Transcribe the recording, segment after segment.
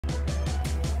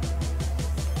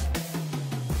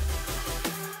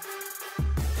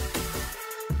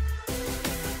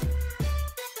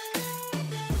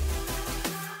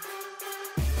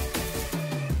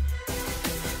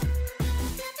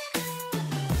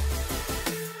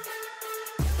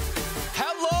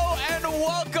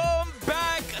welcome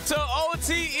back to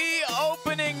OTE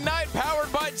opening night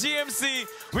powered by GMC.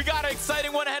 We got an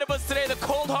exciting one ahead of us today. The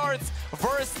Cold Hearts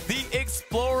versus the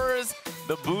Explorers.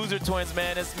 The Boozer twins,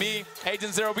 man. It's me,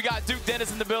 Agent Zero. We got Duke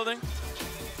Dennis in the building.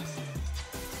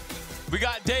 We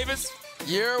got Davis.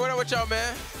 Yeah, what up with y'all,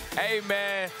 man? Hey,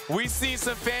 man, we seen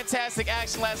some fantastic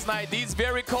action last night. These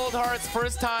very Cold Hearts,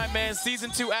 first time, man, Season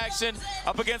 2 action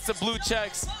up against the Blue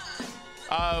Checks.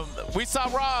 We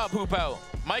saw Rob hoop out.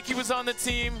 Mikey was on the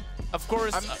team, of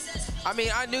course. I mean,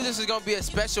 I knew this was going to be a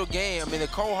special game. I mean, the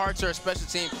Cold Hearts are a special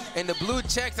team. And the Blue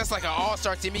Checks, that's like an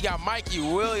all-star team. You got Mikey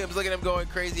Williams. Look at him going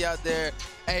crazy out there.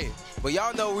 Hey, but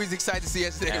y'all know who he's excited to see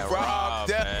yesterday. Yeah, Rob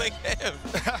Dellingham.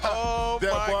 Oh,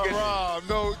 my goodness. Rob,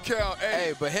 no count.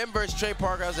 Hey, but him versus Trey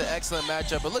Parker was an excellent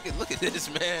matchup. But look at this,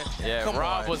 man. Yeah, Come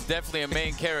Rob on. was definitely a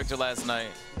main character last night.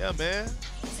 Yeah, man.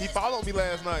 He followed me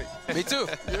last night. Me too.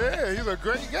 Yeah, he's a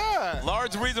great guy.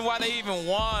 Large reason why they even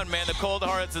won, man, the Cold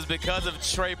Hearts is because of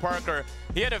Trey Parker.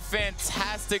 He had a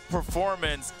fantastic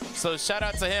performance, so shout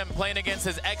out to him playing against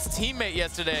his ex-teammate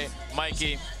yesterday,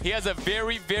 Mikey. He has a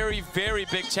very, very, very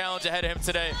big challenge ahead of him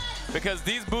today because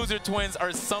these Boozer twins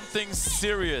are something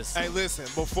serious. Hey, listen,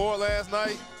 before last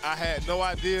night, I had no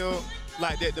idea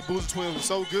like that the Boozer twins were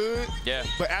so good. Yeah.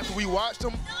 But after we watched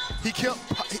him, he kept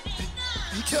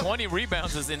 20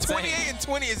 rebounds is insane. 28 and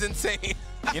 20 is insane.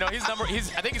 You know, I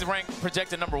think he's ranked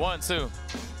projected #1 too.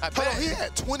 Hold on, he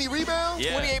had 20 rebounds?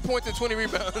 Yeah. 28 points and 20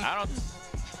 rebounds.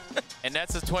 And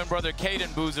that's his twin brother,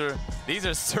 Caden Boozer. These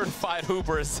are certified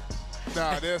hoopers.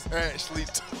 Nah, that's actually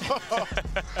tough.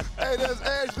 Hey, that's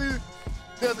actually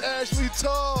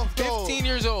tough, though. 15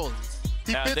 years old.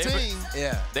 He 15.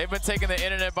 Yeah. They've been taking the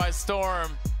internet by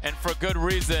storm, and for good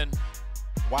reason.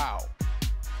 Wow.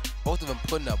 Both of them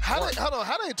putting up work. Hold on,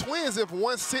 how they twins if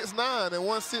one's 6'9" and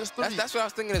one's 6'3"? That's what I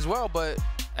was thinking as well, but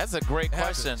That's a great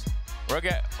question. We're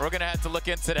gonna have to look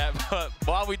into that. But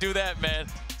while we do that, man,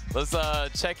 let's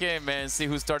check in, man, see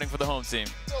who's starting for the home team.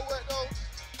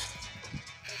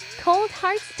 Cold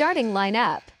Hearts starting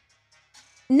lineup.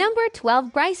 Number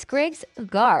 12, Bryce Griggs,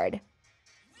 guard.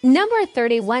 Number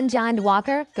 31, John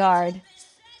Walker, guard.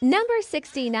 Number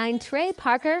 69, Trey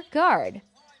Parker, guard.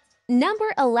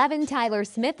 Number 11, Tyler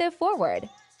Smith, forward.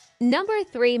 Number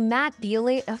 3, Matt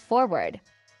Bewley, forward.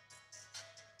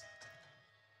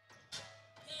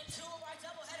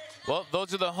 Well,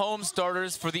 those are the home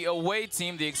starters. For the away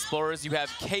team, the Explorers, you have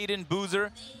Caden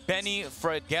Boozer, Benny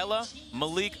Fregella,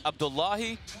 Malik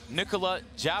Abdullahi, Nicola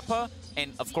Japa,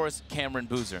 and, of course, Cameron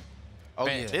Boozer. Oh,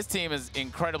 Man, yeah. this team is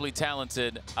incredibly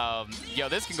talented. Yo,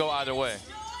 this can go either way.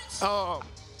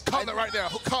 Call it right now.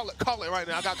 Call it right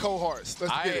now. I got Cold Hearts.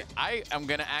 Let's get it. I am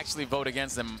going to actually vote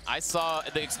against them. I saw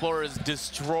the Explorers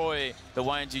destroy the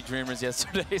YNG Dreamers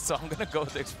yesterday, so I'm going to go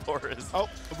with the Explorers. Oh,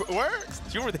 where?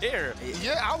 You were there.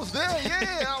 Yeah, I was there.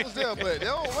 Yeah, I was there. But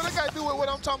what I got to do with what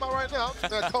I'm talking about right now?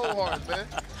 I'm Cold Hearts, man.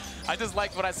 I just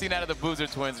like what I've seen out of the Boozer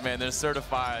twins, man. They're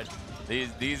certified.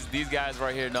 These guys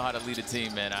right here know how to lead a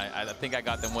team, man. I think I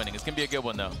got them winning. It's going to be a good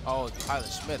one, though. oh, Tyler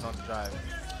Smith on the drive.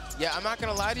 Yeah, I'm not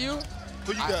going to lie to you.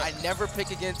 Who you got? I never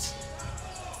pick against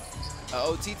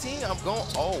OT team. I'm going,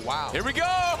 oh, wow. Here we go.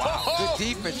 Wow.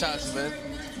 Good defense, Tyler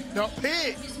Smith. No,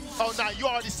 pick. Oh, no, you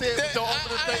already said don't open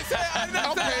the thing.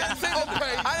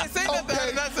 Okay. I didn't say nothing. I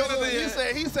did not say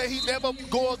nothing. He said he never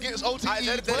go against OTE. I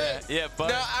never did. Yeah, but.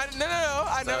 No,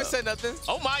 I never said nothing.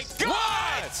 Oh, my God.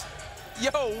 What?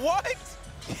 Yo, what?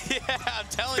 Yeah, I'm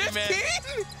telling you, man.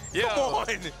 15? Yo, Come on.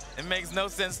 It makes no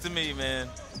sense to me, man.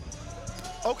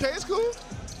 Okay, it's cool.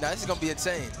 Now, this is going to be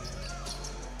insane.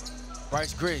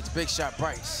 Bryce Griggs, big shot,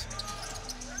 Bryce.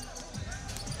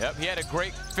 Yep, he had a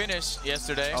great finish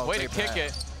yesterday. Oh, Way to great kick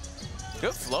pass. it.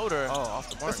 Good floater. Oh,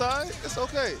 off the mark. It's all right. It's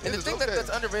okay. And the thing that's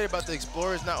underrated about the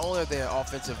Explorers, not only are they an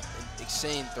offensive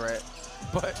insane threat,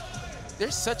 but they're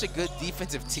such a good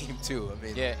defensive team, too. I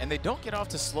mean, Yeah, and they don't get off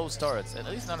to slow starts. At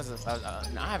least not as I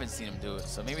haven't seen them do it.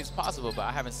 So maybe it's possible, but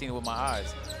I haven't seen it with my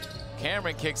eyes.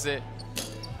 Cameron kicks it.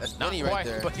 that's Not Benny quite, right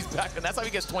there. but he's back. And that's how he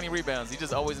gets 20 rebounds. He's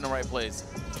just always in the right place.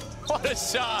 What a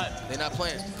shot. They're not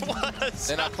playing. What a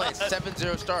They're not shot. playing.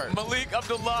 7-0 start. Malik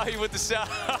Abdullahi with the shot.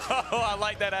 Oh, I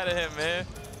like that out of him, man.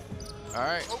 All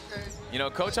right. Okay. You know,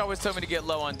 Coach always told me to get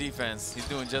low on defense. He's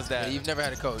doing just that. Yeah, you've never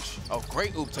had a coach. Oh,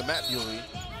 great oop to Matt Bewley.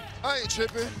 I ain't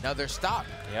tripping. Now they're stopped.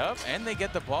 Yep, and they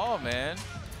get the ball, man.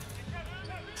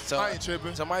 So, I ain't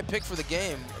tripping. So my pick for the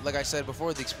game, like I said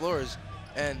before, the Explorers,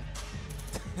 and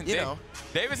you know.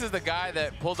 Davis is the guy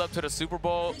that pulled up to the Super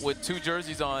Bowl with 2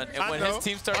 jerseys on, and when his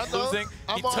team starts losing,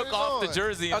 he took off the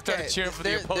jersey and started cheering for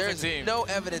the opposing team. There's no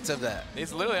evidence of that.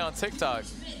 It's literally on TikTok.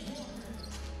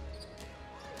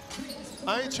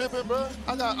 I ain't tripping, bro.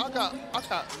 I got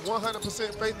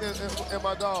 100% faith in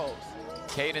my dogs.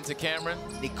 Caden to Cameron.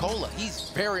 Nikola, he's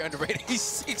very underrated. He's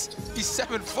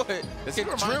 7 foot. Does he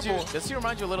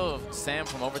remind you a little of Sam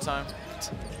from Overtime?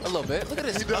 A little bit. Look at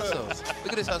his hustle.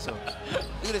 Look at his hustle.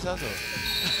 Look at his hustle.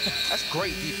 That's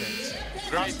great defense.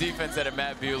 Great defense out of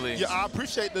Matt Bewley. Yeah, I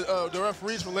appreciate the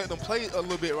referees for letting them play a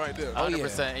little bit right there.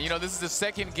 100%. And you know, this is the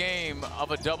second game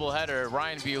of a doubleheader.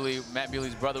 Ryan Bewley, Matt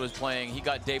Bewley's brother, was playing. He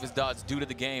got Davis Dodds due to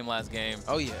the game last game.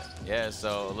 Oh, yeah. Yeah,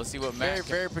 so let's see what Matt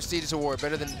Very prestigious award.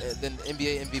 Better than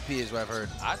NBA MVP is what I've heard.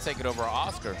 I'd take it over an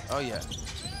Oscar. Oh, yeah.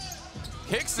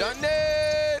 Kicks it. Done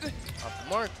it. Off the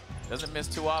mark. Doesn't miss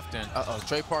too often. Uh-oh,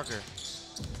 Trey Parker.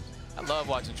 I love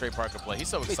watching Trey Parker play. He's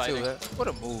so exciting. Me too, what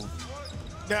a move.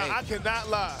 Now, I cannot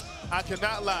lie.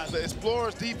 The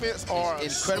Explorers' defense are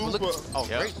incredible.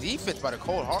 Super. Great defense by the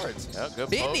Cold Hearts. Yeah, good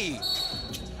Benny.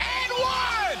 And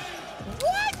one!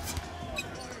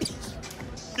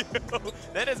 What?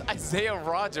 That is Isaiah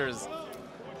Rogers.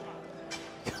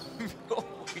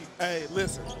 Hey,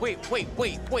 listen. Wait.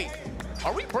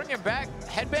 Are we bringing back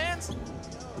headbands?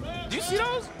 Do you see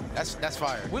those? That's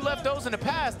fire. We left those in the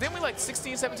past. Didn't we, like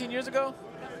 16, 17 years ago?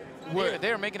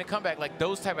 They were making a comeback, like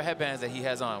those type of headbands that he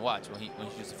has on. Watch when he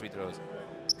shoots the free throws.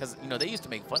 Because, you know, they used to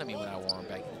make fun of me when I wore them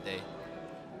back in the day.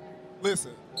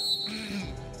 Listen.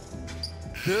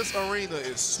 This arena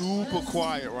is super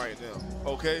quiet right now,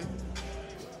 okay?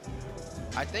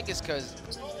 I think it's because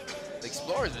the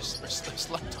Explorers are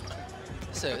slept on.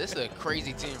 This is a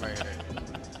crazy team right here.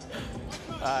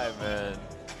 All right, man.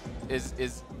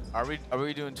 Are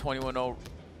we doing 21-0?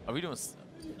 Are we doing?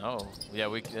 No. Yeah,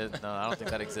 no, I don't think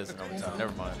that exists in overtime.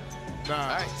 Never mind. Nah.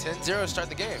 All right, 10-0 start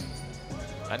the game.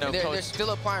 I know, Coach. They're still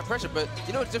applying pressure, but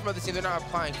you know what's different about this team? They're not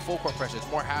applying full court pressure. It's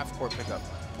more half court pickup.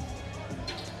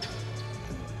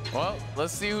 Well,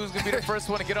 let's see who's going to be the first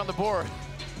one to get on the board.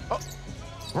 Oh,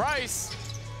 Bryce.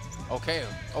 Okay,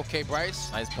 Bryce.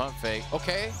 Nice pump fake.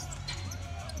 Okay.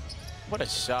 What a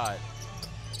shot.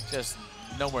 Just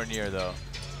nowhere near, though.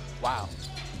 Wow.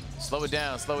 Slow it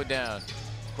down, slow it down.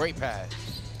 Great pass.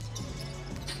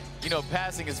 You know,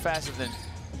 passing is faster than...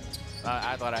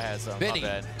 I thought I had some. Benny. My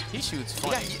bad. He shoots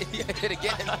funny. He got hit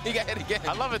again. He got hit again.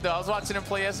 I love it, though. I was watching him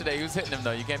play yesterday. He was hitting him,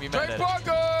 though. You can't be mad at it. Trey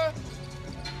Parker!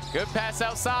 Good pass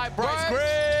outside. Bryce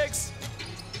Griggs.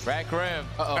 Back rim.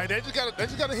 Uh-oh. Hey, they just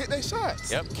gotta hit their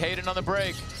shots. Yep, Caden on the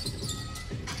break.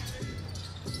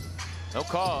 No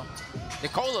call.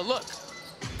 Nikola, look.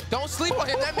 Don't sleep on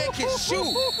him. That man can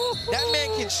shoot. That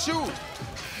man can shoot.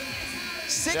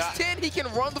 6'10", he can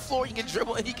run the floor, he can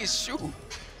dribble, and he can shoot.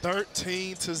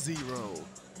 13-0.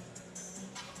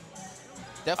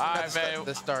 Definitely not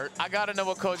the start. I got to know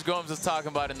what Coach Gomes is talking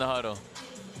about in the huddle.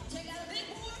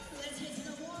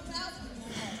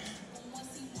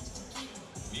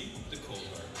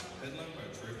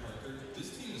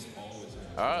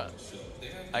 All right.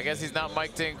 I guess he's not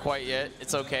mic'd in quite yet.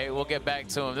 It's okay. We'll get back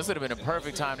to him. This would have been a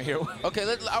perfect time to hear. Okay,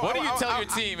 what do you tell your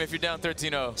team if you're down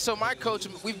 13-0? So my coach,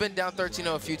 we've been down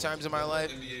 13-0 a few times in my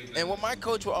life, and what my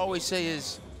coach will always say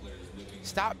is,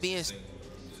 stop being...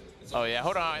 Oh, yeah,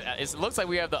 hold on. It looks like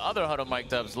we have the other huddle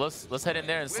mic'd up. So let's head in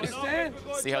there and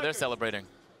see how they're celebrating.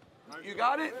 You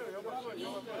got it?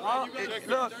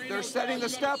 Look, they're setting the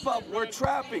step up. We're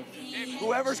trapping.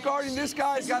 Whoever's guarding this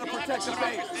guy's got to protect the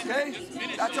base, okay?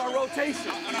 That's our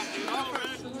rotation.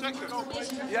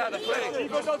 Yeah, the play.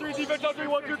 Defense on three,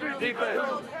 1, 2, 3.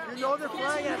 Defense. You know they're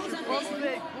flying at you. Pump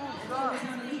fake. Boom, stop. All right?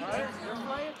 They're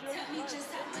flying at you.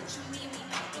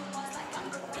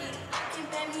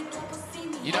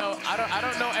 You know, I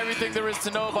don't know everything there is to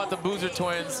know about the Boozer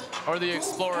twins or the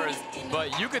Explorers,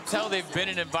 but you could tell they've been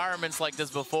in environments like this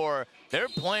before. They're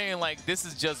playing like this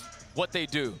is just what they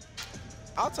do.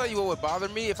 I'll tell you what would bother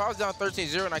me. If I was down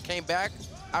 13-0 and I came back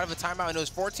out of a timeout and it was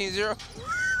 14-0,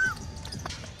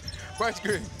 Bryce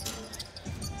Griggs.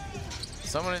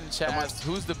 Someone in the chat asked,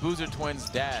 who's the Boozer twins'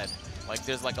 dad? Like,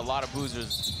 there's like a lot of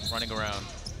Boozers running around.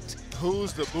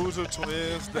 Who's the Boozer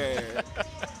twins' dad?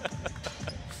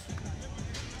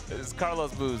 It's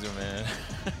Carlos Boozer, man.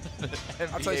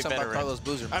 I'll tell you something about Carlos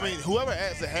Boozer, man. I mean, whoever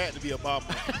asked it had to be a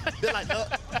bobber. They're like,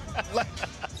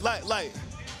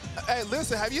 hey,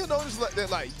 listen, have you noticed that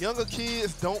like younger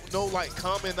kids don't know like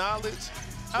common knowledge?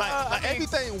 Like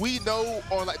everything we know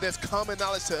or like that's common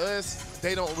knowledge to us,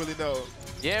 they don't really know.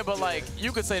 Yeah, but like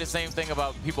you could say the same thing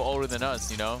about people older than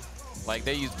us, you know? Like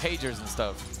they use pagers and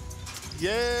stuff.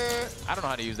 Yeah. I don't know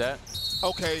how to use that.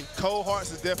 Okay, Cold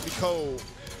Hearts is definitely cold.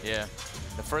 Yeah.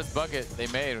 The first bucket they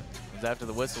made was after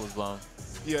the whistle was blown.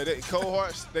 Yeah, Cold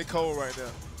Hearts, they cold right now.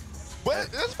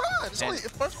 But that's fine. It's only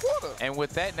first quarter. And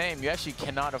with that name, you actually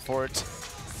cannot afford to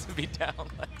be down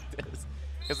like this.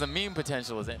 Because the meme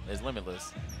potential is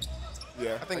limitless.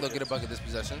 Yeah. I think they'll get a bucket this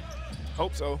possession.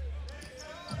 Hope so.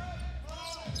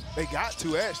 They got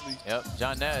to, actually. Yep,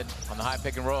 John Ned on the high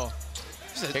pick and roll.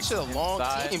 It's a long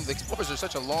team. The Explorers are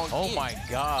such a long team. Oh, my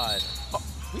God. Oh,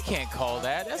 we can't call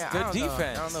that. That's good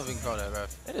defense. I don't know if we can call that,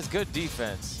 ref. That is good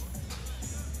defense.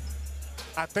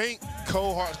 I think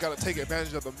Cold Hearts got to take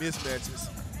advantage of the mismatches.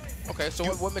 Okay, so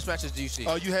what mismatches do you see?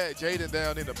 You had Jaden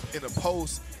down in a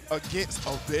post against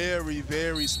a very,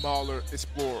 very smaller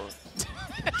Explorer.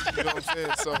 You know what I'm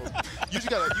saying? So you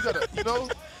gotta, you know.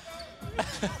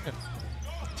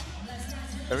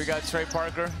 There we got Trey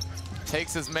Parker.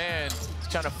 Takes his man. He's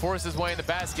trying to force his way in the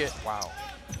basket. Wow.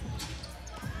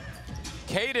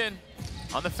 Caden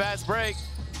on the fast break.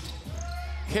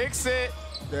 Kicks it.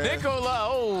 Yeah. Nicola.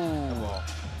 Oh.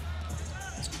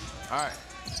 All right.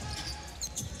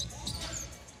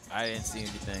 I didn't see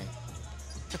anything.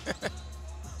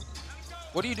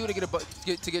 What do you do to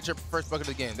get your first bucket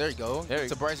of the game? There you go. There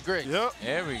to Bryce Griggs. Yep.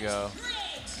 There we go.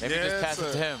 Maybe just pass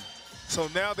it to him. So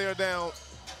now they're down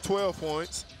 12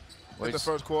 points in the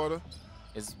first quarter.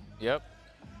 Yep.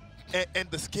 And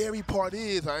the scary part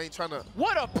is, I ain't trying to.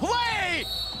 What a play!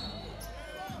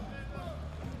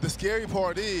 The scary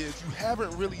part is you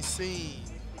haven't really seen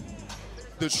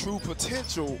the true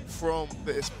potential from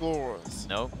the Explorers.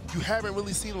 Nope. You haven't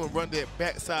really seen them run that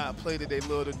backside play that they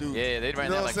love to do. Yeah, they ran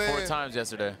that like 4 times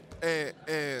yesterday. And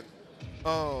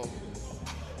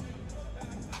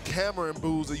Cameron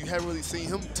Boozer, you haven't really seen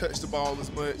him touch the ball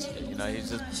as much. You know,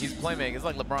 he's playmaking. It's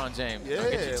like LeBron James. Yeah,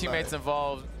 Get your teammates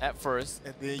involved at first.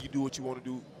 And then you do what you want to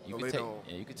do later on.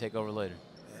 Yeah, you can take over later.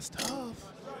 That's tough.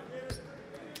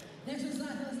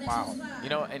 Wow. You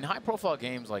know, in high-profile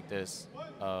games like this,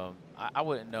 I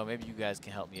wouldn't know. Maybe you guys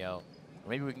can help me out. Or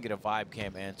maybe we can get a vibe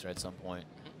cam answer at some point.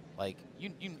 Like,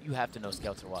 you have to know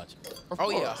scouts are watching.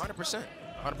 Oh, yeah, 100%.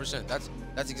 100%.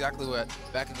 That's exactly what,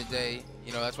 back in the day,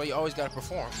 you know, that's why you always got to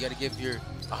perform. You got to give your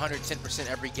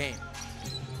 110% every game.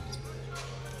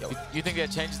 You think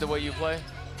that changes the way you play?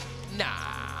 Nah.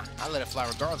 I let it fly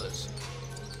regardless.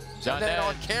 John that Ned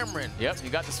on Cameron. Yep, you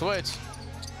got the switch.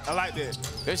 I like that.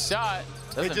 Good shot.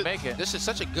 Doesn't make it. This is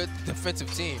such a good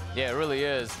defensive team. Yeah, it really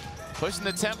is. Pushing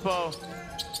the tempo.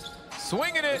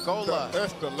 Swinging it.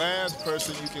 That's the last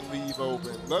person you can leave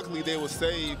open. Luckily, they were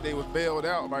saved. They were bailed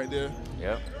out right there.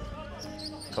 Yep.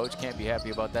 Coach can't be happy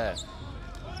about that.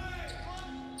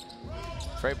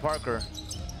 Trey Parker.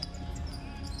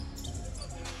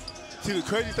 See, the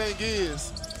crazy thing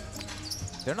is,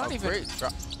 they're not even.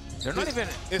 They're not even.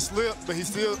 It slipped, but he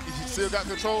still got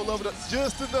control over it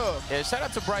just enough. Yeah, shout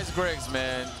out to Bryce Griggs,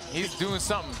 man. He's doing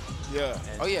something. Yeah.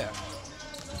 Oh yeah.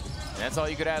 And that's all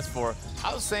you could ask for.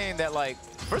 I was saying that, like,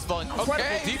 first of all,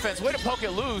 incredible defense. Way to poke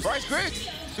it loose. Bryce Griggs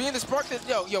being the spark that,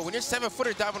 yo, when you're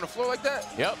 7-footer dive on the floor like that.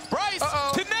 Yep. Bryce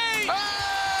to Nate.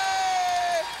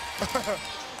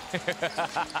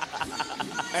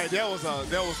 Hey, that was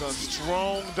a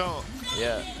strong dunk.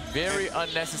 Yeah. Very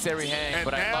unnecessary hang,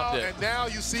 but I loved it. And now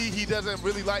you see he doesn't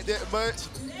really like that much.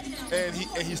 And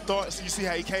he starts, you see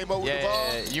how he came over with the ball?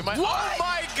 Yeah, you might. What? Oh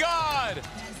my God!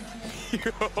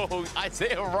 Yo,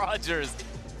 Isaiah Rogers.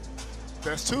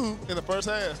 That's 2 in the first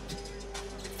half.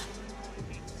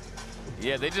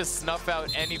 Yeah, they just snuff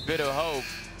out any bit of hope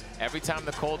every time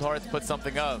the Cold Hearts put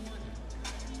something up.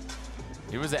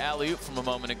 Here was an alley-oop from a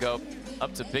moment ago,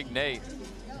 up to Big Nate.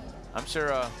 I'm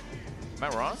sure, am I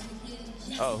wrong?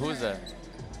 Oh, who is that?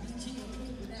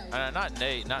 Not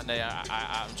Nate, not Nate.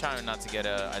 I'm trying not to get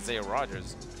Isaiah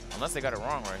Rogers, unless they got it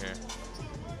wrong right here.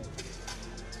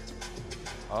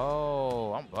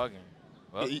 Oh, I'm bugging.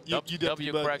 Well, yeah, you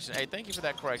W bugging. correction. Hey, thank you for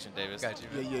that correction, Davis. Got you.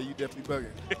 Yeah, you definitely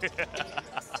bugging.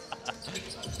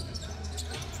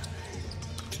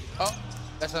 Oh,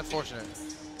 that's unfortunate.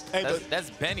 Hey, That's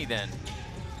Benny then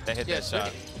that hit that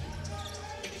shot.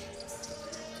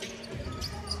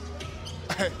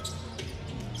 Hey,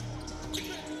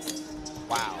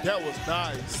 Wow. that was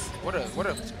nice. What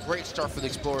a great start for the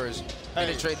Explorers.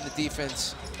 Penetrating the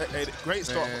defense. Hey, great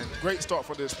start. Man. Great start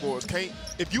for the Explorers.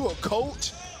 If you the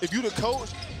coach,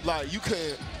 like you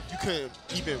can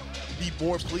even be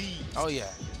more pleased. Oh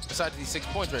yeah. Besides these 6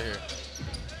 points right here.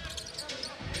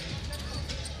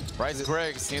 Bryce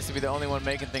Griggs seems to be the only one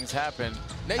making things happen.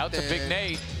 Out to Big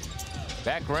Nate.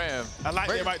 Back rim. I like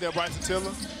that right there, Bryson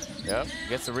Tiller. Yep.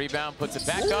 Gets the rebound, puts it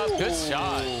back up. Good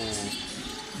shot.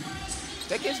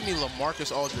 That gives me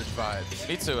LaMarcus Aldridge vibes.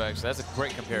 Me too, actually. That's a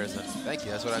great comparison. Thank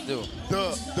you. That's what I do.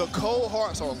 The Cold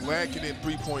Hearts are lacking in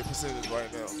 3-point percentage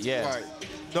right now. Yeah. Like,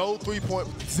 no 3-point,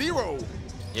 0.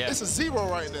 Yeah. It's a 0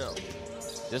 right now.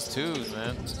 Just 2s,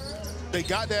 man. They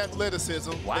got the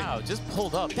athleticism. Wow, just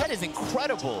pulled up. That is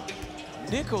incredible.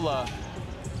 Nicola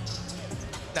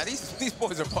Now, these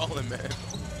boys are balling, man.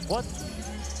 What?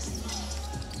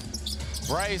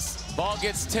 Bryce, ball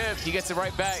gets tipped. He gets it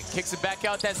right back, kicks it back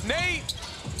out. That's Nate.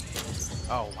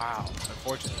 Oh, wow.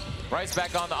 Unfortunate. Bryce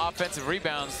back on the offensive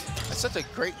rebounds. That's such a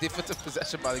great defensive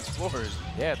possession by the Explorers.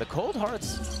 Yeah, the Cold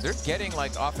Hearts, they're getting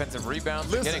like offensive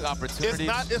rebounds, they're getting opportunities.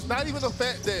 It's not even the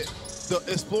fact that the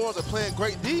Explorers are playing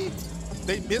great D.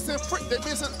 They missing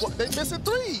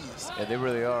threes. Yeah, they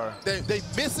really are. They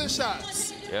missing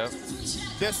shots. Yep.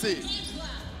 That's it.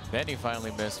 Benny finally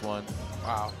missed one.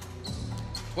 Wow.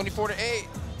 24-8.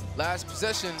 Last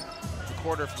possession, the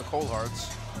quarter for the Cold Hearts.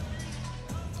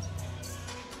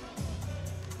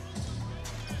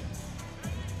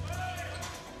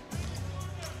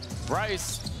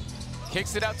 Bryce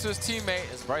kicks it out to his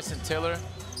teammate. It's Bryson Tiller.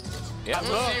 Yeah,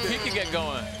 we'll see if he can get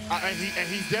going. And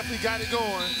he's definitely got it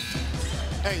going.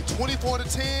 Hey,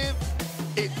 24-10.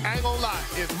 I ain't gonna lie,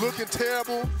 it's looking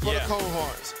terrible for the Cold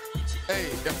Hearts. Hey,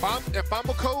 if I'm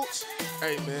a coach,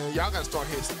 hey man, y'all gotta start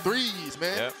hitting some threes,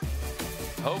 man. Yep.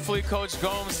 Hopefully Coach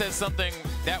Gomes says something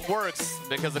that works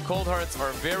because the Cold Hearts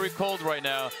are very cold right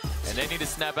now and they need to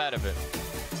snap out of it.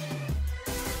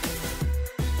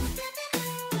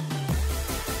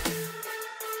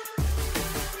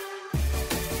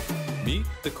 Meet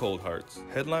the Cold Hearts.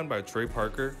 Headlined by Trey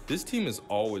Parker, this team is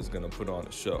always going to put on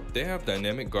a show. They have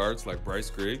dynamic guards like Bryce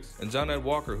Griggs and John Ed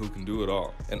Walker who can do it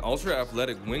all, and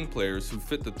ultra-athletic wing players who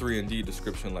fit the 3-and-D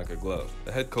description like a glove.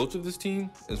 The head coach of this team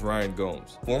is Ryan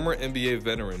Gomes, former NBA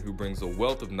veteran who brings a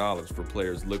wealth of knowledge for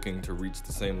players looking to reach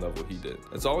the same level he did.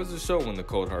 It's always a show when the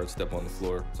Cold Hearts step on the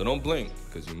floor, so don't blink,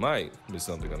 because you might miss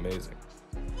something amazing.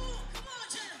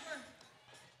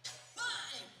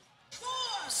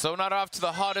 So not off to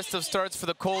the hottest of starts for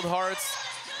the Cold Hearts.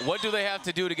 What do they have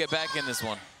to do to get back in this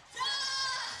one?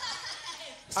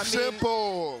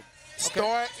 Simple.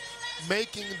 Start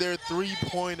making their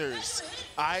three-pointers.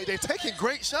 All right, they're taking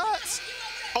great shots,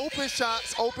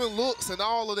 open looks, and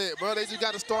all of that, bro. They just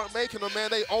got to start making them, man.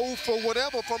 They 0 for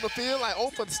whatever from the field, like 0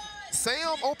 for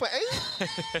Sam, 0 for 8.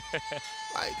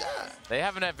 My God. They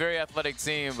haven't a very athletic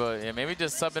team, but yeah, maybe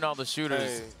just sub in all the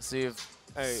shooters, see if...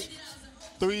 Hey.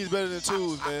 Threes better than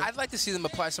twos, man. I'd like to see them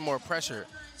apply some more pressure.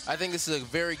 I think this is a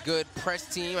very good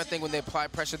press team. I think when they apply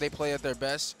pressure, they play at their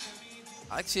best.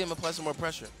 I like to see them apply some more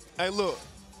pressure. Hey, look,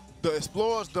 the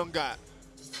Explorers done got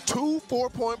 2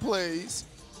 4-point plays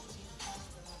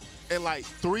and like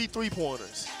 3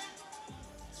 3-pointers.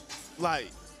 Like,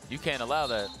 you can't allow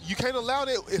that. You can't allow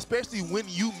that, especially when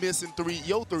you missing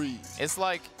your threes. It's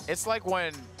like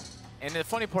when, and the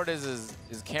funny part is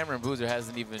Cameron Boozer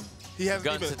hasn't even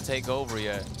begun to take over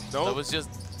yet. Nope. So it was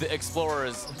just the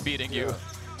Explorers beating you.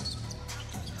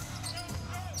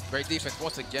 Great defense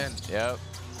once again. Yep.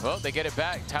 Well, they get it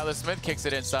back. Tyler Smith kicks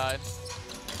it inside.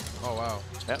 Oh, wow.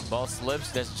 Yep, ball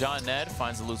slips. That's John Ned,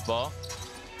 finds a loose ball.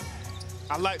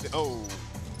 I like the,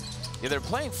 Yeah, they're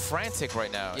playing frantic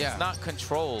right now. Yeah. It's not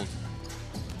controlled.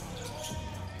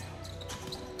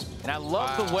 And I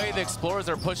love the way the Explorers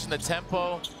are pushing the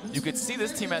tempo. You could see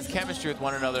this team has chemistry with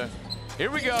one another. Here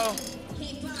we go.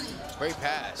 Great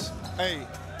pass. Hey,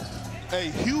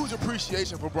 huge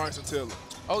appreciation for Bryson Tiller.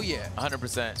 Oh, yeah.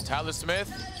 100%. Tyler Smith.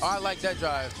 Oh, I like that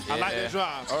drive. I like that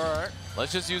drive. All right.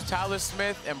 Let's just use Tyler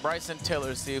Smith and Bryson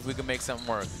Tiller, see if we can make something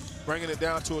work. Bringing it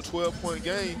down to a 12-point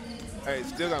game. Hey,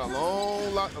 still got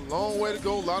a long way to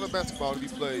go. A lot of basketball to be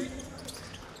played.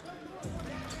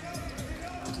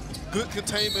 Good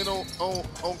containment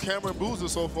on Cameron Boozer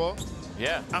so far.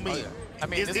 Yeah. I mean,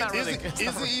 it's not really. Is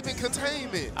it even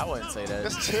containment? I wouldn't say that.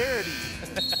 That's charity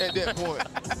at that point.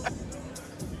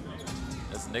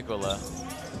 That's Nicola.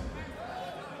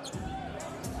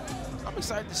 I'm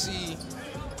excited to see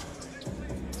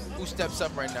who steps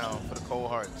up right now for the Cold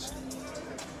Hearts.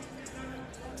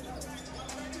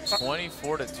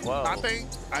 24-12. I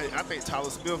think Tyler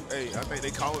Smith. Hey, I think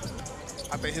they call it.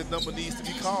 I think his number needs to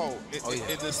be called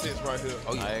in this sense right here.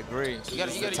 Oh, yeah. I agree.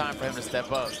 It's time for him to step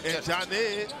up. And John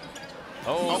Ed.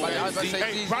 Oh, I was about to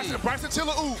say hey, Bryson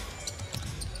Tiller, ooh.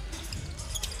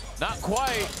 Not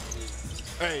quite.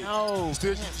 Hey, no.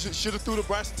 Still should have threw the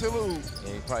Bryson Tiller, ooh.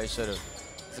 Yeah, you probably should have.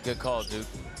 It's a good call, Duke.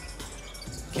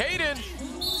 Caden.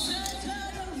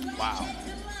 Wow.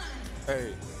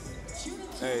 Hey.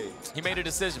 He made a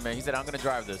decision, man. He said, I'm going to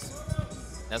drive this.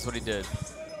 That's what he did.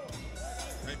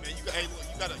 Hey,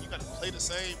 man, you gotta play the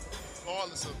same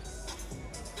regardless of.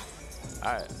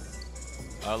 All right.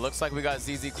 Looks like we got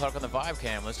ZZ Clark on the Vibe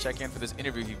Cam. Let's check in for this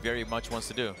interview he very much wants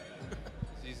to do.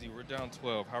 ZZ, we're down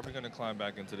 12. How are we going to climb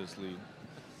back into this lead?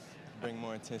 Bring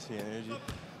more intensity and energy.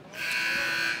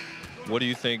 What do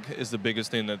you think is the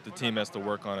biggest thing that the team has to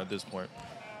work on at this point?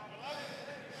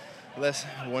 Less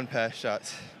one-pass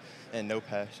shots. and no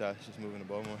pass shots, just moving the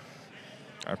ball more.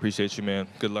 I appreciate you, man.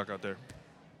 Good luck out there.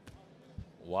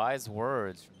 Wise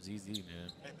words from ZZ,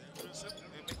 man.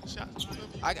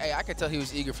 I could tell he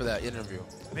was eager for that interview.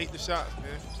 Make the shots,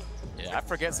 man. Yeah, I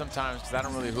forget sometimes because I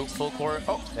don't really hoop full court.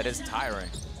 Oh, that is tiring.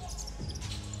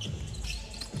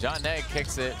 John Neg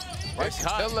kicks it. Bryce Good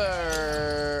cut.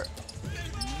 Tiller.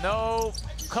 No,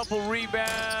 couple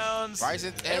rebounds.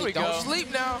 Bryson, There hey, we don't go. sleep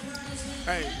now.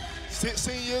 Hey,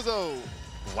 16 years old.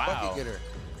 Wow. Bucket getter.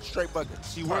 Straight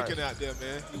buckets. He working out there,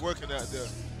 man. He working out there.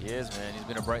 He is, man. He's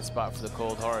been a bright spot for the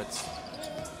Cold Hearts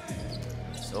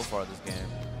so far this game.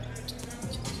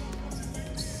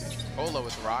 Polo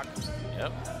with the rock.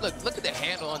 Yep. Look at the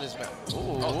handle on this man.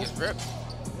 Ooh. Oh, he's ripped.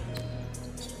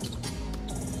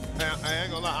 Man, I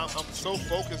ain't gonna lie. I'm so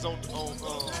focused on the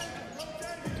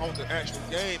actual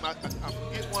game. I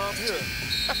forget why I'm here.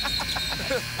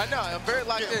 I know. I'm very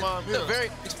locked in. Mom, It's a yeah. very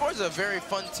Explorers is a very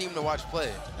fun team to watch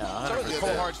play. Yeah, So are the 100%.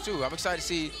 Cold Hearts too. I'm excited to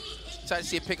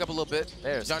see it pick up a little bit.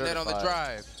 There's John Ned on the 35.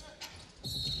 drive.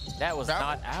 That was Foul?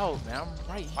 not out, man. I'm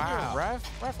right here, Wow. ref.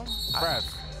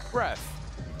 Ref.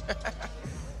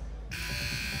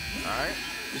 All right.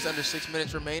 Just under 6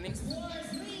 minutes remaining.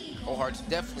 Cold Hearts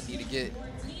definitely need to get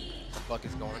the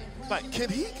buckets going. Like, can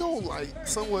he go like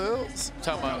somewhere else?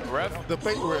 Talking about ref? The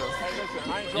bait rail.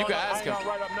 You can ask him.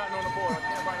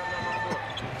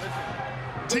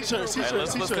 T-shirts, Hey,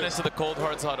 let's get T-shirts. into the Cold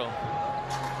Hearts huddle.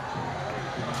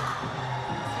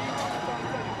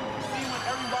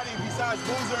 Everybody besides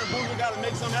Boozer and Boozer got to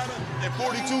make something happen. And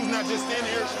 42's not just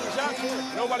standing here shooting shots.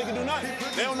 Nobody can do nothing.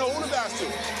 They don't know who to pass to.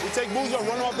 We take Boozer,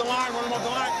 run him off the line,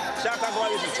 Shot clock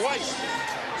violation twice.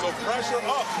 So pressure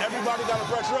up. Everybody got to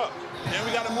pressure up. Then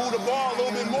we got to move the ball a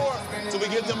little bit more so we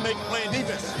get them playing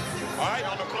defense. All right?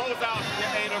 On the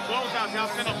closeout, y'all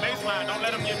send them baseline. Don't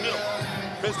let them get middle.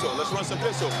 Pistol. Let's run some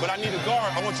pistol. But I need a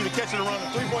guard. I want you to catch it and run the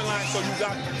three-point line so you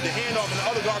got the handoff and the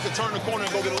other guard can turn the corner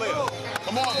and go get a layup.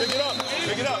 Come on, pick it up.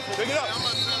 Pick it up. Pick it up.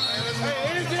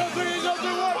 Hey, easy on three,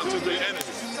 1, 2, 3, energy.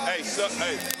 Hey,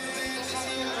 hey.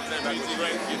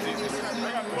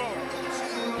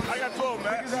 I got 12,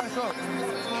 man.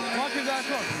 Lock his ass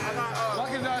up. Lock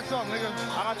his ass up, nigga.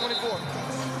 I got 24.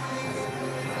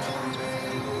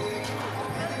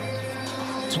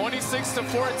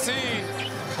 26-14.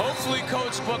 Hopefully,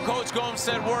 what Coach Gomes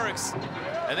said works.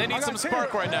 And they need some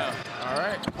spark right now. All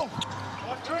right.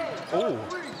 Ooh.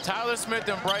 Tyler Smith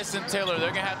and Bryson Taylor,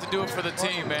 they're going to have to do it for the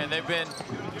team, man. They've been,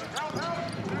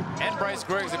 and Bryce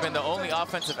Griggs have been the only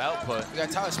offensive output. We got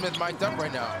Tyler Smith mic'd up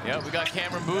right now. Yep, we got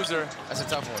Cameron Boozer. That's a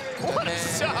tough one. What a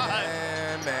shot.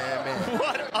 Man.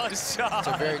 What a shot.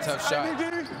 It's a very tough shot.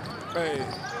 Hey,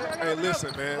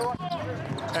 listen, man.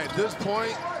 At this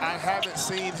point, I haven't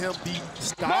seen him be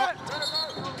stopped.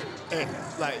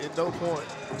 At no point.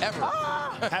 Ever.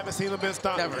 Haven't seen him been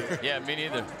stopped. Never. Yet. Yeah, me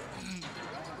neither.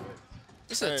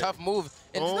 It's a tough move.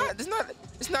 And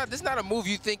it's not a move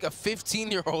you think a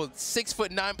 15-year-old,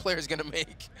 6'9" player is gonna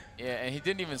make. Yeah, and he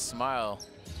didn't even smile.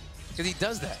 Because he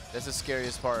does that. That's the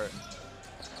scariest part.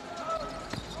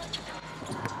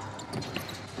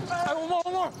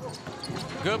 One more.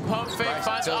 Good pump fake, Bryson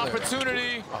finds Tiller.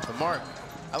 opportunity. Off the mark.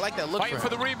 I like that look Fighting for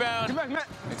the rebound.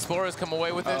 Explorers come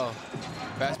away with it.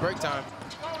 Fast break time.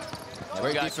 We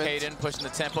Great got defense. Caden pushing the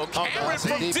tempo. Cameron that's a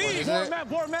from deep one, deep. isn't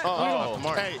it? Oh,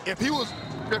 Mark. Hey, if he was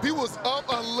up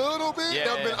a little bit, Yeah,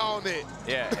 that would yeah. been on it.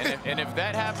 Yeah, and if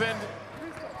that happened,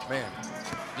 Man.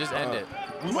 just end it.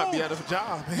 We might be out of a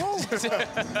job, man.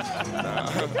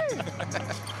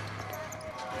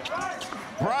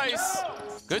 Bryce,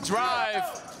 good drive.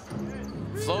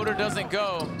 Floater doesn't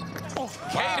go.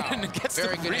 Caden gets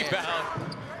Very the good hand.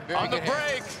 rebound. Very On the good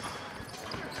hand.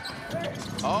 break.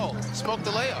 Oh, smoked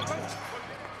the layup.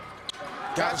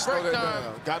 Gotta slow break that time.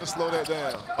 down. Gotta slow that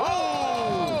down.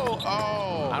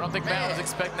 Oh. I don't think Matt was man.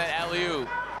 expecting that alley-oop.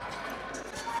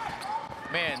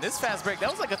 Man, this fast break, that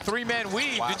was like a three-man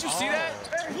weave. Wow. Did you see that?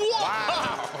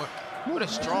 Wow. What a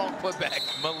strong putback.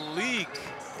 Malik.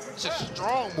 It's a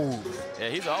strong move. Yeah,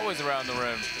 he's always around the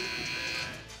rim.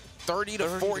 30 to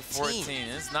 14. 14.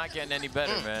 It's not getting any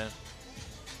better, man.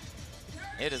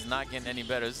 It is not getting any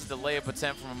better. This is the layup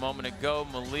attempt from a moment ago.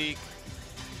 Malik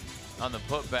on the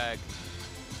putback.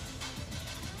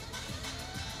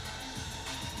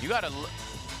 You got to...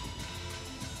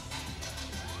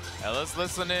 Now let's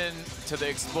listen in to the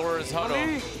Explorers huddle.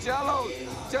 Malik, Jello,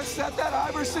 just set that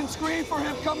Iverson screen for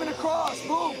him coming across.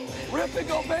 Boom. Rip and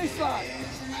go baseline.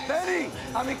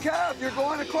 Cav, you're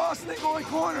going across and then going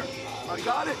corner. I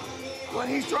got it. When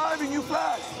he's driving, you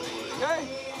flash. Okay?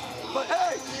 But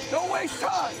hey, don't waste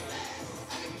time.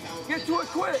 Get to it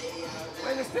quick.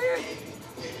 Wait, see it?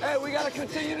 Hey, we got to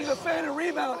continue to defend and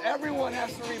rebound. Everyone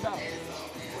has to rebound.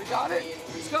 We got it?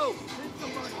 Let's go.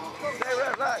 Stay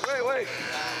right, relax. Wait.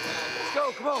 Let's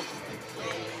go, come on.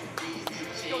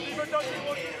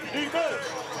 Defense.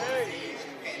 Hey,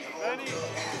 Benny.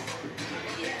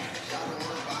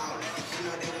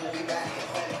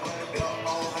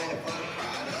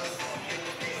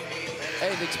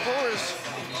 Hey, the Explorers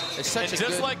is such And a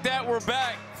just good... like that, we're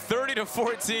back,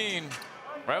 30-14.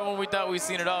 Right when we thought we'd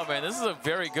seen it all, man. This is a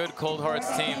very good Cold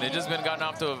Hearts team. They've just been gotten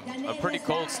off to a pretty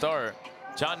cold start.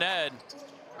 John Ned.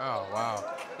 Oh,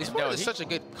 wow. The Explorers is such a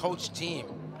good coach team.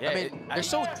 Yeah, I mean, they're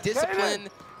so disciplined.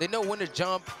 They know when to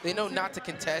jump. They know not to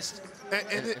contest. And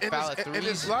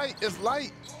it's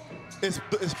like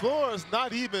Explorers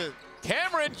not even.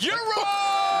 Cameron,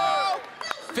 Euro!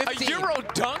 15. A Euro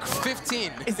dunk?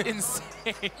 15. It's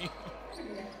insane.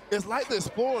 It's like the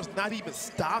Explorers not even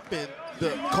stopping the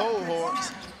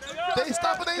cohorts. They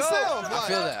stopping themselves. I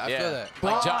feel that. I feel that.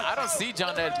 Like John, I don't see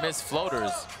John Ned miss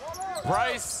floaters.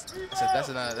 Bryce. That's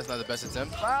not the best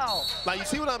attempt. Foul. Like, you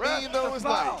see what I mean, though? It's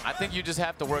like. I think you just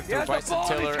have to work through Bryson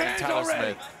Tiller and Tyler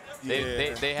Smith.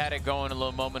 Yeah. They had it going a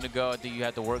little moment ago. I think you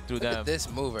had to work through Look them. at this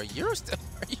mover. Are you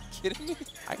kidding me?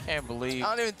 I can't believe. I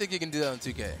don't even think you can do that on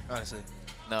 2K, honestly.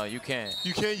 No, you can't.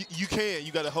 You can.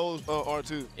 You got to hold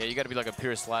R2. Yeah, you got to be like a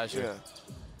pure slasher.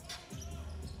 Yeah.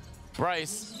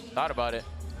 Bryce thought about it.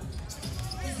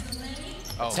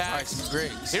 Oh, Tax. Bryce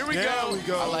Griggs. Here we There go. we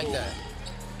go. I like that.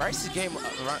 Bryce's game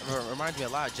reminds me a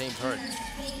lot of James Harden.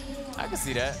 I can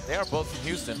see that. They are both from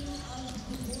Houston.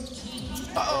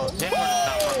 Uh-oh. James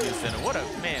Harden's not from Houston. What a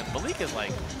man. Malik is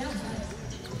like.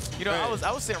 You know, Hey.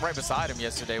 I was sitting right beside him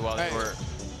yesterday while they were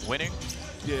winning.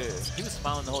 Yeah. He was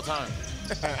smiling the whole time.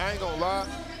 I ain't gonna lie.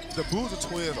 The Boozer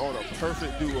twins are the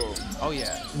perfect duo. Oh,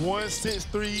 yeah.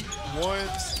 1'6'3",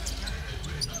 one's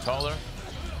Taller.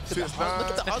 6'9". Look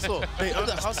at the hustle. They, Look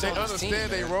at the hustle they on this team,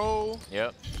 understand they man. roll.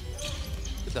 Yep.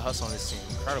 Look at the hustle on this team.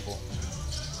 Incredible.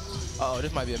 Uh oh,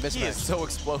 this might be a mismatch. He is so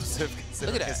explosive Look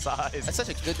considering at his that. size. That's such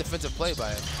a good defensive play by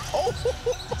him. Oh,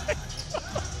 my God.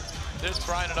 They're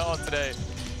trying it all today.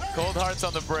 Cold Hearts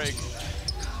on the break.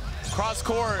 Cross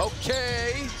court.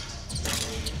 Okay.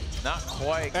 Not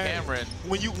quite, Hey, Cameron.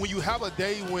 when you have a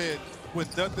day when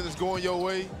nothing is going your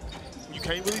way, you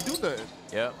can't really do nothing.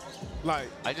 Yep. Like,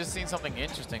 I just seen something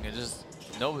interesting. It just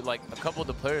like a couple of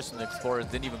the players from the Explorers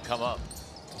didn't even come up.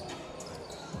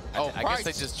 I guess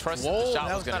they just trusted the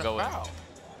shot was gonna go in.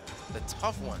 The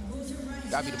tough one.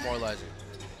 Gotta be demoralizing.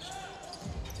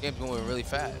 Game's going really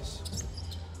fast.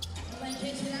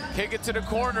 Kick it to the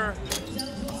corner.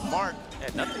 Mark. Yeah,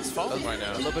 nothing's falling right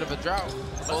now. A little bit of a drought.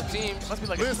 Both teams. Must be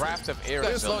like Listen, a draft of air. You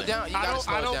gotta or slow it something. down. You gotta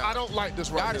slow it down. I don't like this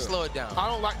right Gotta here. slow it down. I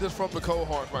don't like this from the cold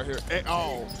hearts right here at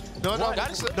all. None of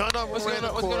them What's ran going the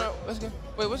on?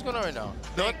 court. What's going on right now?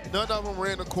 None of them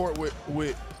ran the court with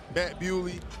Matt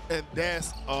Bewley, and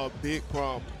that's a big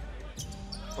problem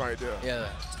right there. Yeah,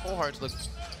 Cold Hearts look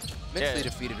mentally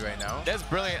defeated right now. That's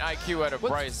brilliant IQ out of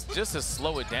Bryce, just to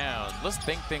slow it down. Let's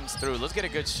think things through. Let's get a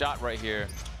good shot right here.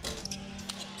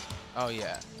 Oh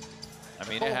yeah. I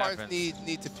mean, Cold it Hearts happens.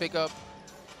 need to pick up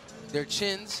their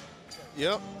chins,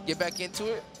 Yep. get back into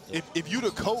it. If you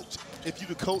the coach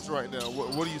right now,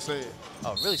 what are you saying?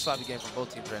 Oh, really sloppy game from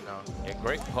both teams right now. Yeah,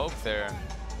 great poke there.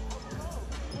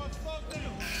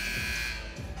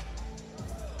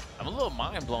 I'm a little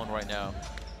mind blown right now.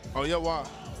 Oh yeah, why?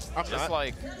 I'm Just not.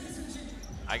 like,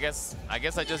 I guess I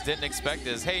just didn't expect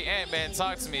this. Hey, Ant-Man,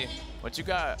 talk to me. What you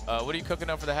got? What are you cooking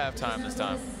up for the halftime this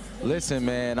time? Listen,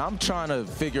 man, I'm trying to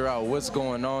figure out what's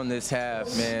going on this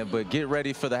half, man, but get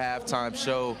ready for the halftime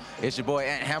show. It's your boy,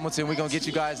 Ant Hamilton. We're going to get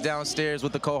you guys downstairs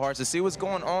with the Cold Hearts to see what's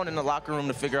going on in the locker room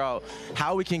to figure out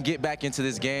how we can get back into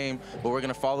this game, but we're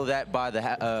going to follow that by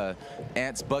the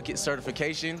Ant's Bucket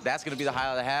certification. That's going to be the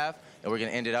highlight of the half, and we're going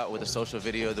to end it out with a social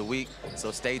video of the week. So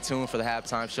stay tuned for the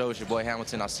halftime show. It's your boy,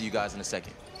 Hamilton. I'll see you guys in a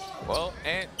second. Well,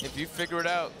 Ant, if you figure it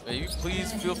out, you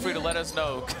please feel free to let us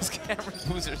know, because Cameron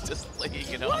Boozer's just laying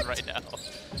it on right now.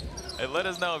 And let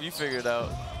us know if you figure it out.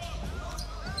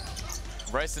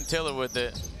 Bryson Tiller with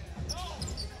it.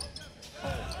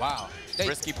 Wow.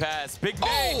 Risky pass. Big day.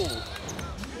 Oh!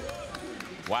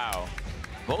 Wow.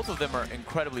 Both of them are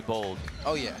incredibly bold.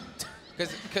 Oh, yeah.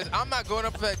 Because I'm not going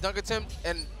up for that dunk attempt,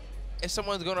 and if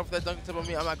someone's going up for that dunk attempt on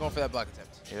me, I'm not going for that block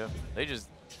attempt. Yeah.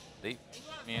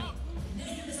 I mean,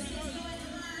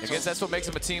 I guess that's what makes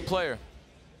him a team player.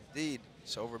 Indeed.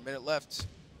 It's over a minute left.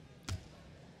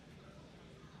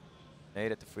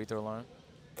 Nate at the free throw line.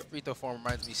 Free throw form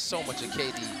reminds me so much of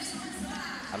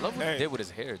KD. I love what he did with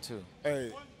his hair, too.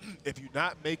 Hey, if you're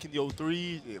not making your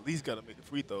threes, you at least got to make the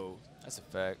free throws. That's a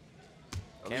fact.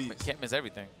 Can't miss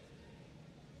everything.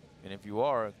 And if you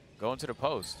are, go into the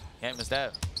post. Can't miss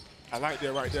that. I like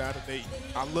that right there out of Nate.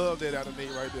 I love that out of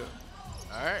Nate right there.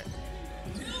 All right.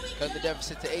 Cut the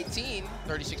deficit to 18,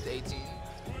 36 to 18.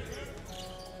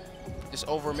 Just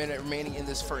over a minute remaining in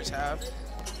this first half.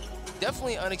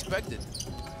 Definitely unexpected.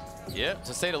 Yeah,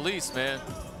 to say the least, man.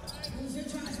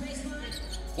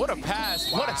 What a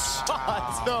pass. Wow. What a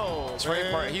shot. No,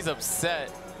 Trey Parker, he's upset.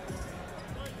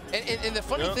 And the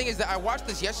funny thing is that I watched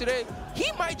this yesterday. He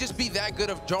might just be that good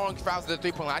of drawing fouls at the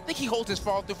three-point line. I think he holds his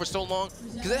fall through for so long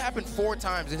because it happened 4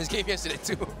 times in his game yesterday,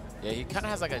 too. Yeah, he kind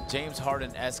of has like a James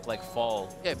Harden-esque like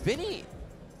fall. Yeah, Benny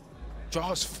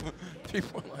draws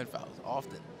three-point line fouls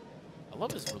often. I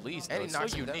love his release, though. And he It's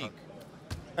knocks so him down. unique.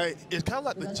 Hey, it's kind of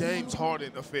like the James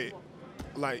Harden effect.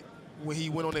 Like when he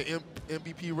went on the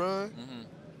MVP run,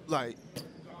 like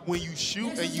when you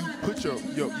shoot and you put your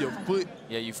foot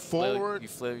you forward. You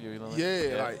flip your Like,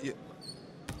 yeah.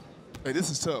 Hey, this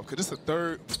is tough because this is the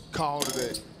 3rd call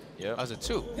today. Yep. That was a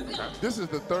 2. This is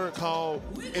the 3rd call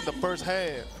in the first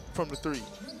half from the 3.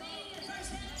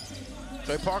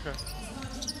 Trey Parker.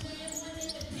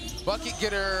 Bucket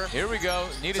getter. Here we go.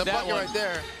 Needed It's a that bucket one. right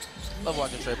there. Love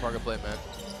watching Trey Parker play, man.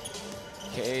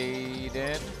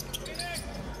 Caden.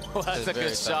 Oh, that's a very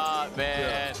good shot, man.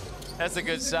 Yeah. That's a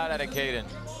good shot out of Caden.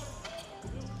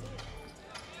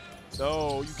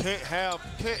 No, you can't have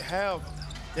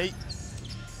Nate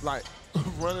like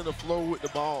running the flow with the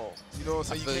ball. You know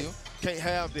what I'm saying? You can't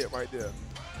have that right there.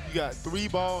 You got 3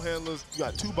 ball handlers. You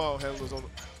got 2 ball handlers on.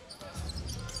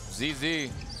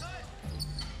 ZZ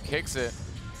kicks it.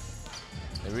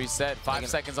 They reset. 5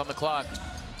 seconds on the clock.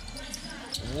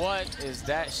 What is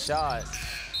that shot?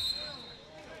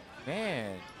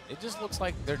 Man, it just looks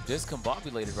like they're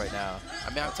discombobulated right now.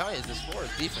 I mean, I'm telling you, this floor is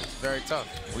defense. Very tough.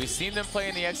 We've seen them play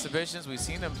in the exhibitions. We've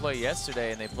seen them play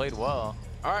yesterday, and they played well.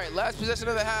 All right, last possession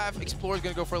of the half. Explorer's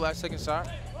going to go for a last-second shot.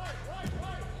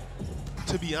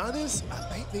 To be honest,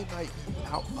 I think they might be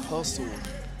out-hustled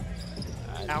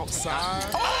outside.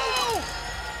 Oh!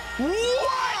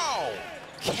 Wow!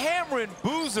 Cameron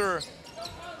Boozer.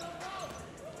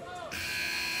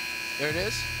 There it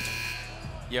is.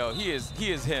 Yo, he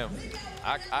is him.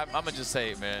 I'm gonna just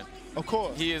say it, man. Of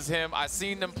course. He is him. I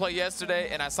seen them play yesterday,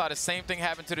 and I saw the same thing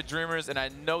happen to the Dreamers, and I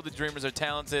know the Dreamers are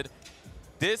talented.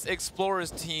 This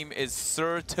Explorers team is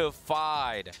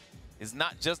certified. It's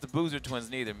not just the Boozer twins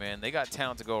neither, man. They got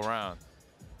talent to go around.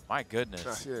 My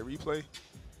goodness. Yeah, replay.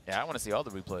 Yeah, I want to see all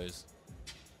the replays.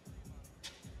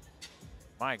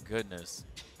 My goodness.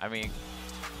 I mean,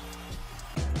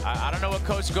 I don't know what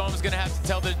Coach Gomes is going to have to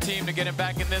tell their team to get him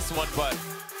back in this one, but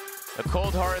the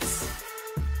Cold Hearts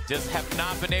just have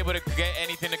not been able to get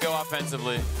anything to go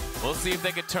offensively. We'll see if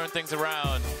they can turn things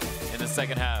around in the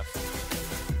second half.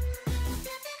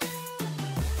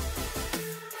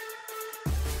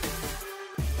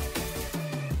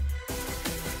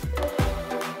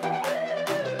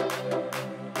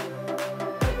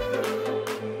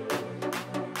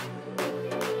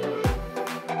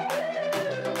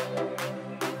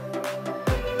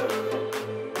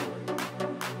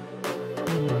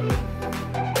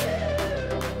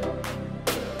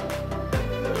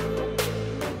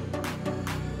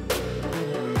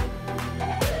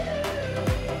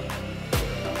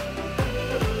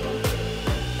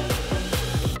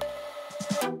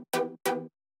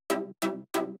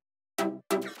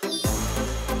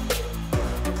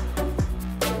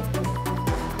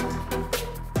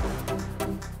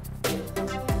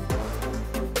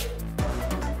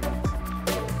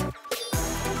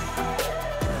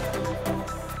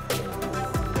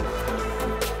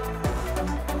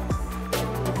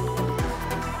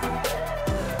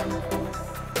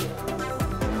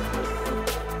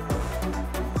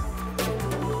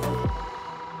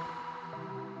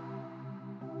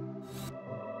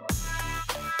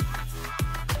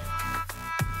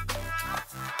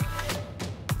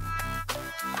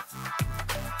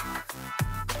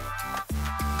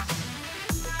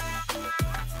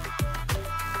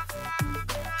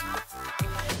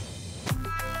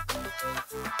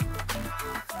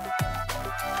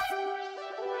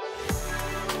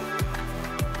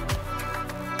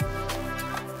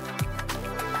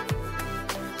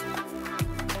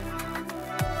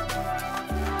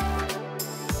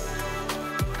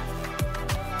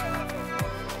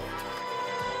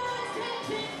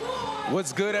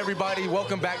 What's good, everybody?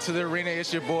 Welcome back to the arena.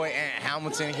 It's your boy, Ant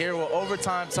Hamilton, here with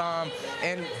Overtime Time.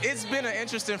 And it's been an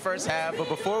interesting first half, but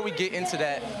before we get into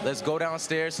that, let's go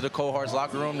downstairs to the Cold Hearts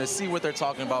locker room to see what they're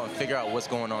talking about and figure out what's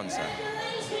going on inside.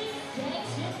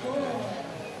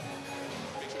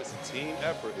 Make sure it's a team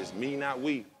effort. It's me, not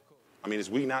we. I mean, it's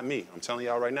we, not me. I'm telling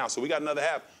y'all right now. So we got another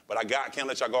half, but can't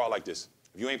let y'all go out like this.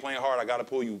 If you ain't playing hard, I got to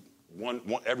pull you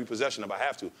every possession if I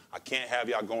have to. I can't have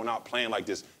y'all going out playing like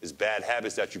this. It's bad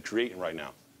habits that you're creating right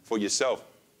now for yourself.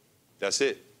 That's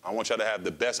it. I want y'all to have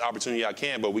the best opportunity I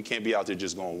can, but we can't be out there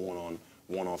just going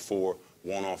one on 4,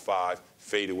 1 on 5,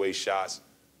 fadeaway shots,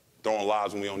 throwing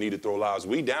lobs when we don't need to throw lobs.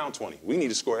 We down 20. We need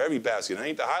to score every basket.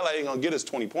 The highlight ain't gonna get us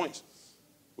 20 points.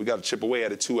 We got to chip away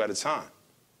at it 2 at a time.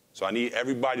 So I need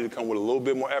everybody to come with a little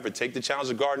bit more effort. Take the challenge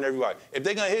of guarding everybody. If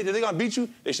they're gonna hit, if they're gonna beat you,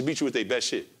 they should beat you with their best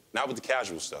shit, not with the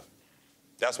casual stuff.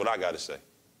 That's what I gotta say.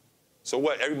 So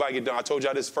what? Everybody get done. I told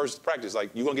y'all this first practice.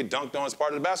 Like, you're gonna get dunked on as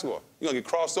part of the basketball. You're gonna get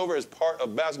crossed over as part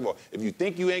of basketball. If you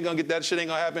think you ain't gonna get that shit ain't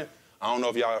gonna happen, I don't know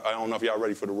if y'all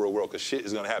ready for the real world, because shit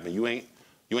is gonna happen. You ain't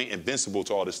invincible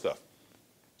to all this stuff.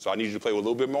 So I need you to play with a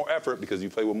little bit more effort, because you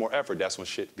play with more effort, that's when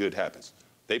shit good happens.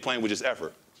 They playing with just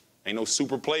effort. Ain't no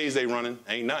super plays they running.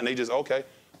 Ain't nothing. They just, okay.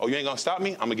 Oh, you ain't gonna stop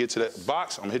me? I'm gonna get to that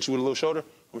box. I'm gonna hit you with a little shoulder. I'm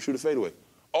gonna shoot a fadeaway.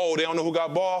 Oh, they don't know who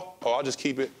got ball? Oh, I'll just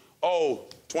keep it. Oh,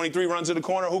 23 runs to the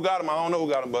corner. Who got him? I don't know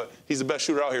who got him, but he's the best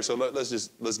shooter out here, so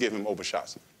let's give him open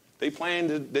shots. They playing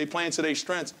to their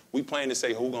strengths. We playing to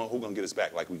say who gonna get us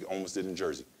back, like we almost did in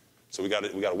Jersey. So we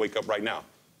gotta wake up right now.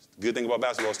 The good thing about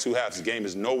basketball is 2 halves. The game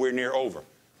is nowhere near over.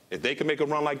 If they can make a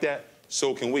run like that,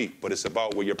 so can we. But it's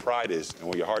about where your pride is and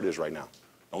where your heart is right now.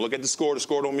 Don't look at the score. The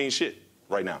score don't mean shit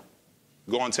right now.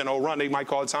 Go on 10-0 run, they might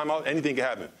call a timeout. Anything can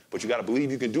happen. But you got to believe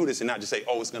you can do this and not just say,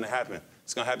 oh, it's going to happen.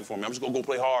 It's going to happen for me. I'm just going to go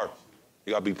play hard.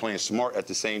 You got to be playing smart at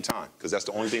the same time, because that's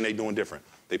the only thing they doing different.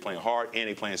 They playing hard and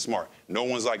they playing smart. No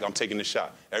one's like, I'm taking the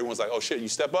shot. Everyone's like, oh, shit, you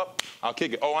step up, I'll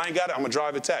kick it. Oh, I ain't got it, I'm going to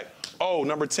drive attack. Oh,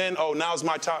 number 10, oh, now's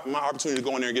my opportunity to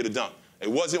go in there and get a dunk.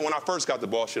 It wasn't when I first got the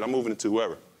ball, shit, I'm moving it to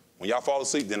whoever. When y'all fall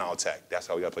asleep, then I'll attack. That's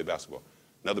how we got to play basketball.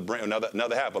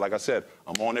 Another half, but like I said,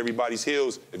 I'm on everybody's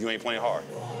heels if you ain't playing hard.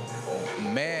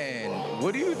 Man,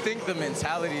 what do you think the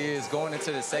mentality is going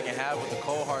into the second half with the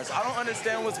Cold Hearts? I don't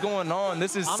understand what's going on.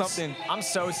 This is something. I'm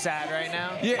so sad right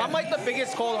now. Yeah. I'm like the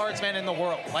biggest Cold Hearts fan in the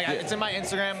world. Like, it's in my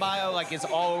Instagram bio. Like, it's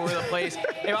all over the place.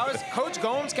 If I was Coach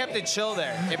Gomes, kept it chill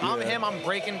there. If I'm him, I'm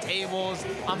breaking tables.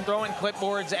 I'm throwing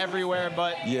clipboards everywhere.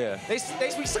 But we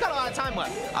still got a lot of time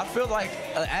left. I feel like,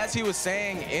 as he was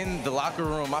saying in the locker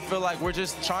room, I feel like we're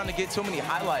just trying to get too many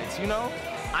highlights, you know?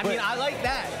 I mean, I like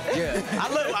that. Yeah.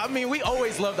 I mean, we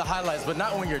always love the highlights, but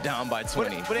not when you're down by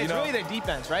 20. But it's really their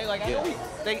defense, right? Like, I know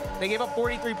they gave up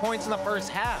 43 points in the first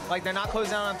half. Like, they're not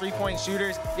closing down on three-point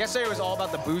shooters. Yesterday was all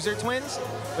about the Boozer twins,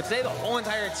 but today the whole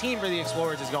entire team for the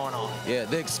Explorers is going on. Yeah,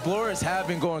 the Explorers have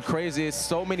been going crazy. It's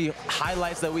so many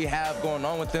highlights that we have going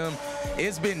on with them.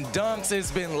 It's been dunks,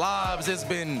 it's been lobs, it's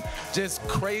been just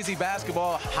crazy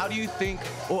basketball. How do you think,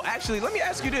 well, actually, let me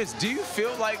ask you this. Do you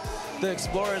feel like the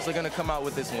Explorers are going to come out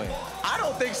with this win? I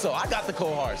don't think so. I got the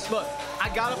Cold Hearts. Look,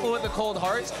 I got to pull with the Cold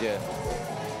Hearts. Yeah.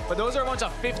 But those are a bunch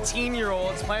of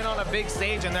 15-year-olds playing on a big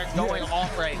stage, and they're going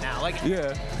off right now. Like,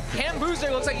 Cam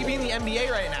Boozer looks like he'd be in the NBA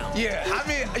right now. Yeah, I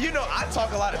mean, you know, I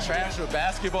talk a lot of trash with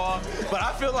basketball, but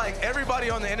I feel like everybody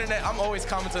on the internet, I'm always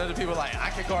commenting to other people like, I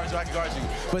can guard you, I can guard you.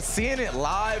 But seeing it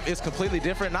live is completely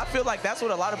different, and I feel like that's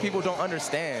what a lot of people don't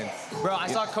understand. Bro, I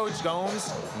saw Coach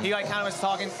Gomes. He like kind of was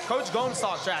talking. Coach Gomes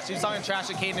talked trash. He was talking trash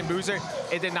to Caden and Boozer.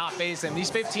 It did not faze him.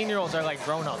 These 15-year-olds are like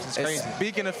grown-ups. It's crazy. And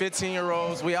speaking of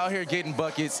 15-year-olds, we out here getting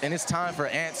buckets, and it's time for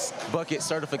Ant's bucket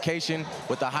certification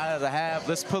with the high of the half.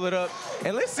 Let's pull it up,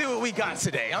 and let's see what we got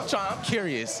today. I'm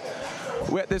curious.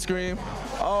 We're at the screen.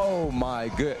 Oh my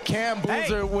good. Cam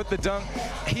Boozer with the dunk.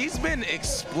 He's been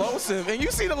explosive. And you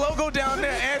see the logo down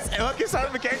there, Ant's bucket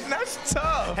certification. That's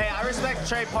tough. Hey, I respect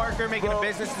Trey Parker making a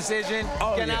business decision,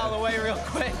 getting out of the way real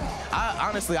quick.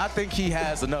 Honestly, I think he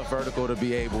has enough vertical to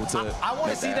be able to. I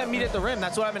want to see them meet at the rim.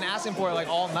 That's what I've been asking for like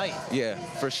all night. Yeah,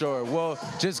 for sure. Well,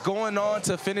 just going on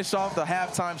to finish off the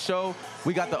halftime show,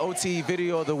 we got the OT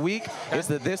video of the week. It's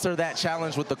the This or That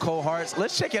challenge with the Cold Hearts.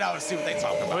 Let's check it out and see what they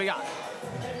talk about. What we got?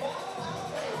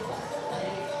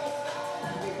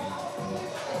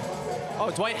 Oh,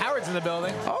 Dwight Howard's in the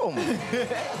building. Oh,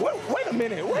 wait a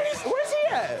minute. Where's he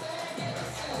at?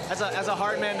 That's a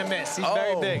hard man to miss. He's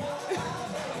very big.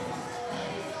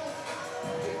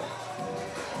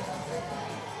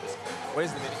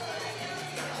 Where's the video?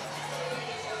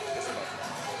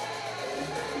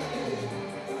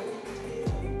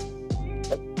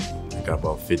 I got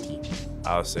about 50.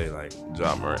 I would say like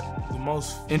Ja Morant. The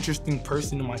most interesting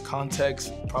person in my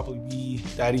context probably be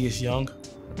Thaddeus Young.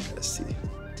 Let's see.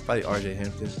 Probably RJ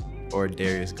Hampton or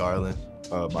Darius Garland.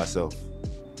 Myself.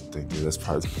 I think that's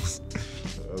probably the most.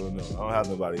 I don't know. I don't have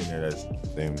nobody in there that's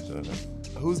famous.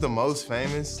 Who's the most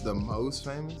famous? The most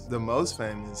famous? The most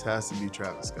famous has to be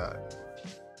Travis Scott.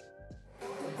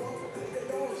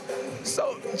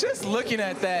 So just looking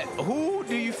at that, who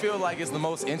do you feel like is the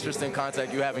most interesting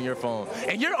contact you have in your phone?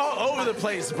 And you're all over the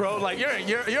place, bro. Like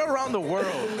you're around the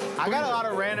world. I got a lot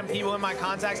of random people in my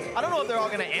contacts. I don't know if they're all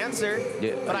gonna answer,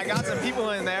 but I got some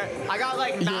people in there. I got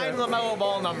like 9 LaMelo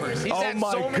Ball numbers. He's had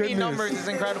so many numbers, it's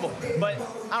incredible. But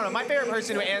I don't know, my favorite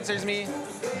person who answers me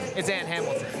is Ant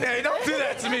Hamilton. Hey, don't do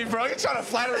that to me, bro. You're trying to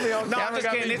flatter me on No, camera. I'm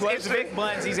just kidding. It's Vic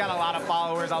Blends. He's got a lot of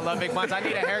followers. I love Vic Blends. I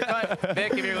need a haircut.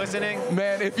 Vic, if you're listening.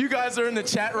 Man, if you guys are in the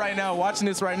chat right now, watching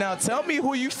this right now, tell me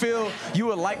who you feel you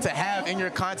would like to have in your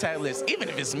contact list, even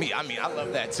if it's me. I mean, I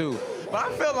love that too. But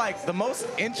I feel like the most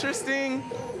interesting,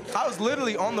 I was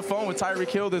literally on the phone with Tyreek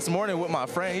Hill this morning with my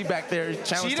friend. He back there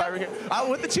challenged Tyreek Hill.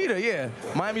 With the Cheetah, yeah.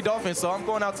 Miami Dolphins. So I'm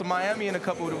going out to Miami in a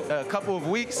couple of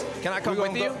weeks. Can I come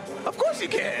with you? Of course you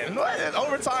can.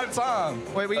 Overtime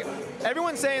time. Wait,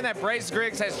 everyone's saying that Bryce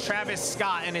Griggs has Travis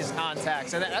Scott in his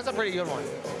contacts, and that's a pretty good one.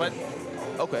 But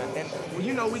okay, and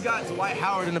you know we got Dwight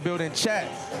Howard in the building. Chat,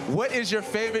 what is your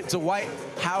favorite Dwight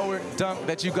Howard dunk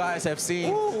that you guys have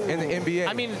seen in the NBA?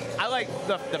 I mean, I like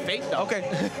the fake dunk.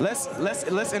 Okay,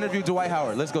 let's interview Dwight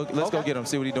Howard. Let's go get him.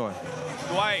 See what he's doing.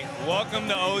 Dwight, welcome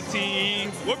to OTE.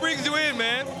 What brings you in,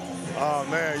 man?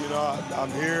 Man, you know,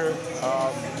 I'm here.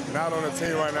 Not on the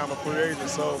team right now. I'm a free agent,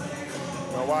 so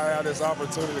you know, why I have this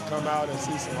opportunity to come out and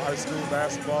see some high school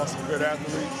basketball, some good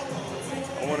athletes.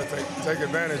 I want to take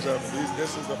advantage of it.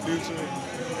 This is the future,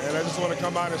 and I just want to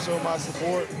come out and show my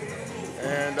support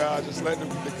and just let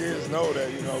the kids know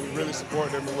that, you know, we really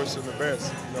support them and wish them the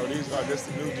best. You know, these are just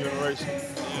the new generation.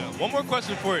 Yeah. One more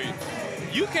question for you.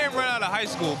 You came right out of high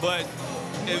school, but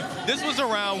if this was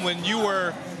around when you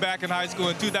were back in high school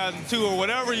in 2002 or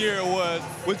whatever year it was,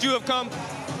 would you have come?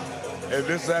 If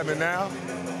this happened now,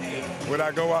 would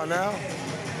I go out now?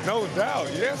 No doubt.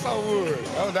 Yes, I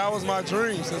would. That was my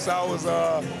dream since I was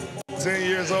 10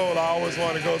 years old. I always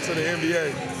wanted to go to the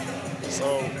NBA.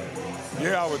 So,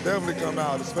 yeah, I would definitely come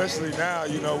out, especially now,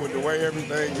 you know, with the way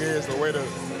everything is, the way the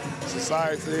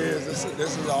society is.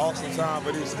 This is an awesome time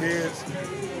for these kids.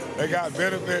 They got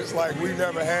benefits like we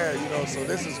never had, you know, so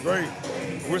this is great.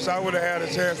 Wish I would have had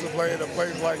a chance to play in a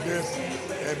place like this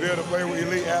and be able to play with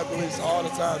elite athletes all the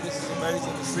time. This is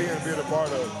amazing to see and be a part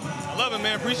of. I love it,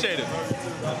 man. Appreciate it.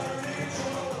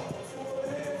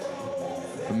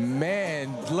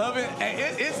 Man, love it.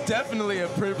 It's definitely a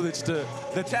privilege to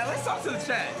the chat. Let's talk to the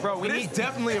chat, bro. It's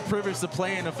definitely a privilege to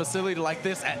play in a facility like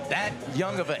this at that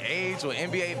young of an age with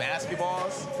NBA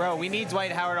basketballs. Bro, we need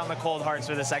Dwight Howard on the Cold Hearts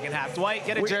for the second half. Dwight,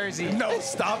 get a jersey. No,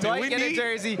 stop Dwight, it. Get a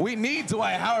jersey. We need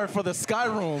Dwight Howard for the Sky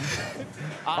Room.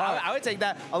 I would take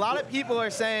that. A lot of people are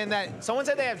saying that someone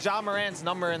said they have Ja Morant's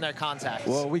number in their contacts.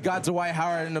 Well, we got Dwight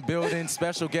Howard in the building.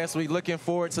 Special guest. We looking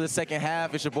forward to the second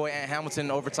half. It's your boy Ant Hamilton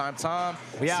in Overtime Time.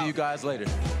 See you guys later.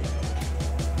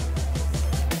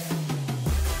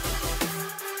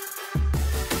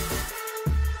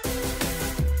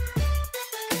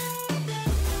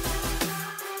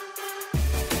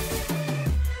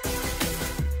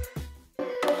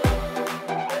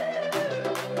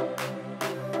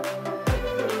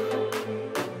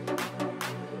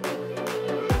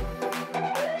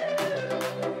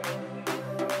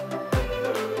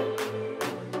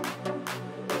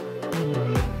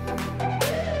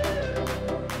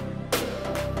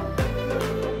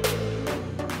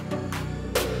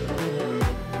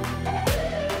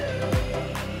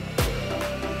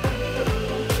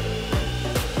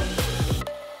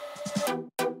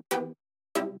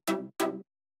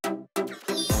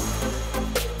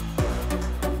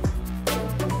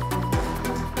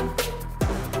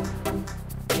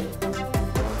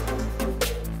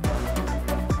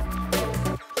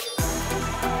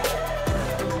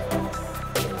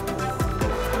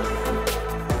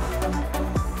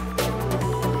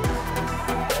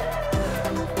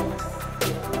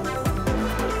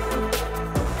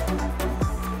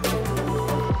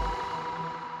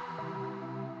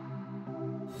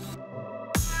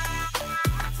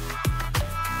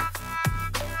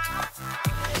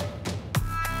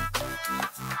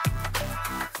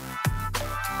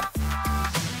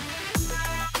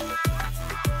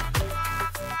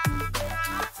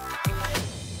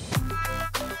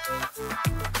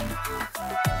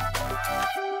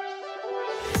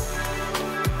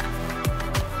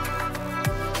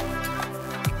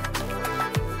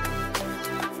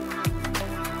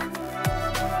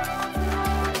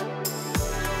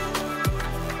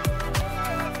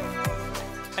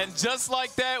 And just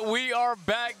like that, we are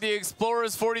back. The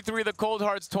Explorers 43, the Cold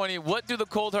Hearts 20. What do the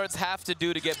Cold Hearts have to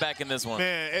do to get back in this one?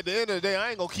 Man, at the end of the day, I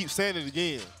ain't going to keep saying it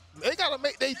again. They got to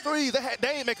make their threes. They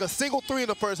ain't make a single three in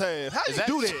the first half. How do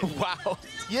you do that? Wow.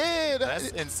 Yeah. That's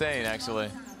insane, actually.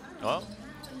 Well.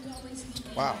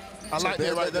 Wow. I like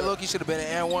that right there. That Loki should have been an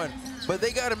and one. But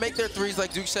they got to make their threes,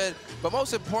 like Duke said. But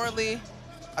most importantly,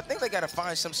 I think they got to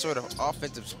find some sort of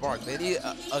offensive spark. They need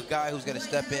a guy who's going to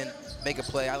step in, make a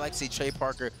play. I like to see Trey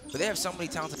Parker, but they have so many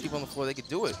talented people on the floor, they could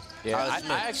do it. Yeah,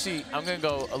 I'm going to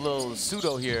go a little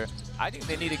pseudo here. I think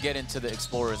they need to get into the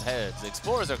Explorers' heads. The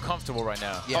Explorers are comfortable right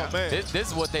now. Yeah. Oh, man. This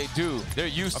is what they do. They're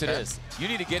used to this. You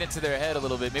need to get into their head a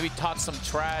little bit. Maybe talk some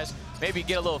trash. Maybe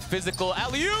get a little physical.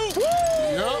 Alley-oop!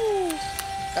 Yep.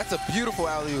 That's a beautiful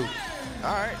alley-oop.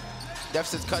 All right.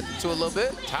 Deficit's cut into a little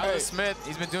bit. Tyler Smith,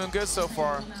 he's been doing good so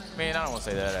far. I mean, I don't want to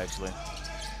say that, actually.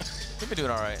 He's been doing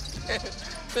all right.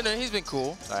 He's been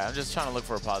cool. All right, I'm just trying to look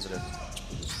for a positive.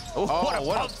 Oh, what a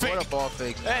what a ball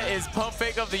fake. That is pump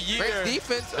fake of the year. Great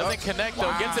defense. Doesn't connect,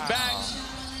 though. Gets it back.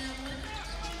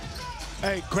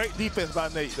 Hey, great defense by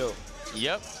Nate, though.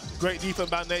 Yep. Great defense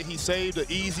by Nate. He saved an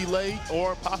easy lay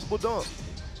or possible dunk.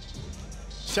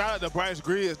 Shout out to Bryce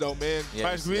Griggs, though, man. Yes,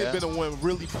 Bryce Griggs been the one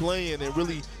really playing and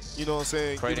really, you know what I'm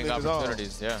saying, creating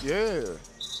opportunities, yeah. Yeah.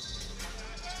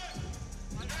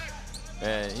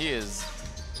 Man, he is.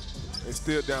 It's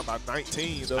still down by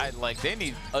 19, though. They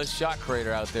need a shot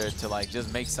creator out there to, like,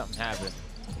 just make something happen.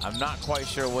 I'm not quite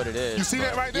sure what it is. You see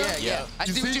that right there? Yeah. I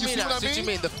see what you mean. I see what you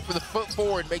mean. The foot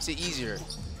forward makes it easier.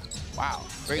 Wow.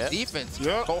 Great defense.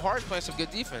 Yep. Cole Hart's playing some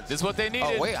good defense. This is what they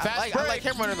needed. Oh, wait. I like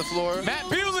him running the floor. Matt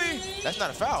Bewley. That's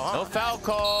not a foul, huh? No foul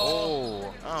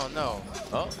call. Oh, no.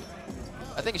 Oh.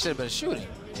 I think it should have been a shooting.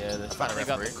 Yeah, they finally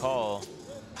got the call.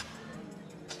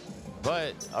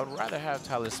 But I would rather have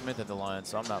Tyler Smith at the line,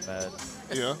 so I'm not mad.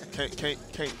 Yeah,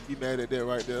 can't be mad at that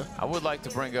right there. I would like to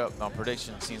bring up my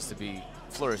prediction seems to be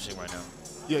flourishing right now.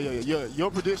 Yeah.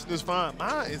 Your prediction is fine.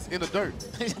 Mine is in the dirt.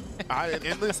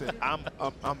 And listen, I'm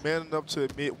man enough to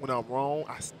admit when I'm wrong.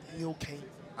 I still can't.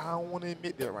 I don't want to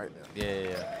admit that right now.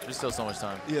 Yeah. There's still so much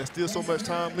time. Yeah, still so much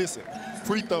time. Listen,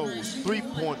 free throws,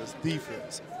 three-pointers,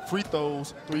 defense. Free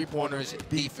throws, three-pointers,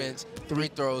 defense. Free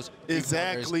throws,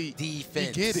 exactly.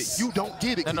 Defense. You get it. You don't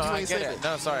get it. No, you I ain't get saying it.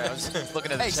 No, sorry. I was just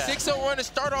looking at the chat. Hey, 6-0 run to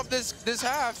start off this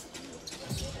half.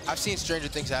 I've seen stranger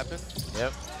things happen.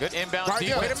 Yep. Good inbound Right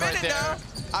defense. Wait a minute right there. now.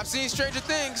 I've seen stranger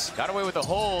things. Got away with a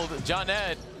hold. John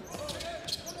Ed.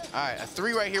 All right, a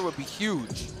three right here would be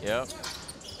huge. Yep.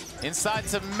 Inside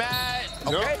to Matt.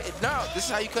 Okay, now this is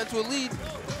how you cut to a lead.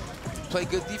 Play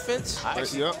good defense. I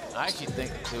actually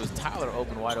think it was Tyler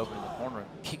wide open in the corner.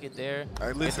 Kick it there.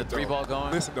 Hey, get the three ball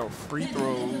going. Listen, though, free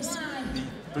throws,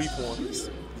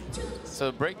 three-pointers.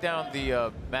 So break down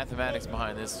the mathematics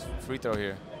behind this free throw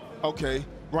here. Okay,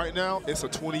 right now it's a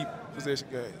 20-possession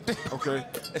game. Okay,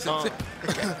 it's a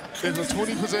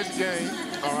 20-possession game.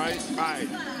 All right.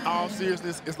 All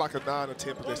seriousness, it's like a 9 or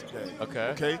 10 possession game.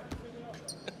 Okay.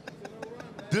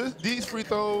 These free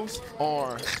throws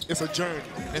it's a journey.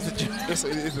 It's a journey.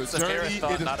 It's a journey.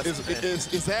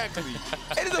 Exactly.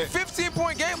 It is a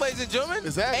 15-point game, ladies and gentlemen.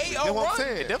 Exactly. 8-0 run.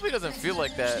 It definitely doesn't feel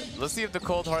like that. Let's see if the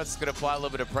Cold Hearts could apply a little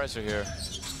bit of pressure here.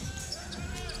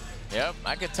 Yep,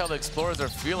 I can tell the Explorers are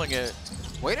feeling it.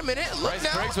 Wait a minute. Look Bryce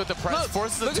now. Griggs with the press,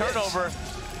 forces a turnover.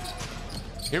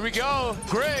 Here we go,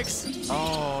 Griggs.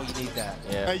 Oh, you need that.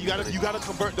 Yeah. Hey, you gotta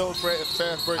convert those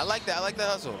fast breaks. I like that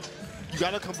hustle. You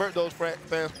gotta convert those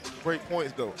fast break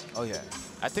points, though. Oh yeah.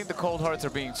 I think the Cold Hearts are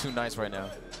being too nice right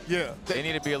now. Yeah. They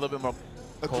need to be a little bit more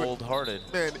cold-hearted.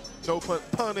 Man, no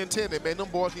pun intended, man. Them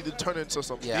boys need to turn into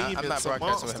some demons, I'm not some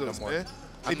broadcasting monsters, with him no more. man.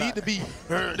 They need to be.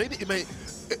 Man,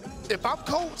 if I'm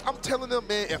coach, I'm telling them,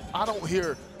 man. If I don't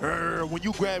hear when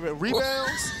you grab it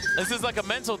rebounds, this is like a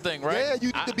mental thing, right? Yeah,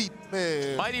 you need to be,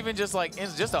 man. Might even just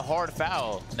just a hard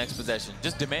foul next possession.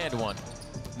 Just demand one.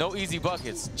 No easy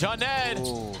buckets. John Ned.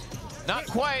 Ooh. Not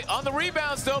quite on the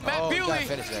rebounds though. Matt Bewley.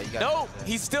 No,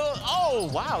 he's still. Oh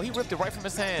wow, he ripped it right from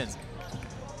his hands.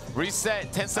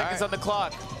 Reset. 10 seconds on the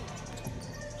clock.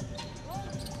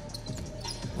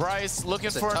 Bryce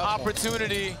looking for an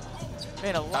opportunity.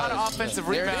 Man, a lot of offensive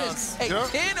rebounds. Hey,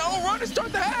 10-0 run to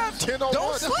start the half. 10-0 run.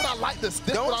 That's what I like to. That's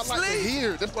what I like to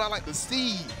hear. That's what I like to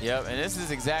see. Yep, and this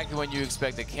is exactly when you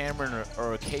expect a Cameron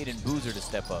or a Caden Boozer to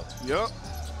step up. Yep.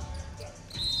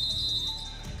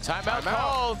 Timeout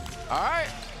called. All right.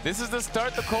 This is the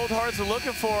start the Cold Hearts are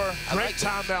looking for. Great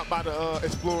timeout by the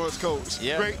Explorers coach.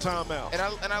 Yeah. Great timeout.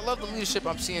 And I love the leadership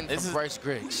I'm seeing from Bryce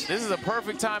Griggs. This is a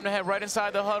perfect time to head right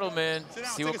inside the huddle, man.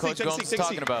 See what Coach Gomes is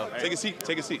talking about. Take a seat.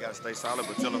 Take a seat. You gotta stay solid,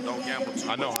 but tell them don't gamble too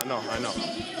much. I know.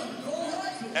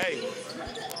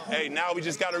 Hey, now we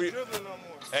just gotta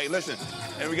hey, listen,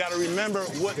 and we gotta remember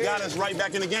what got us right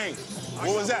back in the game.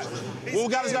 What was that?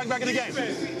 What got us back in the game?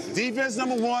 Defense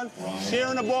number one,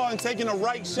 sharing the ball and taking the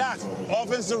right shots.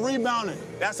 Offensive rebounding.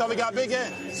 That's how we got big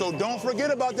in. So don't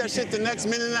forget about that shit the next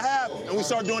minute and a half, and we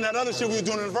start doing that other shit we were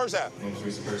doing in the first half.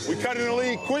 We cut in the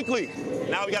lead quickly.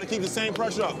 Now we got to keep the same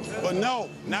pressure up. But no,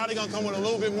 now they're going to come with a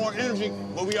little bit more energy,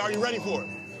 but we already ready for it.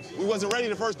 We wasn't ready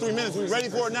the first 3 minutes. We ready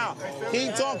for it now.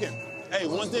 Keep talking. Hey,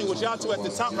 one thing with y'all two at the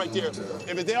top right there,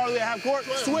 if they already have court,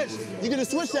 switch. You get to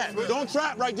switch that. Don't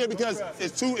trap right there because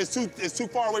it's too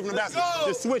far away from the basket.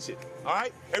 Just switch it. All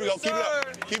right? Here we go. Keep it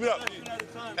up. Keep it up.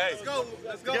 Hey. Let's go.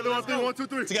 Let's go. Together on three. 1, 2,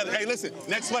 3. Together. Hey, listen.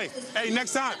 Next play. Hey,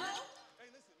 next time.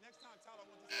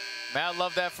 Man, I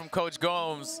love that from Coach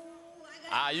Gomes.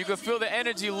 You can feel the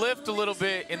energy lift a little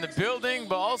bit in the building,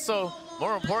 but also,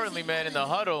 more importantly, man, in the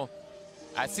huddle,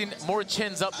 I seen more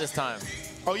chins up this time.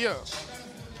 Oh, yeah.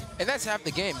 And that's half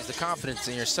the game, is the confidence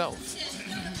in yourself.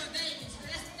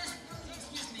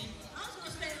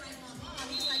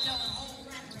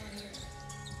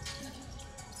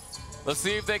 Let's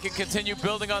see if they can continue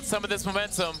building on some of this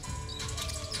momentum.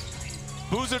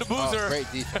 Boozer to Boozer. Oh,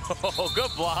 great defense. Oh, good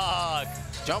block.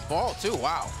 Jump ball, too.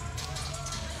 Wow.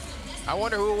 I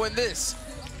wonder who will win this.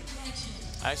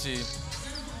 Actually,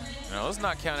 no, let's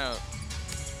not count out.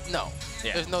 No.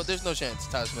 Yeah. There's no chance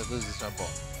Tyler Smith loses jump ball.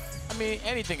 I mean,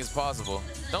 anything is possible.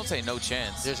 Don't say no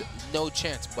chance. There's no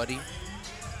chance, buddy.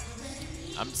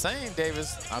 I'm saying,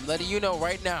 Davis. I'm letting you know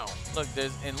right now. Look,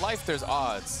 in life, there's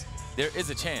odds. There is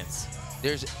a chance.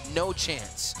 There's no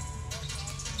chance.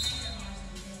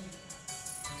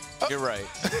 You're right.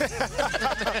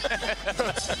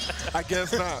 I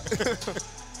guess not.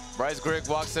 Bryce Griggs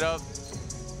walks it up.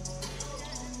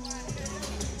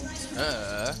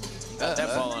 Got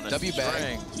that ball on a W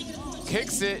string.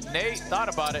 Kicks it. Nate thought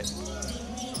about it.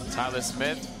 Tyler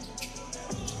Smith.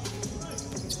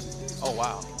 Oh,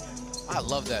 wow. I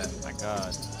love that. My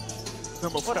God.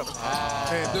 What a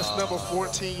man, this number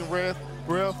 14 ref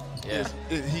yeah.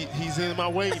 he's in my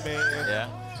way, man. Yeah.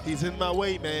 He's in my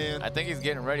way, man. I think he's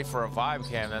getting ready for a vibe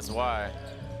cam. That's why.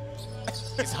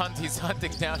 He's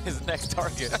hunting down his next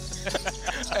target.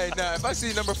 Hey, nah, if I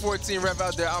see number 14 ref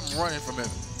out there, I'm running from him.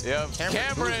 Yep.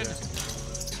 Cameron.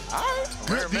 All right.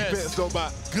 Good defense, though,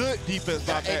 good defense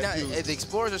by that dude. The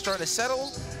Explorers are starting to settle,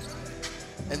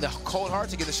 and the Cold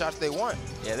Hearts to get the shots they want.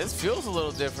 Yeah, this feels a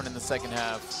little different in the second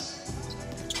half.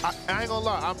 I ain't gonna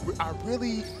lie, I'm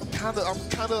kind of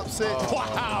upset. Oh.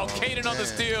 Wow, Caden on the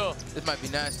steal. This might be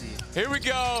nasty. Here we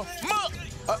go.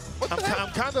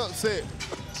 I'm kind of upset.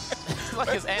 Like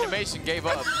his animation gave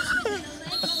up.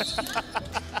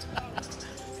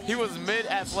 He was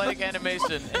mid-athletic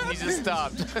animation, and he just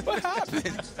stopped. What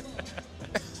happened?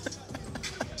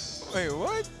 Wait,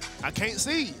 what? I can't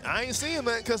see. I ain't seeing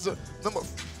that because the number.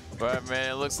 But,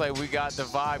 man, it looks like we got the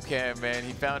vibe cam, man.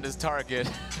 He found his target.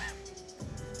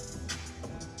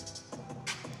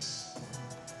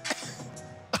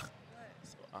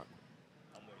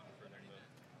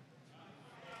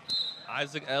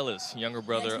 Isaac Ellis, younger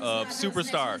brother of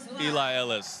superstar Eli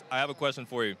Ellis. I have a question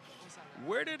for you.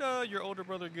 Where did your older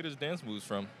brother get his dance moves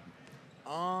from?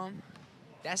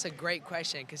 That's a great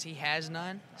question because he has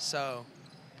none. So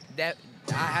that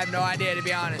I have no idea, to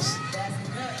be honest.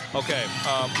 Okay,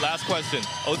 last question.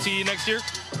 OTE next year?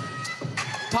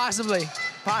 Possibly.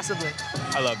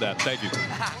 I love that. Thank you.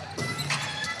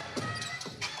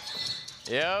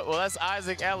 Yeah, well, that's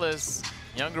Isaac Ellis,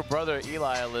 younger brother of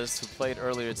Eli Ellis, who played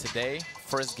earlier today.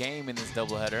 First game in this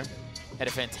doubleheader. Had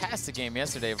a fantastic game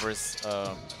yesterday versus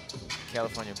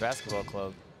California Basketball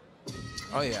Club.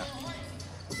 Oh, yeah.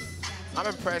 I'm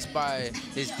impressed by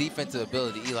his defensive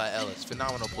ability, Eli Ellis.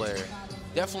 Phenomenal player.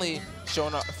 Definitely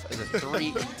showing up as a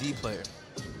 3-D player.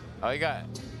 Oh, you got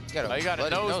a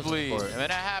nosebleed. I mean,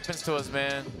 that happens to us,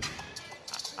 man.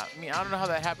 I mean, I don't know how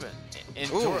that happened.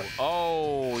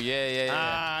 Oh, yeah.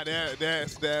 Ah,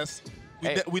 that's.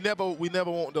 We never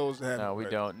want those to happen. No, we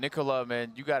don't. Nicola,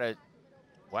 man, you gotta.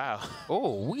 Wow.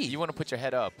 Oh, You want to put your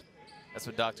head up. That's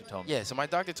what doctor told me. Yeah, so my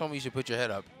doctor told me you should put your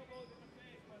head up.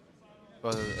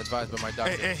 Well, advised by my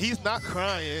doctor. And he's not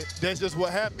crying. That's just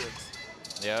what happens.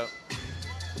 Yep.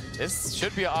 This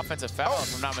should be an offensive foul,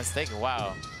 if I'm not mistaken.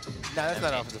 Wow. No, that's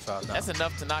not offensive foul. No. That's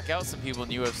enough to knock out some people in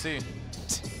the UFC.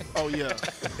 Oh, yeah.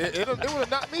 It would have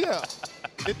knocked me out.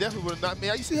 It definitely would have knocked me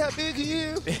out. You see how big he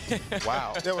is?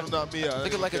 Wow. That would have knocked me out.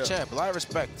 Looking like a champ. A lot of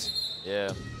respect.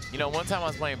 Yeah. You know, one time I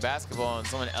was playing basketball and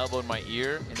someone elbowed my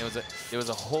ear, and there was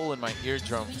a hole in my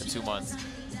eardrum for 2 months.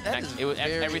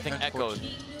 Everything echoed.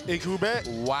 It grew back?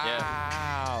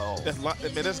 Wow. That's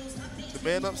the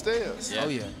man upstairs. Yeah. Oh,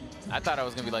 yeah. I thought I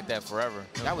was going to be like that forever.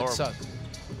 That would suck.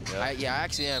 Yeah. I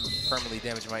actually am permanently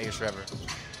damaging my ears forever.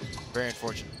 Very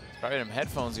unfortunate. Probably them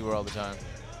headphones you wear all the time.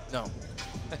 No.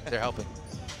 They're helping.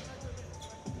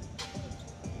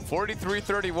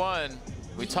 43-31.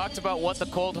 We talked about what the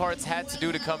Cold Hearts had to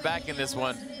do to come back in this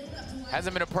one.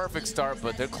 Hasn't been a perfect start,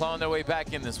 but they're clawing their way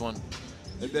back in this one.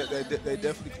 They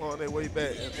definitely clawing their way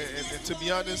back. And to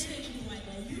be honest,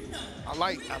 I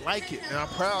like it, and I'm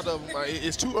proud of them.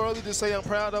 It's too early to say I'm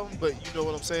proud of them, but you know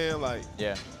what I'm saying? Like,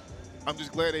 yeah. I'm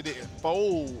just glad they didn't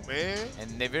fold, man.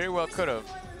 And they very well could have.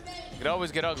 It could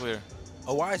always get uglier.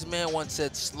 A wise man once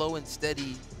said, slow and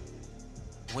steady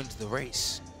wins the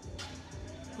race.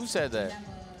 Who said that?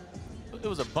 It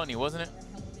was a bunny, wasn't it?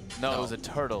 No, it was a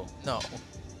turtle. No.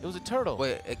 It was a turtle.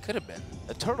 Wait, it could have been.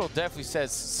 A turtle definitely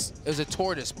says... It was a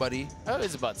tortoise, buddy. Oh,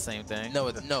 it's about the same thing.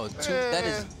 No,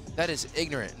 that is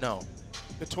ignorant. No.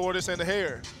 The tortoise and the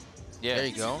hare. Yeah. There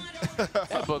you go.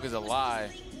 That book is a lie.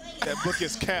 That book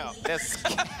is cap. That's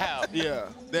cap. Yeah.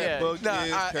 That book is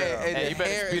cap. Hey, you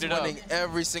better speed it up. Winning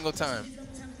every single time.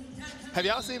 Have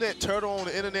y'all seen that turtle on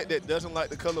the internet that doesn't like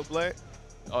the color black?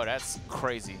 Oh, that's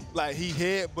crazy. Like, he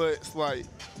headbutts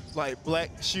like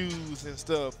black shoes and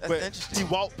stuff. That's but interesting.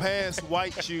 he walked past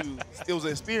white shoes. It was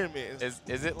an experiment.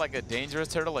 Is it like a dangerous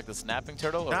turtle, like the snapping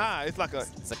turtle? Or Nah, it's like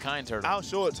it's a kind turtle. I'll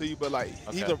show it to you, but like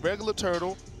he's a regular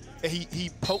turtle, and he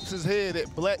pokes his head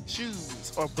at black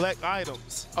shoes or black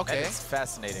items. Okay. It's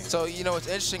fascinating. So, you know what's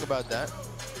interesting about that?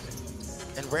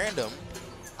 And random,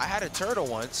 I had a turtle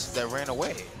once that ran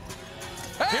away.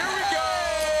 Here we go!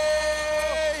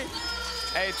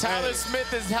 Hey, Tyler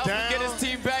Smith is helping get his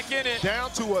team back in it.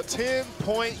 Down to a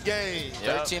 10-point game.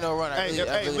 13-0 run. I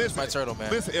really miss my turtle, man.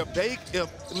 Listen, if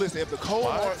the Cold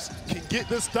Hearts can get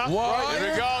this stop right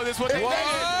Here we go. This is what they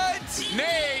needed.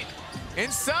 Nate,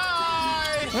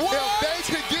 inside. If they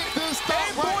can get this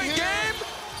stop right here. game.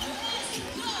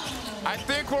 I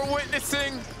think we're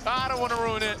witnessing. I don't want to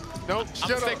ruin it. Nope. I'm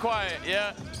gonna stay quiet.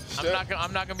 Yeah.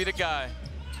 I'm not gonna be the guy.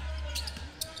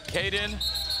 Caden.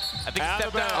 I think he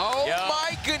stepped down. Oh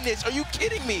my goodness, are you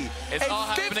kidding me? It's all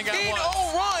happening at once.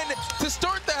 15-0 run to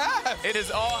start the half. It is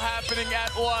all happening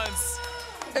at once.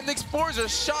 And the Explorers are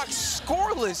shocked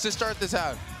scoreless to start this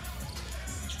half.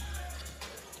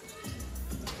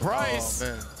 Bryce,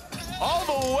 all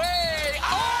the way.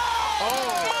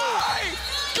 Oh my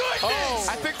goodness.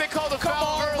 I think they called a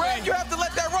foul early. Ref, you have to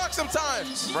let that rock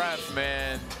sometimes. Ref,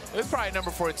 man. It was probably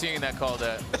number 14 that called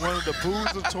that. One of the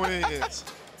Boozer twins.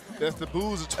 That's the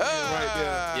Boozer twin right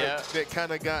there. Yeah. That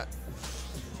kind of got.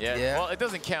 Yeah. Well, it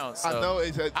doesn't count. So I know.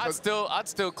 I'd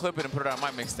still clip it and put it on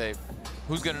my mixtape.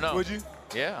 Who's gonna know? Would you?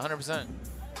 Yeah, 100%.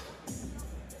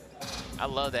 I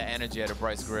love that energy out of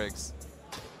Bryce Griggs.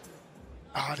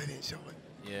 Oh, they didn't show it.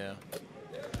 Yeah.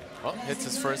 Well, hits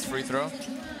his first free throw.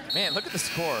 Man, look at the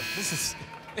score. This is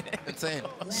insane.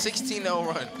 16-0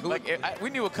 run. Like we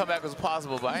knew a comeback was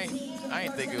possible, but I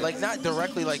ain't think it was like not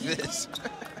directly like this.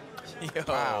 Yo,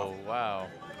 wow.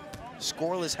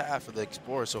 Scoreless half for the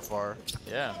Explorers so far.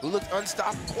 Yeah. Who looked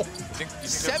unstoppable.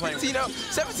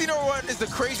 17-0 run is the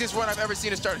craziest run I've ever seen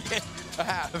to start a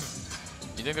half.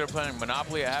 You think they're playing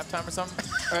Monopoly at halftime or something?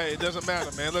 Hey, it doesn't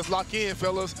matter, man. Let's lock in,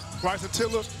 fellas. Bryce and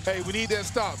Tiller, hey, we need that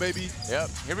stop, baby.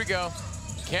 Yep, here we go.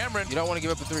 Cameron. You don't want to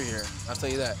give up a three here. I'll tell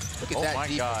you that. Look at that my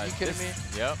defense. God. Are you kidding me?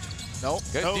 Yep. Nope.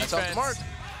 Good defense. That's off the mark.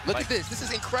 Look at this. This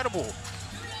is incredible.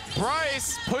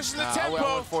 Bryce pushing the tempo. I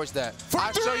won't force that.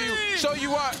 I'll show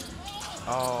you what.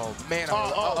 Oh, man.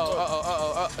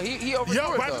 He overthrew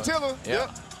Yo, it, Bryce and Tiller. Yep.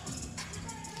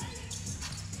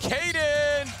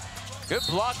 Caden. Good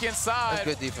block inside. That's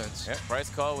good defense. Yep, Bryce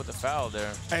called with the foul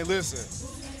there. Hey, listen.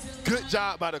 Good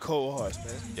job by the Cold Hearts,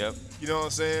 man. Yep. You know what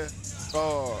I'm saying?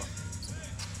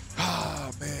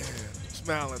 Man.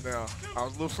 Smiling now. I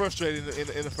was a little frustrated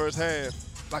in the first half.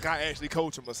 Like I actually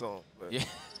coach him or something. But, yeah.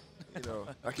 You know,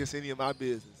 like it's any of my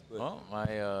business. But. Well,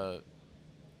 wow.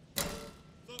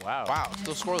 Wow,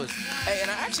 still scoreless. Hey,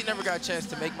 and I actually never got a chance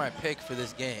to make my pick for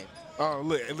this game. Oh,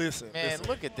 listen. Man,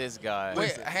 look at this guy.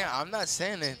 Wait, hang on. I'm not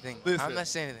saying anything. Listen. I'm not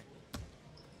saying anything.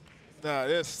 Nah,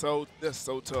 that's so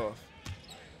tough.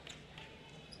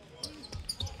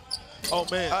 Oh,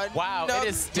 man. Wow, it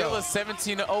is still a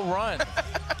 17-0 run.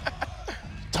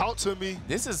 Talk to me.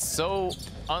 This is so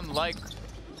unlike.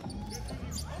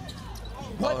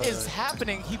 What is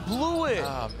happening? He blew it.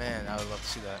 Oh, man, I would love to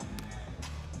see that.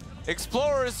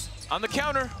 Explorers on the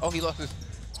counter. Oh, he lost it.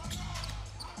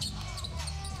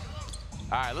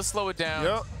 All right, let's slow it down.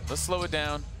 Yep. Let's slow it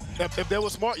down. If that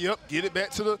was smart, yep, get it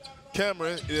back to the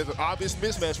camera. There's an obvious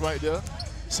mismatch right there.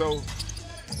 So.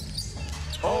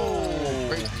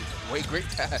 Great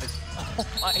pass.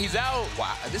 He's out.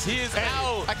 Wow, he is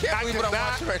out. I can't believe what I'm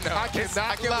watching right now. I can't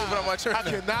believe what I'm watching right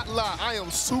now. I cannot lie. I am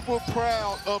super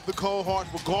proud of the Cold Hearts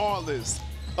regardless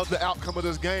of the outcome of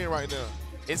this game right now.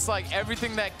 It's like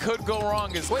everything that could go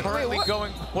wrong is currently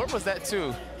going. What was that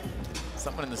too?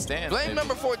 Someone in the stands. Blame maybe.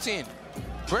 number 14.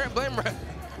 Blame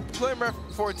ref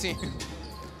 14.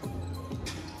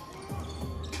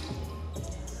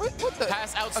 What the?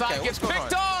 Pass outside, Okay, gets what's going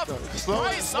picked on? off.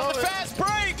 Bryce on the fast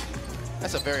break.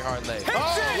 That's a very hard leg. Hits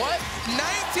Oh, it. what?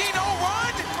 19-0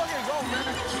 run.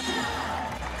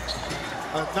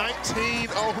 A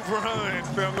 19-0 run,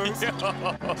 fellas.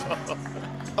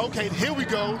 Okay, here we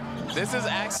go. This is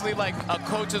actually like a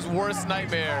coach's worst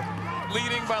nightmare.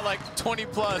 Leading by like 20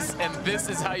 plus, and this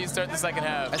is how you start the second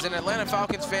half. As an Atlanta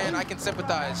Falcons fan, I can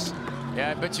sympathize.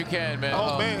 Yeah, I bet you can, man.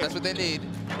 Oh, man. That's what they need.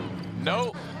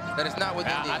 Nope. That is not what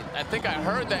they need. I think I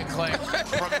heard that claim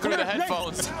from through the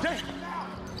headphones.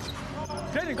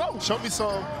 Jaden, go. Show me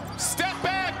some. Step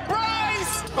back,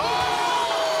 Bryce!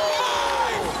 Oh,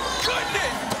 my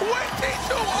goodness!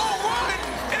 22-0 run,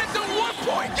 and it's a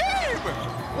one-point game!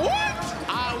 What?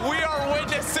 We are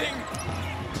witnessing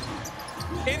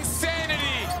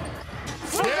insanity.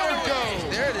 There we go.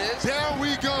 There it is. There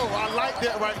we go. I like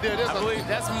that right there. I believe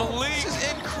that's Malik. This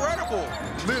is incredible.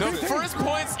 The first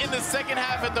points in the second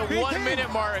half at the 1 minute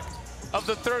mark of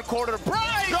the third quarter.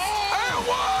 Bryce! And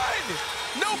one!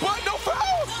 No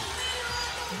foul!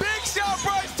 Big shot,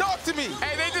 Bryce. Talk to me.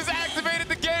 Hey, they just activated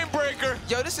the game breaker.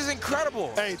 Yo, this is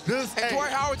incredible. Hey, And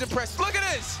Dwight Howard's impressed. Look at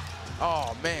this.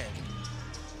 Oh, man.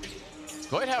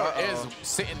 Dwight Howard is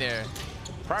sitting there.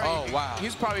 Probably, wow.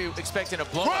 He's probably expecting a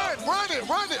blowout. Run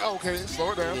it. Okay,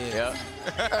 slow it down. Yeah.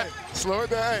 Hey, slow it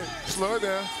down. Hey, slow it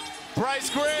down. Bryce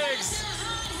Griggs.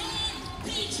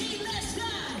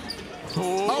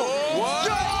 Oh, what?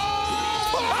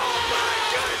 Oh, my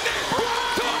goodness.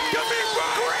 Talk to me,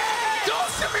 Bryce. Talk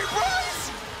to me, Bryce.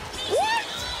 What?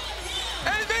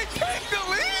 And they take the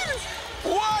lead?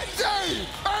 What?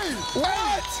 Hey,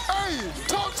 what? Hey,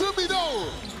 talk to me, though.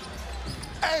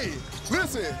 Hey,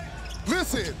 listen.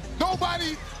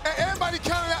 Everybody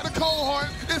counted out the cold heart,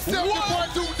 except your boy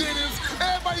Duke Dennis.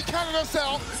 Everybody counted us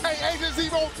out. Hey, Agent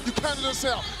Zero, you counted us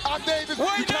out. I named this.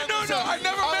 Wait, no. I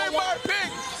never made my pick.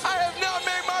 I have not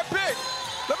made my pick.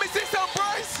 Let me see some,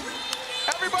 Bryce.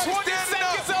 Everybody 20 standing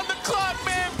up. seconds on the clock,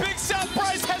 man. Big shot.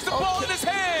 Bryce has the ball in his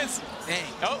hands.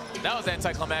 Dang. Oh, that was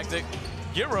anticlimactic.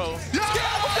 Euro. Yeah!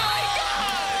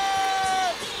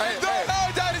 Hey,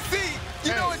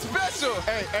 you know it's special.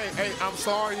 Hey, I'm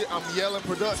sorry. I'm yelling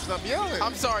production. I'm yelling.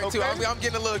 I'm sorry, too. I'm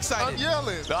getting a little excited. I'm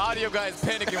yelling. The audio guy is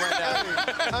panicking right now.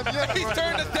 I'm yelling. He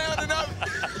turned us down enough.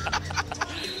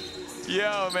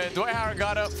 Yo, man, Dwight Howard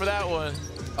got up for that one.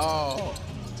 Oh.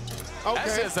 Okay.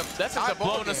 That's just a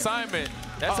blown assignment.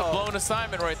 That's a blown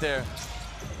assignment right there.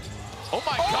 Oh,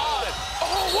 my God.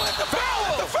 Oh, what? The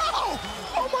foul.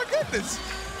 Oh, my goodness.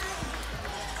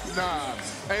 Nah.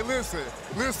 Hey, listen.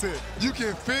 You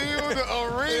can feel the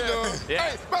arena. Yeah.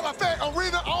 Hey, matter of fact,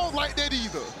 arena, I don't like that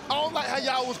either. I don't like how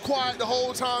y'all was quiet the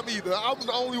whole time either. I'm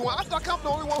the only one. I think I'm the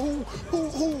only one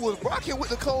who was rocking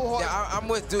with the cold heart. Yeah, I'm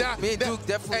with Duke. Me and Duke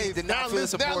definitely did not feel the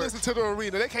support. Now listen to the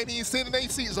arena. They can't even sit in their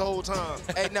seats the whole time.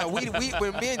 Hey, no, when me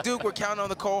and Duke were counting on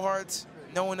the cold hearts,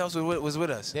 no one else was with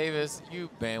us. Davis, you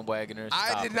bandwagoner.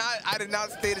 I did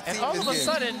not stay the team. And all this of a game.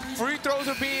 sudden, free throws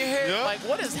are being hit. Yep. Like,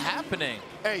 what is happening?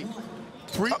 Hey,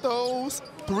 free throws,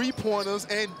 three-pointers,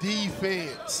 and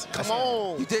defense. Come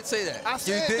on. You did say that. I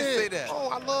said you did say that.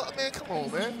 Oh, I love, man, come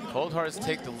on, man. Cold Hearts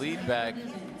take the lead back.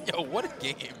 Yo, what a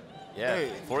game. Yeah,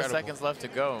 Hey, 4 seconds left to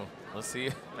go. Let's see.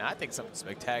 Man, I think something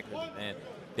spectacular, man.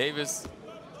 Davis,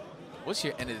 what's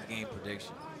your end of the game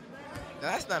prediction?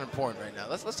 Now, that's not important right now.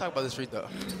 Let's talk about this free throw.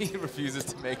 He refuses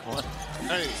to make one.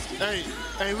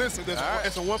 Hey, listen,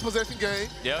 it's a one-possession game.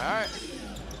 Yep. All right.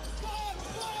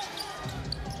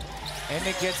 And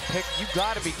it gets picked. You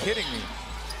got to be kidding me.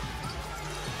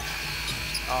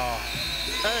 Oh.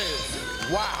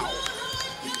 Hey, Wow.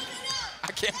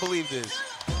 I can't believe this.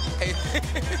 Hey,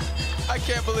 I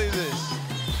can't believe this.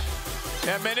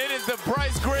 Yeah, man, it is the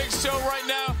Bryce Griggs show right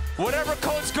now. Whatever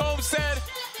Coach Gomes said,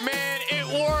 man, it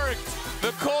worked.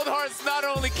 The Cold Hearts not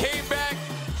only came back,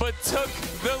 but took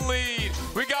the lead.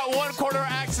 We got 1 quarter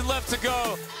action left to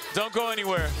go. Don't go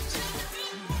anywhere.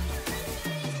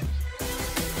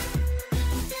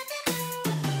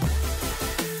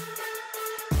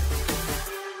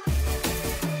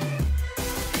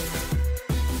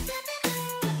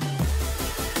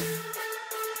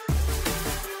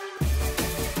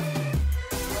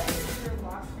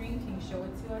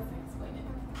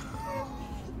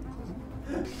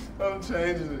 I'm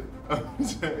changing it.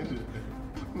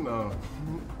 No.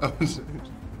 I'm changing it.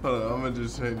 Hold on, I'm gonna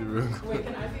just change it real quick. Wait,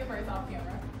 can I see it first off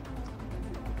camera?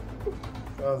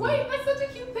 Wait, that's such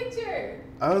a cute picture.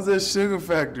 I was at Sugar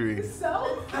Factory.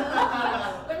 So?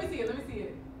 Let me see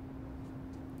it.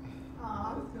 Aw.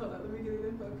 Hold on, let me get it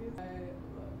in focus. I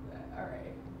love that. All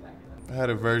right. I had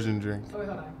a virgin drink. Oh, wait,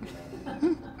 hold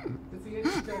on. Let's see it.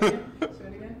 Show it again. Show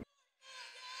it again.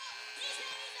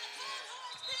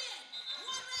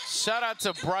 Shout out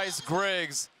to Bryce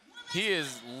Griggs. He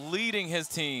is leading his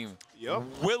team,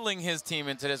 willing his team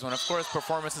into this one. Of course,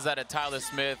 performances out of Tyler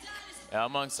Smith,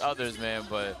 amongst others, man.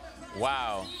 But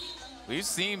wow, we've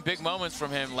seen big moments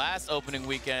from him last opening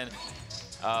weekend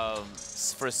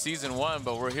for season 1,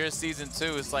 but we're here season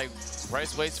 2. It's like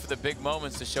Bryce waits for the big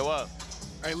moments to show up.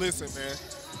 Hey, listen, man.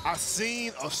 I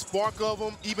seen a spark of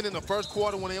them even in the first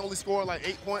quarter when they only scored like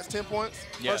 8 points, 10 points.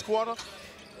 First quarter,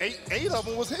 eight of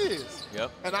them was his. Yep.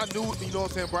 And I knew, you know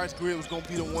what I'm saying, Bryce Griggs was going to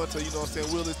be the one to, you know what I'm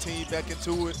saying, wheel his team back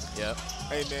into it. Yep.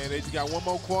 Hey, man, they just got one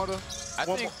more quarter.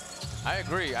 I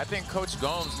agree. I think Coach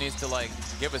Gomes needs to, like,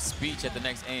 give a speech at the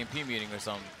next A&P meeting or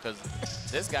something, because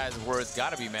this guy's words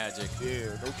got to be magic.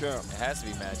 Yeah, no cap. It has to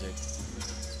be magic.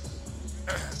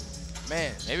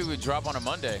 Man. Maybe we drop on a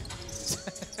Monday.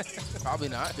 Probably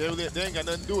not. They ain't got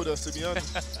nothing to do with us, to be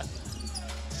honest.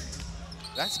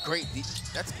 That's great.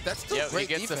 That's still great he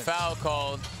gets defense. the foul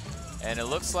called, and it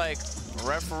looks like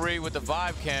referee with the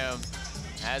vibe cam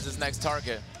has his next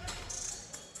target.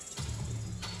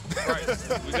 Right.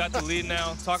 We got the lead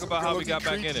now. Talk about how we got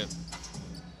back in it.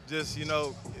 Just, you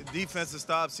know, defensive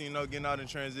stops, you know, getting out in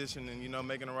transition and, you know,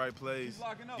 making the right plays,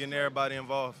 getting everybody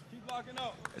involved.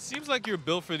 It seems like you're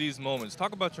built for these moments.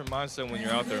 Talk about your mindset when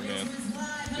you're out there, man.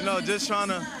 You know, just trying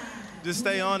to just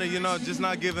stay on it, you know, just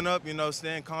not giving up, you know,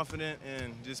 staying confident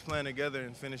and just playing together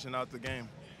and finishing out the game.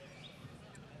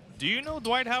 Do you know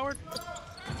Dwight Howard?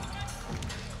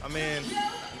 I mean,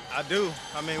 I do.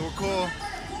 I mean, we're cool.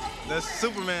 That's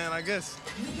Superman, I guess.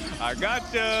 I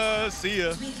gotcha. See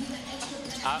ya.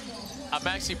 I'm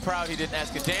actually proud he didn't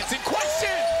ask a dancing question.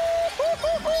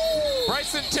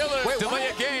 Bryson Tiller, delay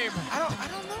a game. I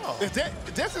don't know.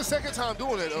 That's the second time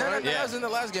doing it, right? That was in the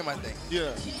last game, I think.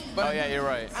 Yeah. But oh yeah, you're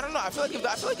right. I don't know. I feel like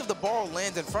if the ball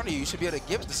lands in front of you, you should be able to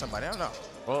give it to somebody. I don't know.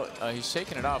 Well, he's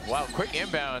shaking it off. Wow, quick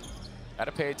inbound. Got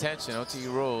to pay attention.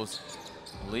 OTU rules.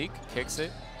 Leak kicks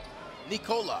it.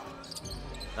 Nicola.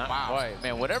 Not quite.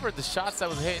 Man, whatever the shots that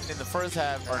was hitting in the first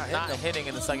half are not hitting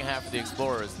in the second half for the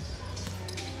Explorers.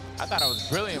 I thought I was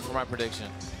brilliant for my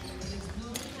prediction.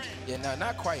 Yeah, no,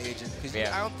 not quite, Agent. Because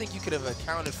I don't think you could have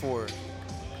accounted for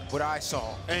what I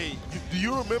saw. Hey, do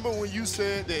you remember when you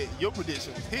said that your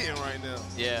prediction was hitting right now?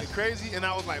 Yeah. It's crazy, and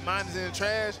I was like, mine is in the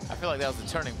trash. I feel like that was the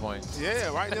turning point. Yeah,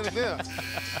 right then and there.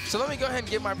 So let me go ahead and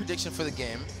give my prediction for the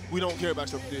game. We don't care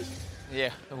about your prediction.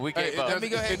 Yeah, we gave up. Let me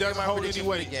go ahead and give my prediction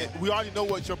for the game. We already know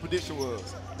what your prediction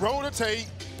was. Roll the tape.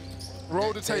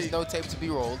 Roll the tape. There's no tape to be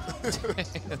rolled.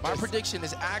 My prediction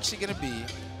is actually going to be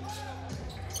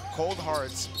Cold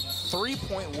Hearts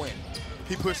 3-point win.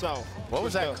 He pushed off. What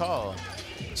was that call?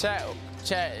 Chat,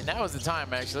 now is the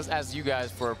time, actually. Let's ask you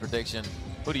guys for a prediction.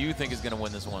 Who do you think is going to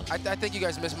win this one? I think you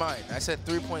guys missed mine. I said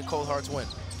 3-point Cold Hearts win.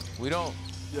 We don't.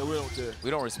 Yeah, we don't care. We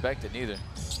don't respect it neither.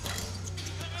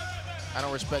 I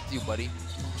don't respect you, buddy.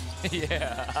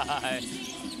 Yeah.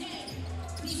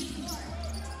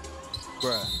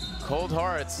 Bruh. Cold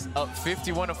Hearts up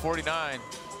 51-49.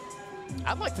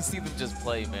 I'd like to see them just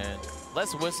play, man.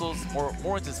 Less whistles,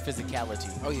 more just physicality.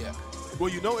 Oh, yeah. Well,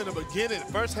 you know, in the beginning,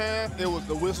 first half, it was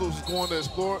the whistles going to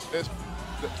explore. Wait,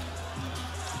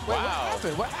 wow.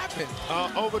 What happened?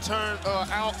 Overturned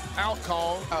out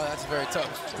call. Oh, that's very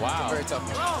tough. Wow. That's a very tough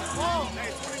one.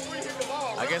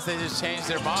 I guess they just changed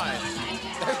their mind.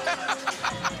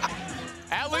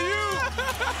 Alley-oop!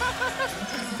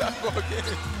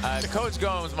 Coach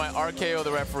Gomes might RKO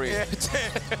the referee. Yeah.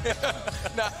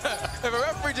 Nah, if a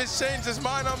referee just changed his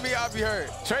mind on me, I'll be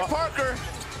hurt. Trey Parker.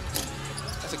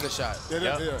 That's a good shot.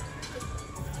 Yep.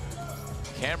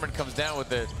 Cameron comes down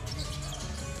with it.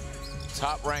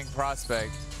 Top-ranked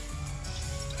prospect.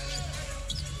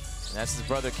 And that's his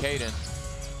brother, Caden.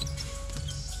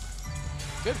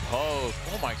 Good poke.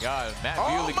 Oh, my God. Matt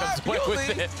Bewley comes to play with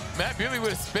it. Matt Bewley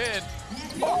with a spin.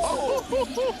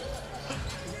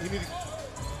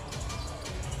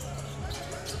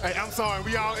 Hey, I'm sorry.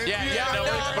 We all in.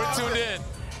 We're tuned in.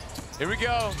 Here we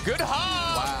go. Good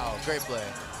hop. Wow, great play.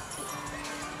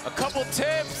 A couple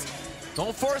tips.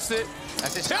 Don't force it.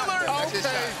 That's his Tiller. shot. That's his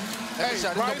shot. That's his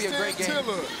shot. It's going to be a great game.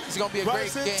 It's going to be a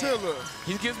great game. Tiller.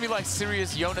 He gives me like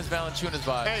serious Jonas Valanciunas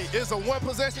vibe. Hey, it's a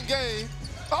one-possession game.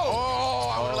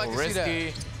 I would like to see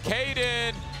risky.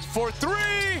 Caden for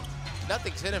 3.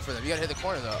 Nothing's hidden for them. You got to hit the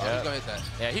corner, though. Yep. Oh, he's going to hit that.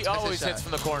 Yeah, he always hits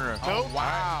from the corner. Oh,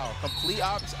 wow. Complete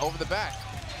opposite over the back.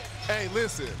 Hey,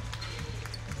 listen.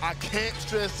 I can't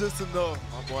stress this enough,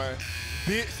 my boy.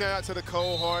 Big shout out to the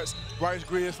Cold Hearts, Bryce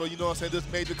Griggs for, you know what I'm saying, this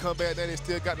major comeback. Now they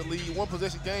still got the lead. One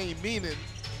possession game, meaning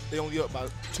they only up by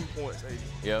 2 points, 80.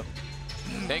 Yep.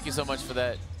 Thank you so much for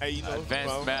that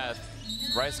advanced math.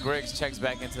 Bryce Griggs checks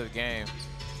back into the game.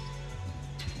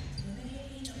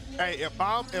 Hey, if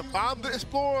I'm the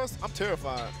Explorers, I'm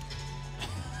terrified.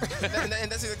 and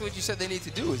that's exactly what you said they need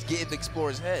to do, is get in the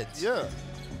Explorers' heads. Yeah.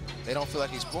 They don't feel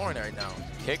like exploring right now.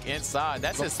 Kick inside.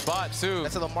 That's his spot, too.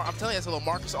 That's I'm telling you, that's a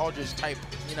LaMarcus Aldridge type,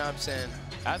 you know what I'm saying?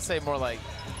 I'd say more like,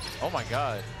 oh, my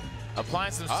God.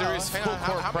 Applying some serious full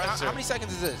court pressure. How many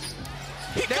seconds is this?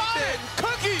 He got it!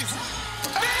 Cookies!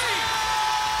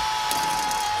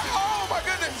 Oh, my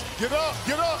goodness! Get up,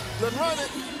 get up. Let's run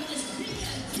it.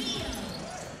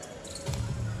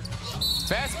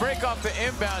 Fast break off the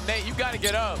inbound. Nate, you got to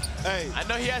get up. Hey. I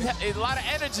know he had a lot of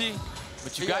energy,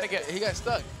 but you got to get. He got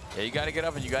stuck. Yeah, you got to get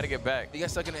up and you got to get back. He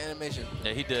got stuck in the animation.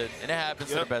 Yeah, he did. And it happens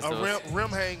to the best of us. Rim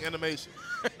hang animation.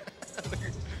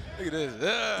 Look at this.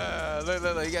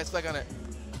 Look, he got stuck on it.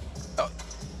 Oh,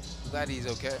 glad he's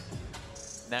okay.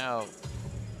 Now,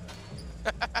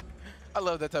 I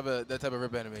love that type of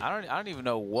rip animation. I don't even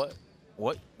know what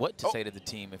to say to the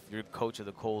team if you're coach of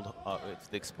the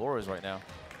the Explorers right now.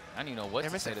 I don't even know what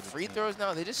to say to the free throws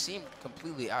now. They just seem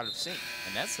completely out of sync.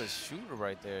 And that's a shooter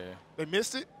right there. They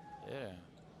missed it. Yeah.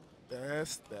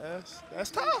 That's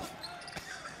tough.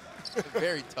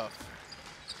 Very tough.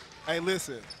 Hey,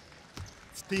 listen.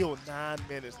 Still 9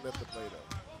 minutes left to play,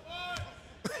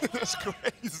 though. That's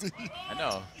crazy. I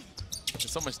know.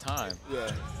 There's so much time.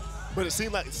 Yeah. But it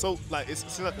seemed like it seemed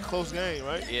like a close game,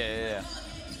 right? Yeah.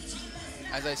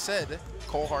 As I said,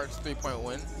 Cole Hart's 3-point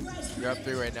win. You're up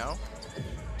 3 right now.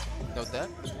 Note that.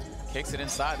 Kicks it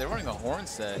inside. They're running a horn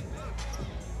set.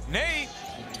 Nate!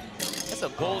 That's a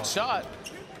bold shot.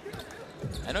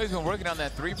 I know he's been working on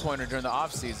that 3-pointer during the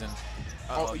offseason.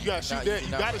 Oh, you gotta shoot there. You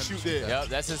gotta shoot there. Yep,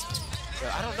 that's his.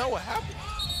 I don't know what happened.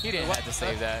 He didn't have to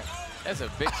save that. That's a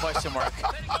big question mark.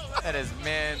 That is,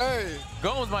 man. Hey.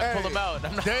 Gomes might pull him out.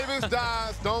 Davis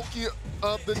Dye's donkey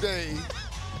of the day.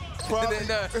 Probably,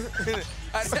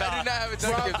 I do not have a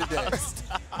donkey of the day.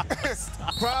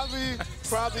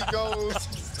 Probably goes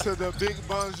to the big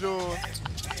bonjour.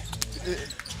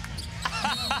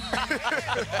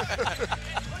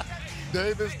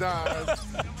 Davis Dye's.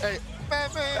 Hey, man.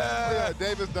 Yeah,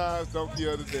 Davis Dye's donkey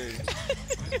of the day.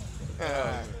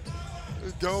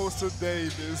 It goes to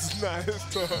Davis. Not his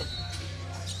tough.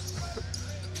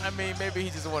 I mean, maybe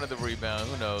he just wanted the rebound.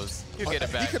 Who knows? He'll get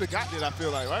it back. He could have gotten it, I feel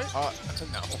like, right?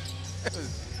 No.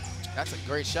 That's a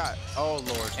great shot. Oh,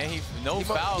 Lord. And no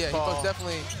foul call. Yeah, he most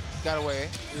definitely got away.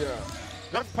 Yeah.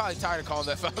 I'm probably tired of calling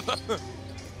that foul.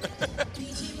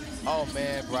 Oh,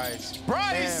 man, Bryce.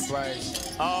 Man,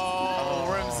 Bryce.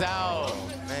 Oh, rims out.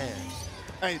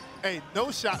 Man. Hey, no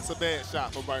shot's a bad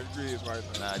shot for Bryce Griggs right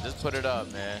now. Nah, just put it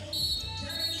up, man.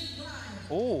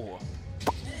 Ooh.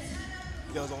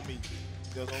 That was on me.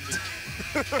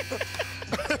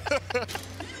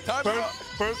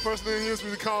 First person in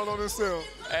history to call on himself.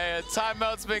 Hey, a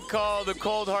timeout's been called. The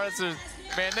Cold Hearts are,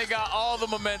 man, they got all the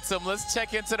momentum. Let's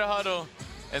check into the huddle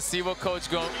and see what coach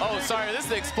going. Oh, sorry, this is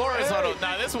the Explorers huddle.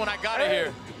 Now this one I got it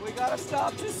here. We gotta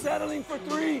stop just settling for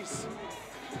threes.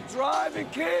 Drive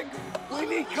and kick. We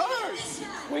need cutters.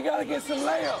 We gotta get some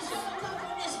layups.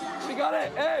 We gotta,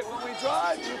 when we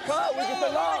drive, you cut, we get the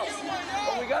lob.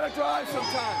 But we gotta drive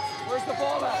sometimes. Where's the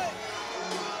ball at?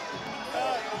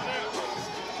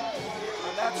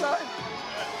 On that side?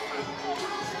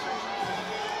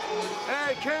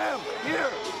 Hey, Cam,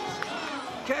 here.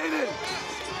 Caden.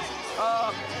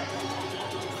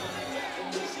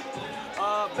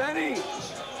 Benny.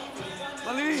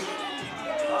 Malik.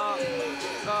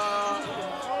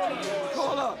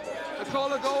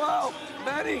 Nicola, go out.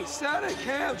 Benny, set it.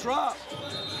 Cam, drop.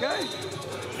 Okay?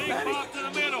 Benny. Pop to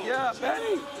the middle. Yeah,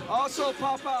 Benny. Also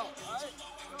pop out.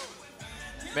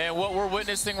 Man, what we're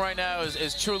witnessing right now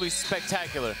is truly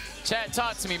spectacular. Chat,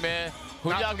 talk to me, man.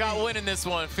 Who y'all got winning this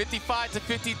one?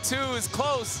 55-52 is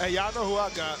close. Hey, y'all know who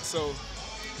I got, so.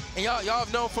 And y'all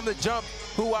have known from the jump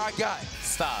who I got.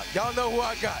 Stop. Y'all know who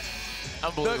I got.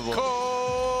 Unbelievable. The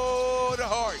Cold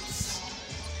Hearts.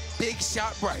 Big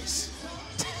shot Bryce.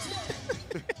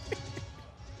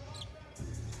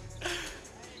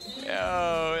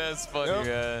 Yo, that's funny,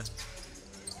 man.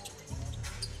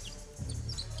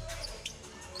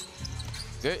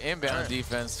 Good inbound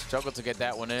defense. Struggled to get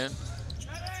that one in.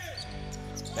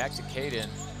 Back to Caden.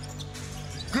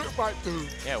 Good fight through.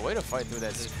 Yeah, way to fight through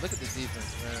that. Look at the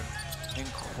defense, man.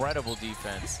 Incredible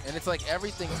defense. And it's like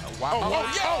everything. Wow.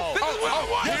 This is what I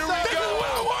want. Here we go. This is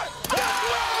what I want. This is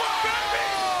what I want, baby.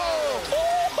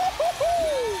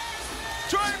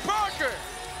 Trey Parker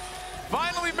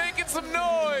finally making some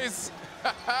noise.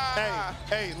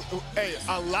 hey,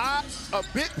 a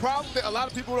big problem that a lot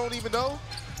of people don't even know,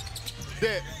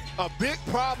 that A big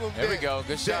problem There we go.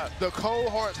 Good shot. the Cold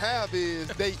Hearts have is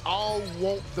they all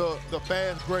want the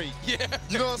fast break. Yeah.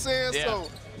 You know what I'm saying? Yeah.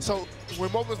 So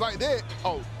when moments like that,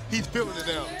 oh, he's feeling it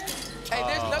now. Hey,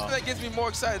 there's nothing that gets me more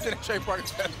excited than a Trey Parker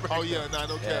fast break. Oh, yeah,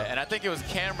 no cap. Yeah, and I think it was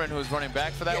Cameron who was running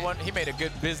back for that one. He made a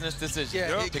good business decision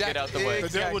to get out the way.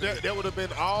 Exactly. That would have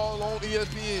been all on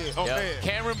ESPN. Oh, man.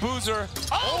 Cameron Boozer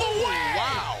all the way.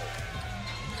 Wow.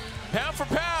 Pound for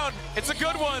pound. It's a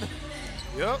good one.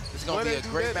 Yep. It's going to be a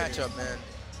great matchup, man.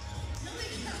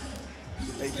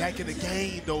 They back in the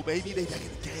game, though, baby. They back in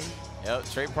the game. Yep,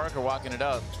 Trey Parker walking it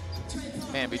up.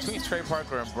 Man, between Trey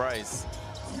Parker and Bryce.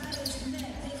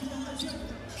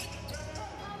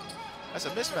 That's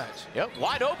a mismatch. Yep,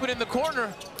 wide open in the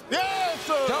corner. Yes,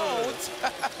 sir. Don't.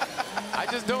 I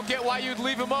just don't get why you'd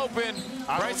leave him open.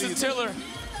 Bryson Tiller.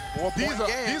 Well,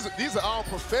 these are all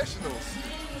professionals.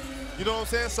 You know what I'm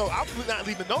saying? So I'm not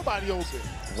leaving nobody open.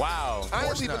 Wow. I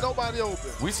ain't leaving nobody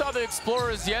open. We saw the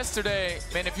Explorers yesterday.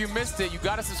 Man, if you missed it, you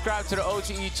got to subscribe to the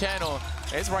OGE channel.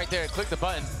 It's right there. Click the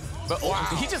button. But wow.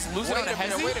 Did he just lose it on a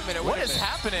hezzy? Wait a minute. What is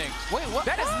happening? Wait, what?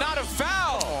 That is not a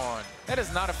foul. Come on. That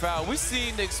is not a foul. We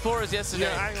seen the Explorers yesterday.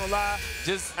 Yeah, I ain't gonna lie.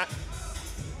 Just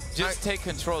take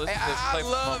control. This I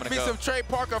love me some Trey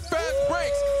Parker fast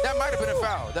breaks. That might have been a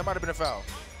foul. That might have been a foul.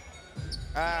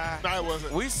 No, it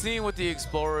wasn't. We've seen what the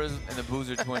Explorers and the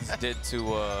Boozer Twins did to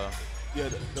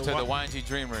the YNG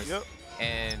Dreamers. Yep.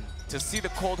 And to see the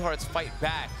Cold Hearts fight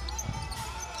back,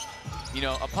 you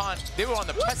know, they were on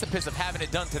the precipice of having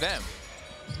it done to them.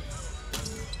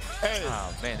 Hey.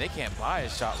 Oh, man, they can't buy a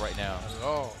shot right now.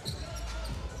 Oh.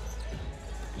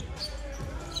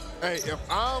 Hey, if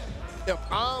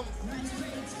I'm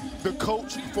the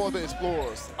coach for the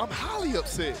Explorers, I'm highly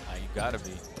upset. You gotta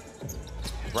be.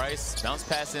 Bryce, bounce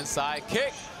pass inside,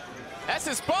 kick. That's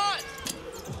his spot.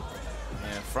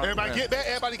 Man, everybody get back,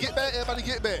 everybody get back, everybody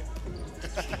get back.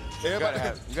 You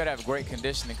gotta have great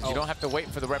conditioning because you don't have to wait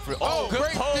for the referee. Oh, good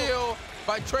great pull. steal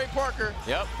by Trey Parker.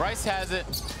 Yep, Bryce has it.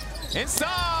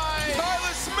 Inside.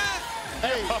 Tyler Smith.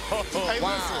 Hey,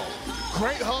 listen.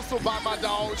 Great hustle by my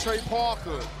dog, Trey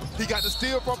Parker. He got the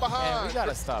steal from behind. Man, we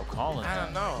gotta stop calling I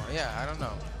don't know. Yeah, I don't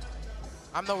know.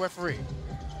 I'm no referee.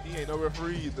 He ain't no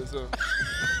referee either, so.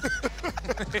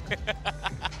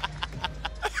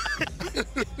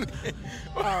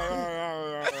 all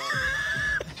right.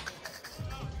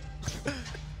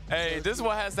 Hey, this is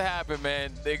what has to happen,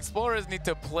 man. The Explorers need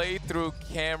to play through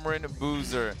Cameron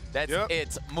Boozer. That's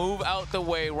it. Move out the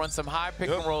way, run some high pick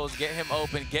and rolls, get him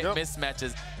open, get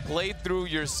mismatches. Play through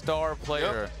your star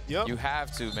player. You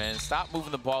have to, man. Stop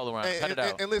moving the ball around. Cut it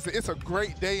out. And listen, it's a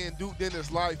great day in Duke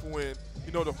Dennis' life when,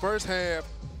 you know, the first half,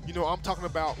 you know, I'm talking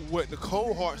about what the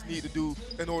Cold Hearts need to do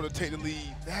in order to take the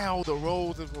lead. Now the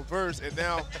roles is reversed, and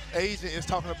now Agent is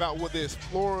talking about what the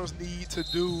Explorers need to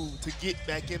do to get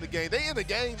back in the game. They in the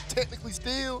game technically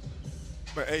still,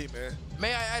 but hey, man.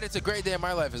 May I add, it's a great day in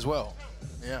my life as well.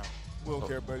 Yeah. We don't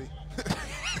care, buddy.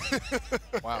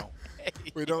 Wow.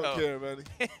 We don't care, buddy.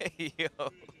 Yo.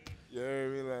 Yeah,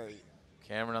 we like.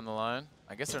 Cameron on the line.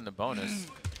 I guess they're in the bonus.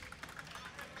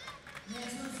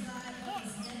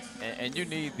 And you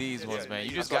need these ones, man.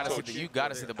 You just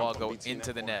gotta see the ball go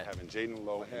into the net.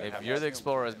 If you're the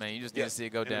Explorers, man, you just need to see it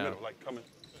go down.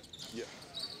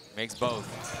 Makes both.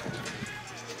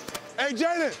 Hey,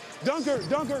 Jaden, dunker.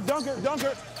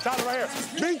 Tyler right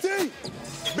here.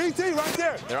 BT right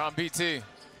there. They're on BT.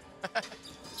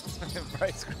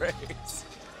 Bryce Griggs.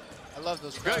 I love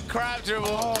those. Good crab dribble.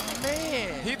 Oh,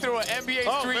 man. He threw an NBA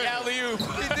Street alley-oop.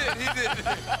 He did.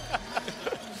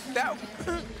 That,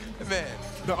 man.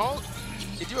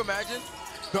 Could you imagine?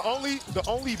 The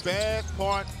only bad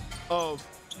part of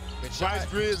Bryce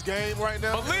Griggs' game right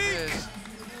now is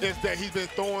that he's been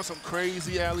throwing some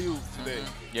crazy alley-oops today.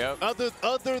 Yep.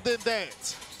 Other than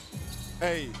that,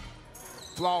 hey,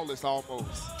 flawless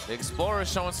almost. The Explorers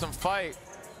showing some fight.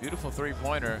 Beautiful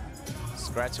three-pointer.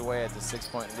 Scratch away at the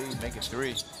 6-point lead, make it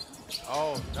 3.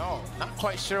 Oh, no. Not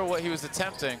quite sure what he was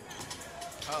attempting.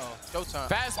 Uh-oh, showtime.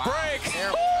 Fast break.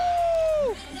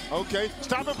 Woo! Okay,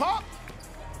 stop and pop.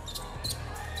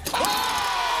 Oh!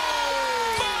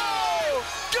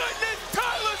 Goodness,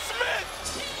 Tyler Smith!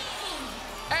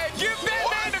 Hey, give that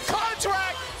man the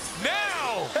contract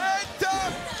now! Head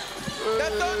up!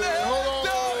 That's on the head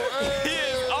up! He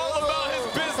is all about his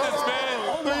business, man.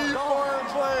 3-point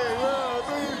play, yeah.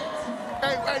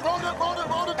 Hey, roll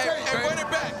the tape. Hey, run it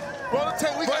back. Roll the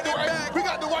tape. We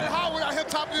got Dwight Howard out here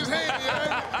tapping his hand,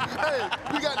 yeah.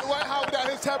 Hey, we got Dwight Howard out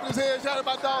here tapping his hand. Shout out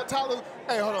my dog Tyler.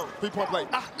 Hey, hold on. 3-point play.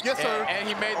 Yes, sir. And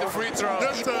he made the free throw.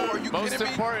 Yes, sir. Most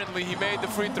importantly, he made the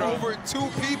free throw. Over 2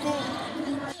 people.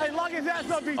 Hey, lock his ass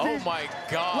up, BT. Oh my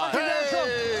God.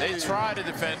 They tried to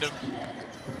defend him.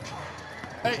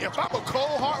 Hey, if I'm a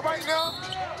cold heart right now,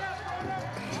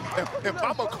 if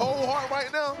I'm a cold heart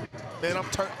right now, man, I'm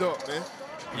turned up, man.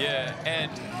 Yeah,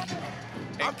 and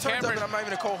I'm turned up and I'm not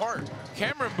even a cold heart.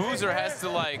 Cameron Boozer has to,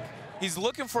 like, he's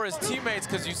looking for his teammates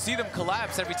because you see them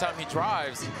collapse every time he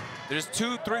drives. There's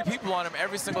 2-3 people on him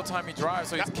every single time he drives,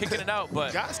 so he's kicking it out.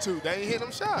 But Got to. They ain't hit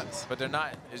them shots. But they're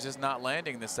not. It's just not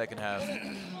landing in the second half.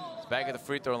 He's back at the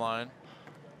free throw line.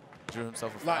 Drew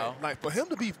himself a foul. Like for him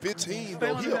to be 15,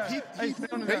 though, he's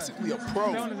basically a pro.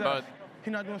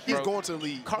 He's going to the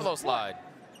league. Carlos lied.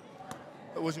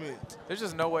 What you mean? There's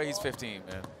just no way he's 15,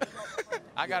 man.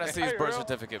 I got to see his birth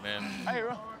certificate, man.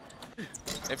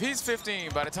 If he's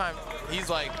 15, by the time he's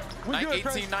like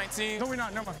 18, 19,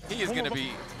 he is going to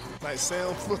be like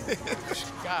Sam Flynn.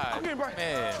 God,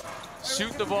 man.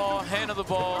 Shoot the ball, handle the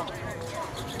ball.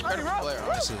 Incredible player,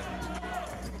 honestly.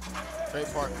 Trey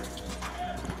Parker.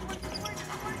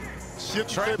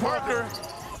 Trey Parker.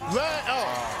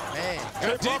 Oh, man.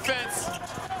 Good defense.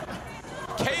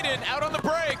 Caden out on the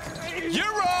break.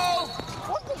 Euro.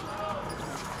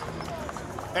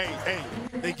 Hey,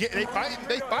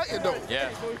 they fighting though. Yeah.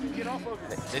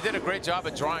 They did a great job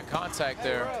at drawing contact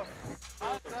there.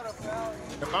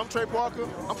 If I'm Trey Parker,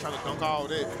 I'm trying to dunk all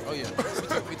that. Oh yeah,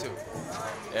 me too.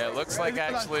 Yeah, it looks like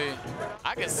actually,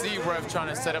 I can see Rev trying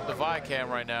to set up the Vicam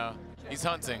right now. He's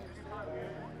hunting.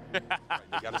 You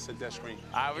gotta set that screen.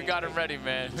 All right, we got him ready,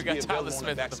 man. We got Tyler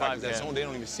Smith at the Vicam. They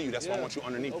don't even see you. That's why I want you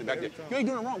underneath the back there. You ain't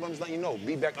doing it wrong, but I'm just letting you know.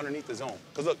 Be back underneath the zone.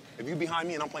 Because look, if you behind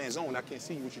me and I'm playing zone, I can't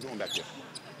see what you're doing back there.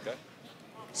 Okay?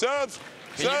 Subs!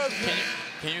 Subs!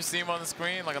 Can you see him on the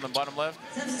screen, like on the bottom left?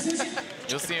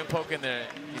 You'll see him poking there.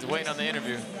 He's waiting on the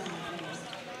interview.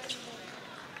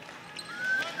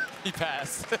 He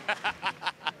passed.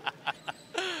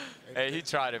 Hey, he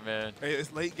tried it, man. Hey,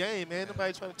 it's late game, man.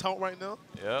 Nobody trying to talk right now.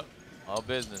 Yep, all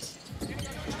business.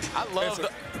 I love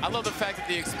the fact that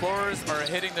the Explorers are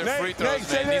hitting their free throws,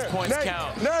 man. These points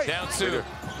count. Down 2.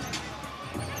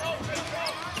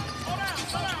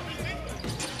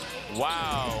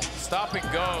 Wow, stop and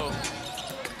go.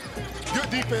 Good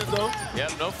defense, though.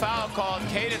 Yep, no foul called.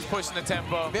 Caden's pushing the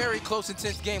tempo. Very close,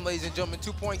 intense game, ladies and gentlemen.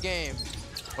 2-point game.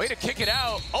 Way to kick it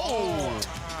out. Oh.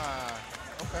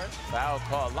 Okay. Foul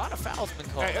call. A lot of fouls been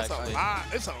called. Hey, it's actually. a lot.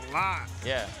 It's a lot.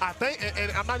 Yeah. I think,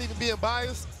 and I'm not even being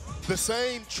biased, the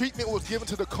same treatment was given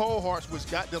to the Cold Hearts, which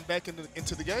got them back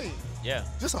into the game. Yeah.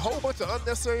 Just a whole bunch of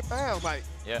unnecessary fouls. Like,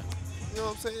 yeah. You know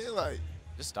what I'm saying? Like,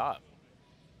 just stop.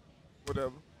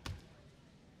 Whatever.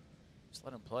 Just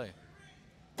let him play.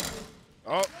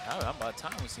 Oh. I'm about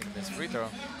time we see this free throw.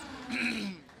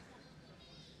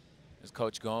 There's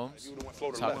Coach Gomes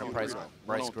talking to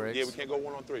Bryce Griggs. Yeah, we can't go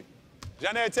 1-on-3.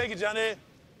 Johnny, take it, Johnny.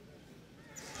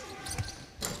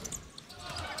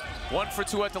 1 for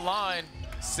 2 at the line.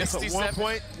 67. It's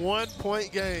a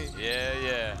one-point game.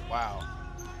 Yeah. Wow.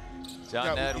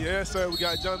 John Ned. Yes, sir. We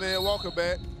got John Ned Walker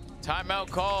back. Timeout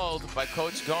called by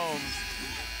Coach Gomes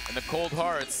and the Cold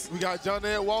Hearts. We got John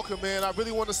Ned Walker, man. I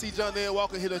really want to see John Ned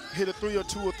Walker hit a 3 or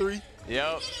 2 or 3.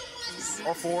 Yep.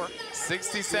 Or 4.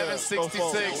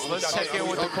 67-66. Let's check in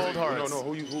with the Cold Hearts. No,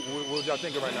 what y'all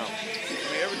thinking right now? I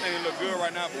mean, everything look good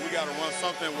right now, but we got to run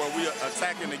something where we are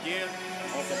attacking again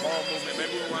on some ball movement.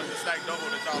 Maybe we run the stack double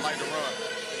that y'all like to run.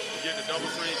 We get the double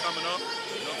screen coming up,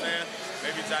 you know what I'm saying?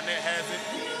 Maybe Jonette has it,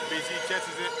 BG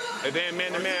catches it. If they ain't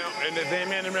man-to-man,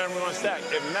 we're going to stack.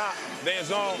 If not, they in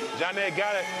zone, Jonette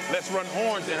got it. Let's run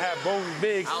horns and have both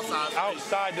bigs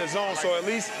outside the zone. So at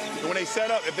least when they set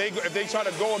up, if they try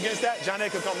to go against that, Jonette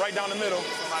can come right down the middle.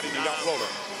 Somebody got floater.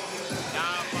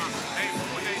 Hey,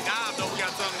 when they dive, though, we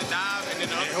got something to dive, and then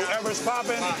the other whoever's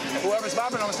popping, I'm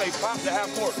going to say pop to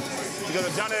half court. Because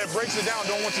if Jonette breaks it down,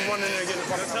 don't want you running in there and getting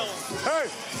fucking out.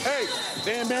 Hey,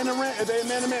 they in man-to-man, if they in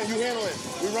man-to-man, you handle it.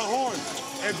 We run horns.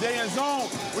 If they in zone,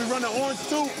 we run the horns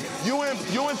too. You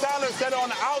and Tyler set it on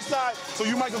the outside, so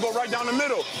you might go right down the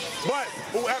middle. But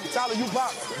whoever, Tyler, you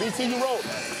pop. BT, you roll.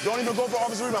 Don't even go for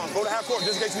offensive rebound. Go to half court,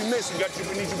 just in case we miss.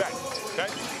 We need you back. Okay?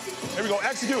 Here we go.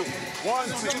 Execute. 1,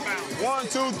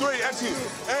 2, 3. Execute.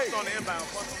 Hey. On the inbound.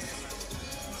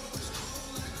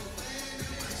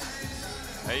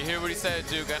 Hey, you hear what he said,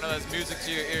 Duke? I know that's music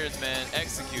to your ears, man.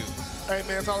 Execute. Hey,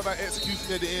 man, it's all about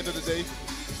execution at the end of the day.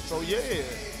 So, yeah.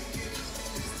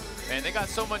 Man, they got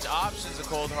so much options, the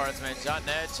Cold Hearts, man. John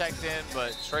Ned checked in,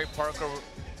 but Trey Parker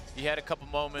He had a couple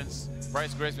moments.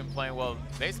 Bryce Griggs been playing well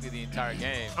basically the entire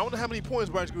game. I wonder how many points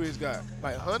Bryce Griggs got.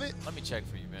 Like 100? Let me check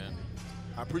for you, man.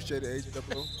 I appreciate it, Agent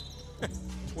Double.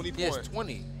 20 Yes, points.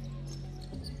 20.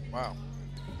 Wow.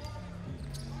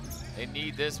 They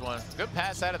need this one. Good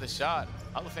pass out of the shot.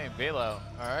 Hall of Fame bailout.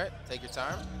 All right, take your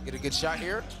time. Get a good shot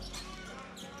here.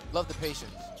 Love the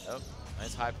patience. Yep.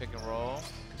 Nice high pick and roll.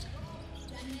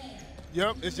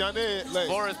 Yep, it's Yaned.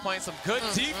 Flores playing some good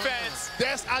defense.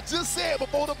 I just said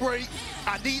before the break,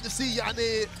 I need to see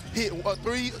Yaned hit a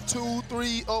 3, 2,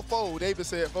 3, or 4. David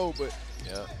said 4, but.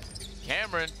 Yep.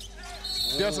 Cameron.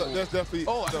 That's definitely.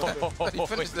 Oh, he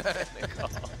finished that.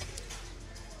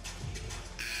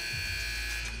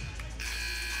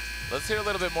 Let's hear a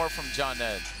little bit more from John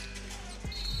Ned.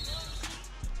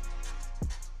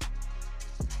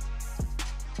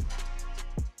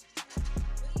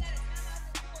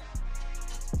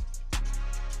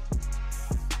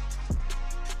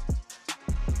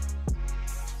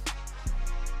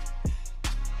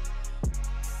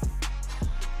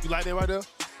 You like that right there?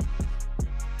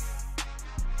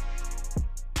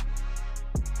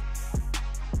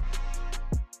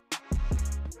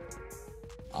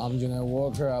 I'm Jeanette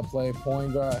Walker. I play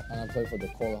point guard and I play for the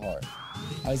Cold Heart.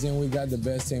 I think we got the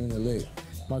best team in the league.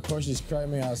 My coach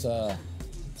described me as a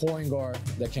point guard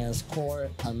that can score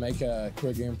and make a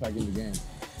quick impact in the game.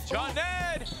 John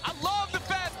Ned, I love the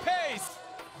fast pace.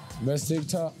 Best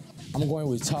TikTok, I'm going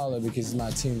with Tyler because he's my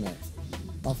teammate.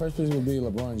 My first place will be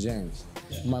LeBron James.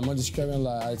 My mom described me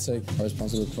like I take a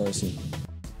responsible person.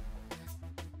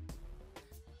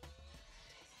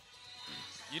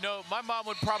 You know, my mom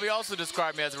would probably also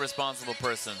describe me as a responsible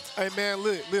person. Hey, man,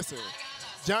 listen.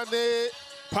 John Ned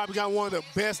probably got one of the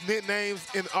best nicknames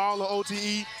in all of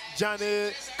OTE. John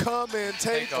Ned, come and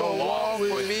take a walk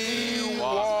with me.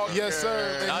 Yes,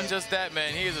 sir. Man, Not just that,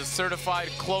 man. He is a certified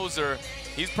closer.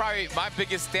 He's probably my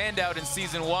biggest standout in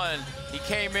season 1. He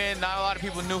came in, not a lot of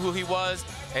people knew who he was,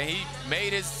 and he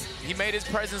made his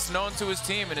presence known to his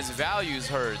team and his values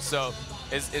heard. So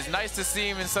it's nice to see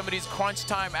him in some of these crunch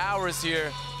time hours here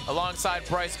alongside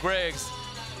Bryce Griggs.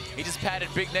 He just patted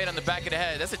Big Nate on the back of the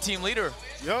head. That's a team leader.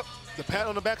 Yep. The pat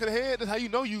on the back of the head, that's how you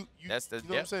know you that's the, you know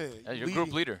what I'm saying? That's your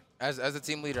group leader. As a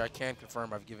team leader, I can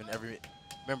confirm I've given every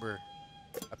member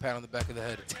a pat on the back of the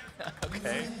head.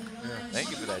 Okay. Yeah.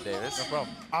 Thank you for that, Davis. No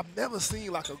problem. I've never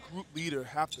seen like a group leader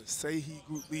have to say he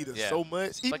group leader Yeah. so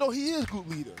much, even though he is group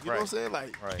leader. You know what I'm saying?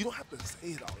 Like, Right. you don't have to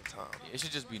say it all the time. It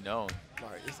should just be known.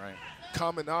 Like, it's Right.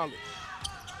 common knowledge.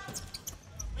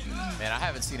 Man, I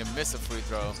haven't seen him miss a free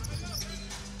throw.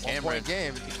 One-point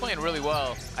game. He's playing really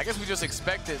well. I guess we just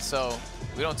expect it, so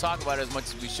we don't talk about it as much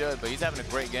as we should, but he's having a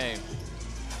great game.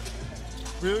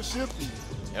 Real shifty.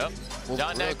 Yep.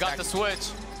 John Ned got the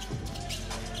switch.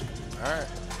 All right.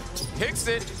 Hicks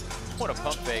it. What a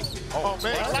pump fake. Oh,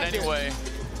 man. Takes I like it anyway.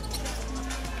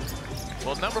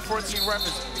 Well, number 14 ref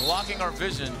is blocking our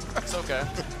vision. It's okay.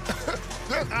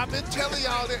 I've been telling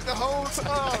y'all that the whole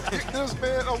time. Get this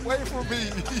man away from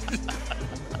me.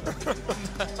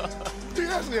 He's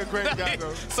actually a great guy,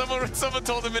 though. Someone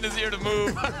told him in his ear to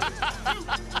move.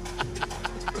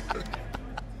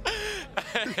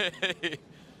 Hey,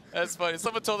 that's funny.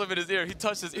 Someone told him in his ear. He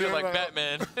touched his ear like right.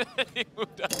 Batman. He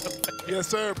moved out of the way. Yes,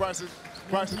 sir, Bryson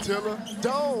Tiller.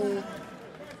 Don't.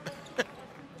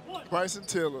 Bryson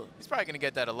Tiller. He's probably going to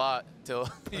get that a lot until,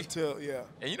 yeah.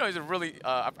 And you know, he's a really,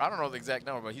 I don't know the exact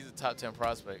number, but he's a top 10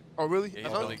 prospect. Oh, really?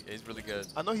 Yeah, he's really good.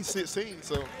 I know he's 16,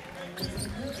 so.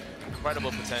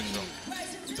 Incredible potential.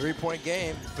 3-point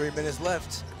game, 3 minutes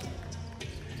left.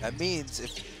 That means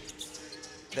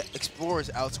if the Explorers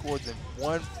outscored them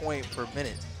 1 point per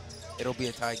minute, it'll be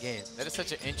a tie game. That is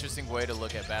such an interesting way to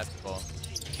look at basketball.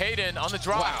 Caden on the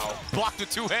drop. Wow. Blocked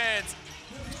with 2 hands.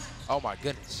 Oh, my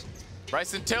goodness.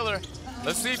 Bryson Tiller.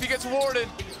 Let's see if he gets awarded.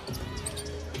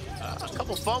 A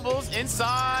couple fumbles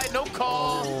inside. No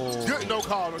call. Oh. Good no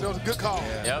call. That was a good call.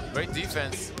 Yeah. Yep, great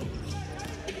defense.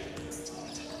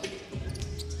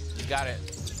 You got it.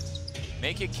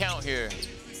 Make it count here.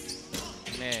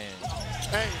 Man.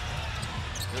 Hey.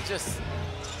 It'll just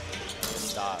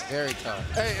stop. Very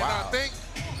tough. Hey, wow.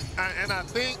 and I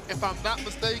think, if I'm not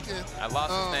mistaken, I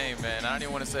lost his name, man. I don't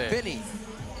even want to say it. Benny.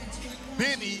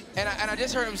 And I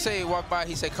just heard him say, walk by,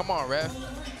 he said, come on, ref.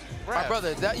 My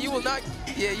brother, that you will not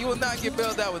get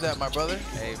bailed out with that, my brother.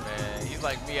 Hey, man, he's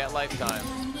like me at Lifetime.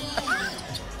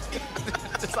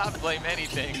 Just I'll blame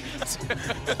anything.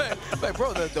 Like,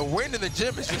 bro, the wind in the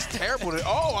gym is just terrible.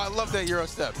 Oh, I love that Euro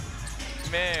step.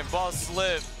 Man, ball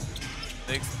slip.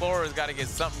 The Explorers got to get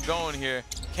something going here.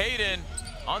 Caden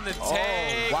on the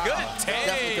take. Wow. Good take.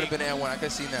 Definitely could have been N1. I could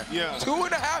have seen that. Yeah.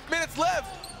 2.5 minutes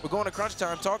left. We're going to crunch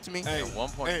time. Talk to me. Hey, 1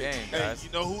 point game, guys.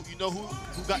 You know who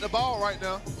got the ball right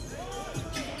now?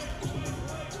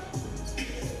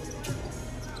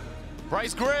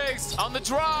 Bryce Griggs on the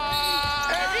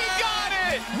drive. And he got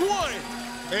it. One.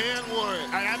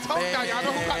 I told y'all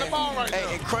know who got the ball right now.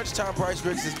 In crunch time, Bryce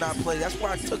Griggs does not play. That's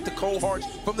why I took the cold hearts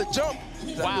from the jump.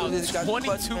 Wow,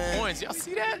 22 points. Y'all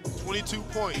see that? 22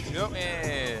 points, yep.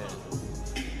 Man.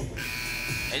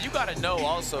 And you got to know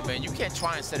also, man, you can't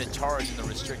try and set a charge in the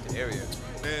restricted area.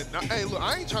 Man, hey, look,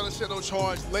 I ain't trying to set no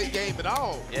charge late game at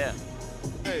all. Yeah.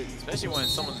 Hey. Especially when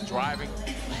someone's driving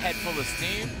a head full of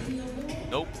steam.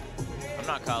 Nope. I'm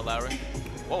not Kyle Lowry.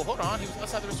 Whoa, hold on. He was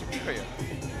outside the restricted area.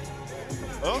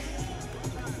 Huh?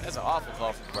 That's an awful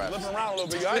call from Bryce. Looking around a little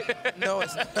bit, right? No,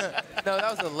 that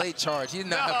was a late charge. He did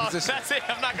not have position. That's it.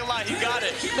 I'm not going to lie. He got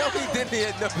it. No, he didn't. He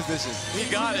had no position. He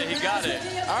got it. He got it.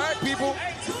 All right, people.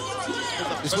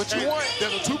 This is what you want.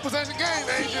 There's a 2-possession game,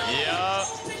 Agent. Yeah.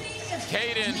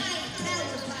 Caden.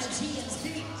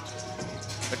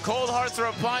 The Cold Hearts are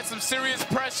applying some serious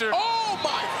pressure. Oh,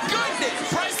 my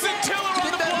goodness. Bryson Tiller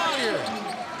on the block.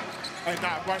 Hey,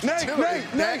 nah, Bryson Nate, Tiller,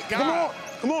 Nate, come on.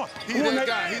 He's that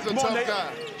guy. He's a tough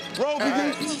guy. Roll,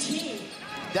 BG.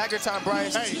 Dagger time,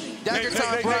 Bryce. Hey, Dagger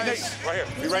time, Bryce. Nate. Right here.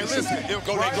 Be right Hey, listen, if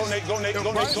go, Bryce, Nate, go, Nate, go, Nate,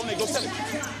 go, Nate, go, Nate, go set it.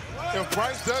 If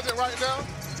Bryce does it right now,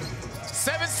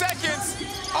 7 seconds.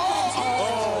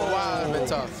 Oh, wow, that's been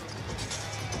tough.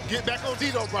 get back on D,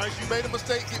 though, Bryce. You made a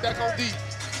mistake. Get back on D.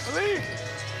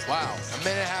 Wow, a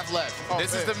minute and a half left.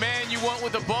 This is the man you want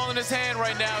with the ball in his hand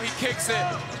right now. He kicks it.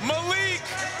 Malik.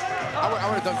 I would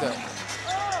have dunked that.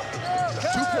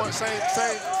 2 points,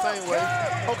 same way.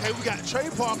 Okay, we got Trey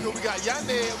Parker, we got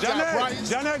Yanez, we got Bryce.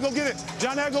 John, go get it.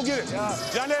 John, go get it.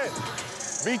 John,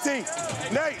 BT,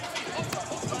 Nate.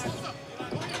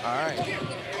 All right.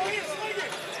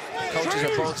 Coaches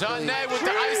are both John Nay with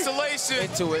the isolation.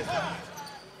 into it.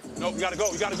 No, you gotta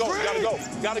go. You gotta go. You gotta go.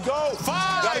 You gotta go.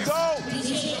 5. Gotta go.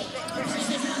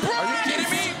 Are you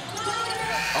kidding me?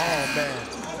 Oh, man.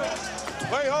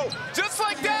 Wait, ho. Just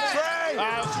like that.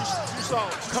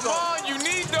 Come on, you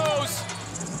need those.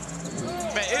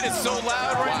 Man, it is so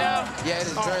loud right now. Yeah, it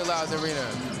is very loud in the arena.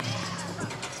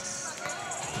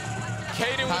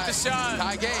 Caden with the shot.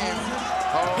 Tie game.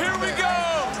 Here we go.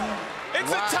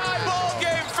 It's a tie ball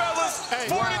game, fellas.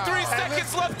 43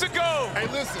 seconds left to go. Hey,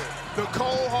 listen, the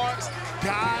Cold Hearts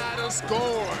gotta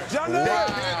score.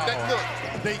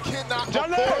 They cannot afford.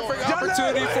 Perfect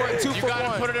opportunity for a 2-for-1. You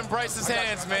gotta put it in Bryce's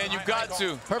hands, man. You got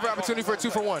to. Perfect opportunity for a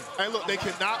 2-for-1. Hey, look, they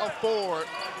cannot afford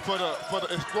for the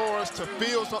Explorers to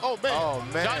feel so. Oh man. Oh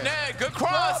man. John Ned, good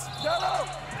cross.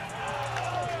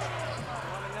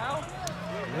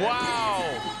 Wow.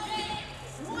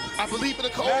 I believe in the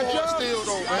Cold Hearts still,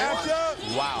 though, man.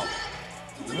 Wow.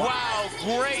 Wow,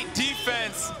 great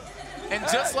defense. And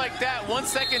just like that, 1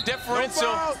 second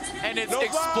differential, and it's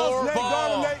Explorer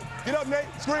ball. Get up, Nate.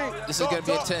 Screen. This is going to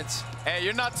be intense. Hey,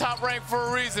 you're not top ranked for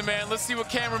a reason, man. Let's see what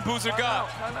Cameron Boozer got.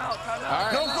 Time out. All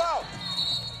right. No foul.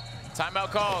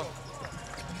 Timeout call.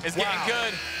 It's getting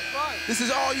good. This is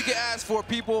all you can ask for,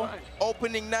 people.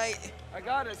 Opening night. I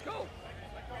got it. Let's go.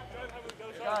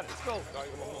 Let's go.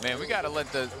 Man, we got to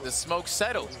let the smoke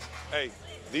settle. Hey,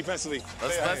 defensively.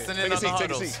 Let's listen in on the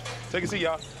huddles. Take a seat,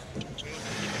 y'all.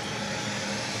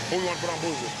 Who we want to put on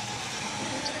Boozer?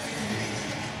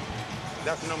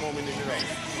 That's the number one we need to know.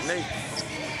 Nate.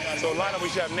 So lineup, we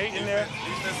should have Nate in there.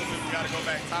 Defensively, we got to go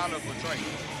back Tyler for Trey.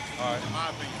 All right. In my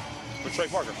opinion. For Trey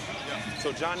Parker. Yeah.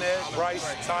 So John Ned, Bryce,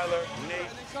 Tyler, Nate,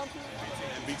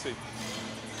 and BT.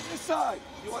 This side.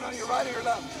 You want on your right or your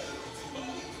left?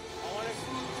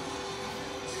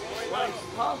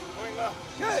 Huh?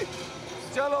 Okay.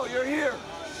 Jello, you're here.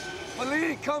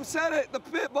 Malik, come set it. The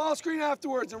pit ball screen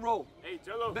afterwards and roll. Hey,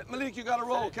 Jello. Malik, you got to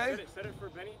roll, okay? Set it for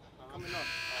Benny. Coming up.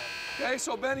 Okay,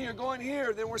 so Benny, you're going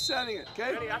here, then we're setting it,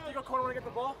 okay? Benny, after you go corner when I get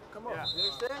the ball, come on. Yeah. You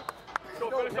understand? Go,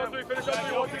 finish on 3, finish on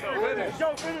 3, 1, 2, 3. Finish.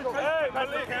 Go, finish. Hey,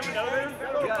 Malik, Yes. Here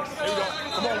we go.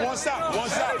 Come on, one stop.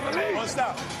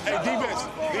 Hey, defense.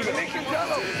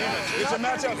 Get your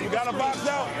matchup. You got a box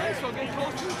out. Okay, so get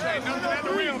close to the Hey, nothing at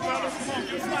the rim, fellas. Come on,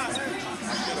 get a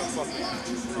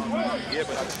Yeah,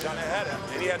 but John had it.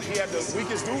 And he had the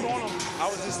weakest dude on him. I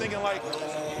was just thinking like,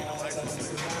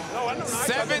 no, I know.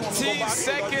 17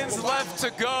 seconds left to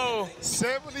go.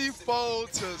 74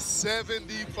 to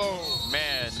 74.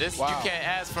 Man, this you can't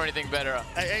ask for anything better.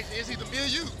 Hey, it's either me or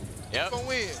you. Yep. Gonna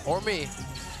win. Or me.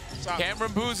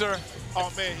 Cameron Boozer. Oh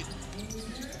man.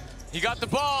 He got the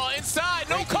ball inside.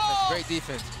 No call. Great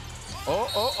defense. Oh.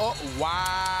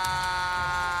 Wow.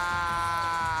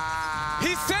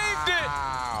 He saved it.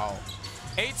 Wow.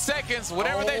 8 seconds,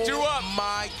 whatever they drew up.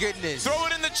 My goodness. Throw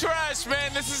it in the trash,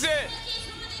 man. This is it.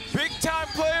 Big time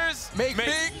players make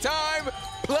big time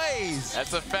plays.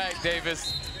 That's a fact,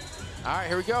 Davis. All right,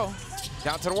 here we go.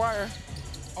 Down to the wire.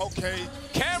 Okay.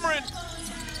 Cameron.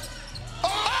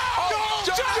 Oh, no,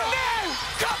 John!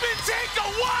 Come and take a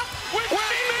walk with me!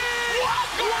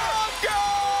 Walker!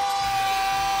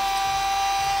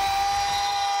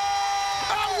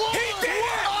 He did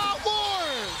it! I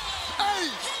won!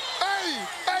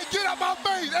 Hey, get out my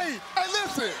face! Hey,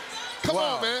 listen! Come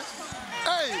on, man!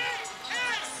 Hey,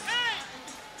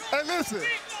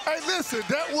 listen!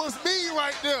 That was me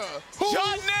right there.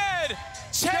 John Ned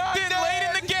checked in late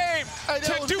in the game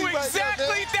to do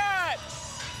exactly that.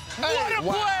 What a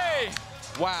play!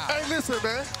 Wow. Hey, listen,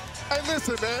 man.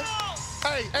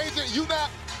 Hey, AJ, you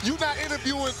not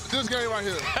interviewing this game right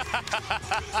here.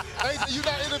 AJ, you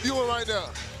not interviewing right now.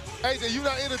 AJ, you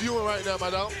not interviewing right now, my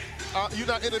dog. You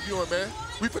not interviewing, man.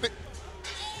 We finna.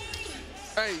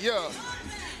 Hey, yeah.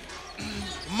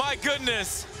 My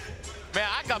goodness. Man,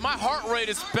 my heart rate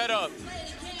is sped up.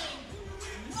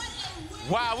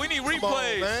 Wow, we need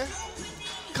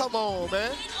replays. Come on,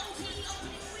 man.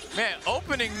 Man,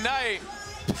 opening night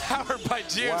powered by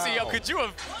GMC. Wow. Yo, could you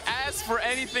have asked for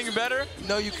anything better?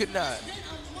 No, you could not.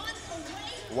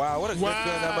 Wow, what a good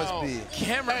feeling that must be.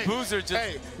 Cameron Boozer just...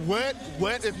 Hey, what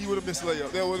if he would have missed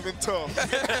layup? That would have been tough.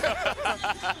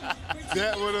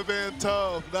 That would have been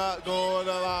tough, not going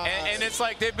to lie. And it's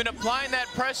like they've been applying that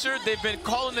pressure. They've been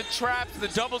calling the traps, the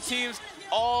double teams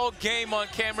all game on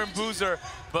Cameron Boozer.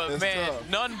 But, man,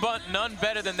 none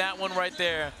better than that one right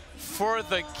there for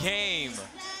the game.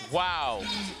 Wow.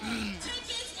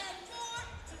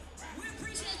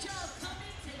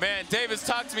 Man, Davis,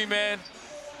 talk to me, man.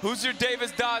 Who's your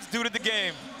Davis Dodds due to the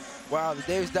game? Wow, the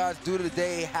Davis Dodds due to the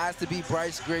day has to be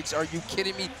Bryce Griggs. Are you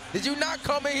kidding me? Did you not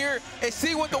come in here and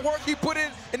see what the work he put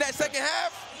in that second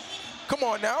half? Come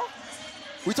on now.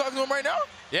 We talking to him right now?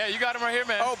 Yeah, you got him right here,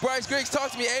 man. Oh, Bryce Griggs,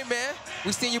 talk to me. Hey, man,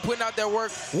 we seen you putting out that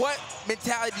work. What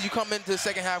mentality did you come into the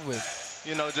second half with?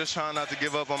 You know, just trying not to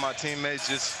give up on my teammates,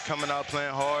 just coming out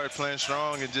playing hard, playing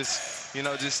strong, and just, you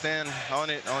know, just stand on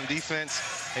it on defense.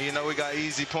 And, you know, we got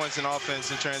easy points in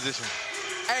offense and transition.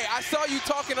 Hey, I saw you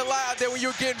talking a lot out there when you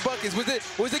were getting buckets. Was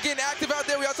it getting active out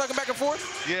there? Were y'all talking back and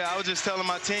forth? Yeah, I was just telling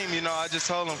my team, you know, I just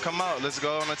told them, come out, let's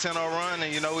go on a 10-0 run.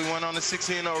 And, you know, we went on a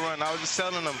 16-0 run. I was just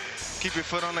telling them, keep your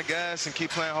foot on the gas and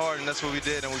keep playing hard, and that's what we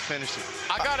did, and we finished it.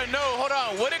 I got to know, hold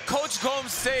on, what did Coach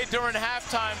Gomes say during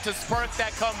halftime to spark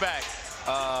that comeback?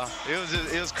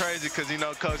 It was crazy because, you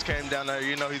know, Coach came down there,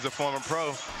 you know, he's a former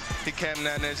pro. He came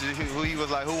down there, he was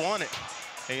like, who won it?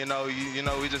 And, you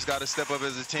know, we just got to step up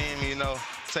as a team, you know,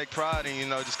 take pride and, you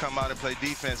know, just come out and play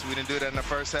defense. We didn't do that in the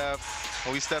first half.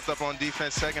 And we stepped up on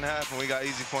defense second half, and we got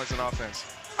easy points in offense.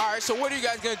 All right, so what are you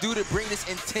guys going to do to bring this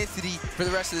intensity for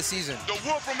the rest of the season? The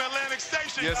Wolf from Atlantic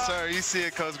Station. Yes, sir. You see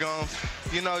it, Coach Gomes.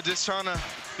 You know, just trying to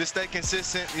stay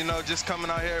consistent, you know, just coming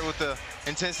out here with the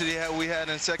intensity that we had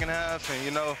in the second half. And,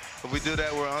 you know, if we do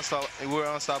that, we're an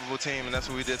unstoppable team, and that's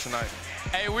what we did tonight.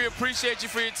 Hey, we appreciate you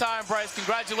for your time, Bryce.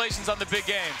 Congratulations on the big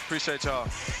game. Appreciate y'all.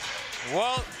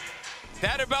 Well,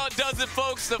 that about does it,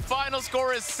 folks. The final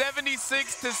score is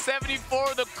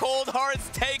 76-74. The Cold Hearts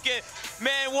take it.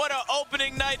 Man, what an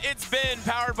opening night it's been,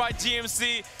 powered by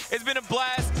GMC. It's been a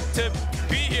blast to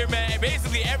be here, man,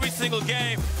 basically every single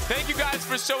game. Thank you guys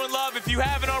for showing love. If you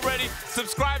haven't already,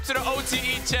 subscribe to the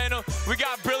OTE channel. We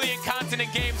got brilliant content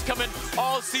and games coming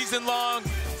all season long.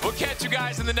 We'll catch you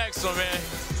guys in the next one, man.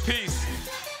 Peace.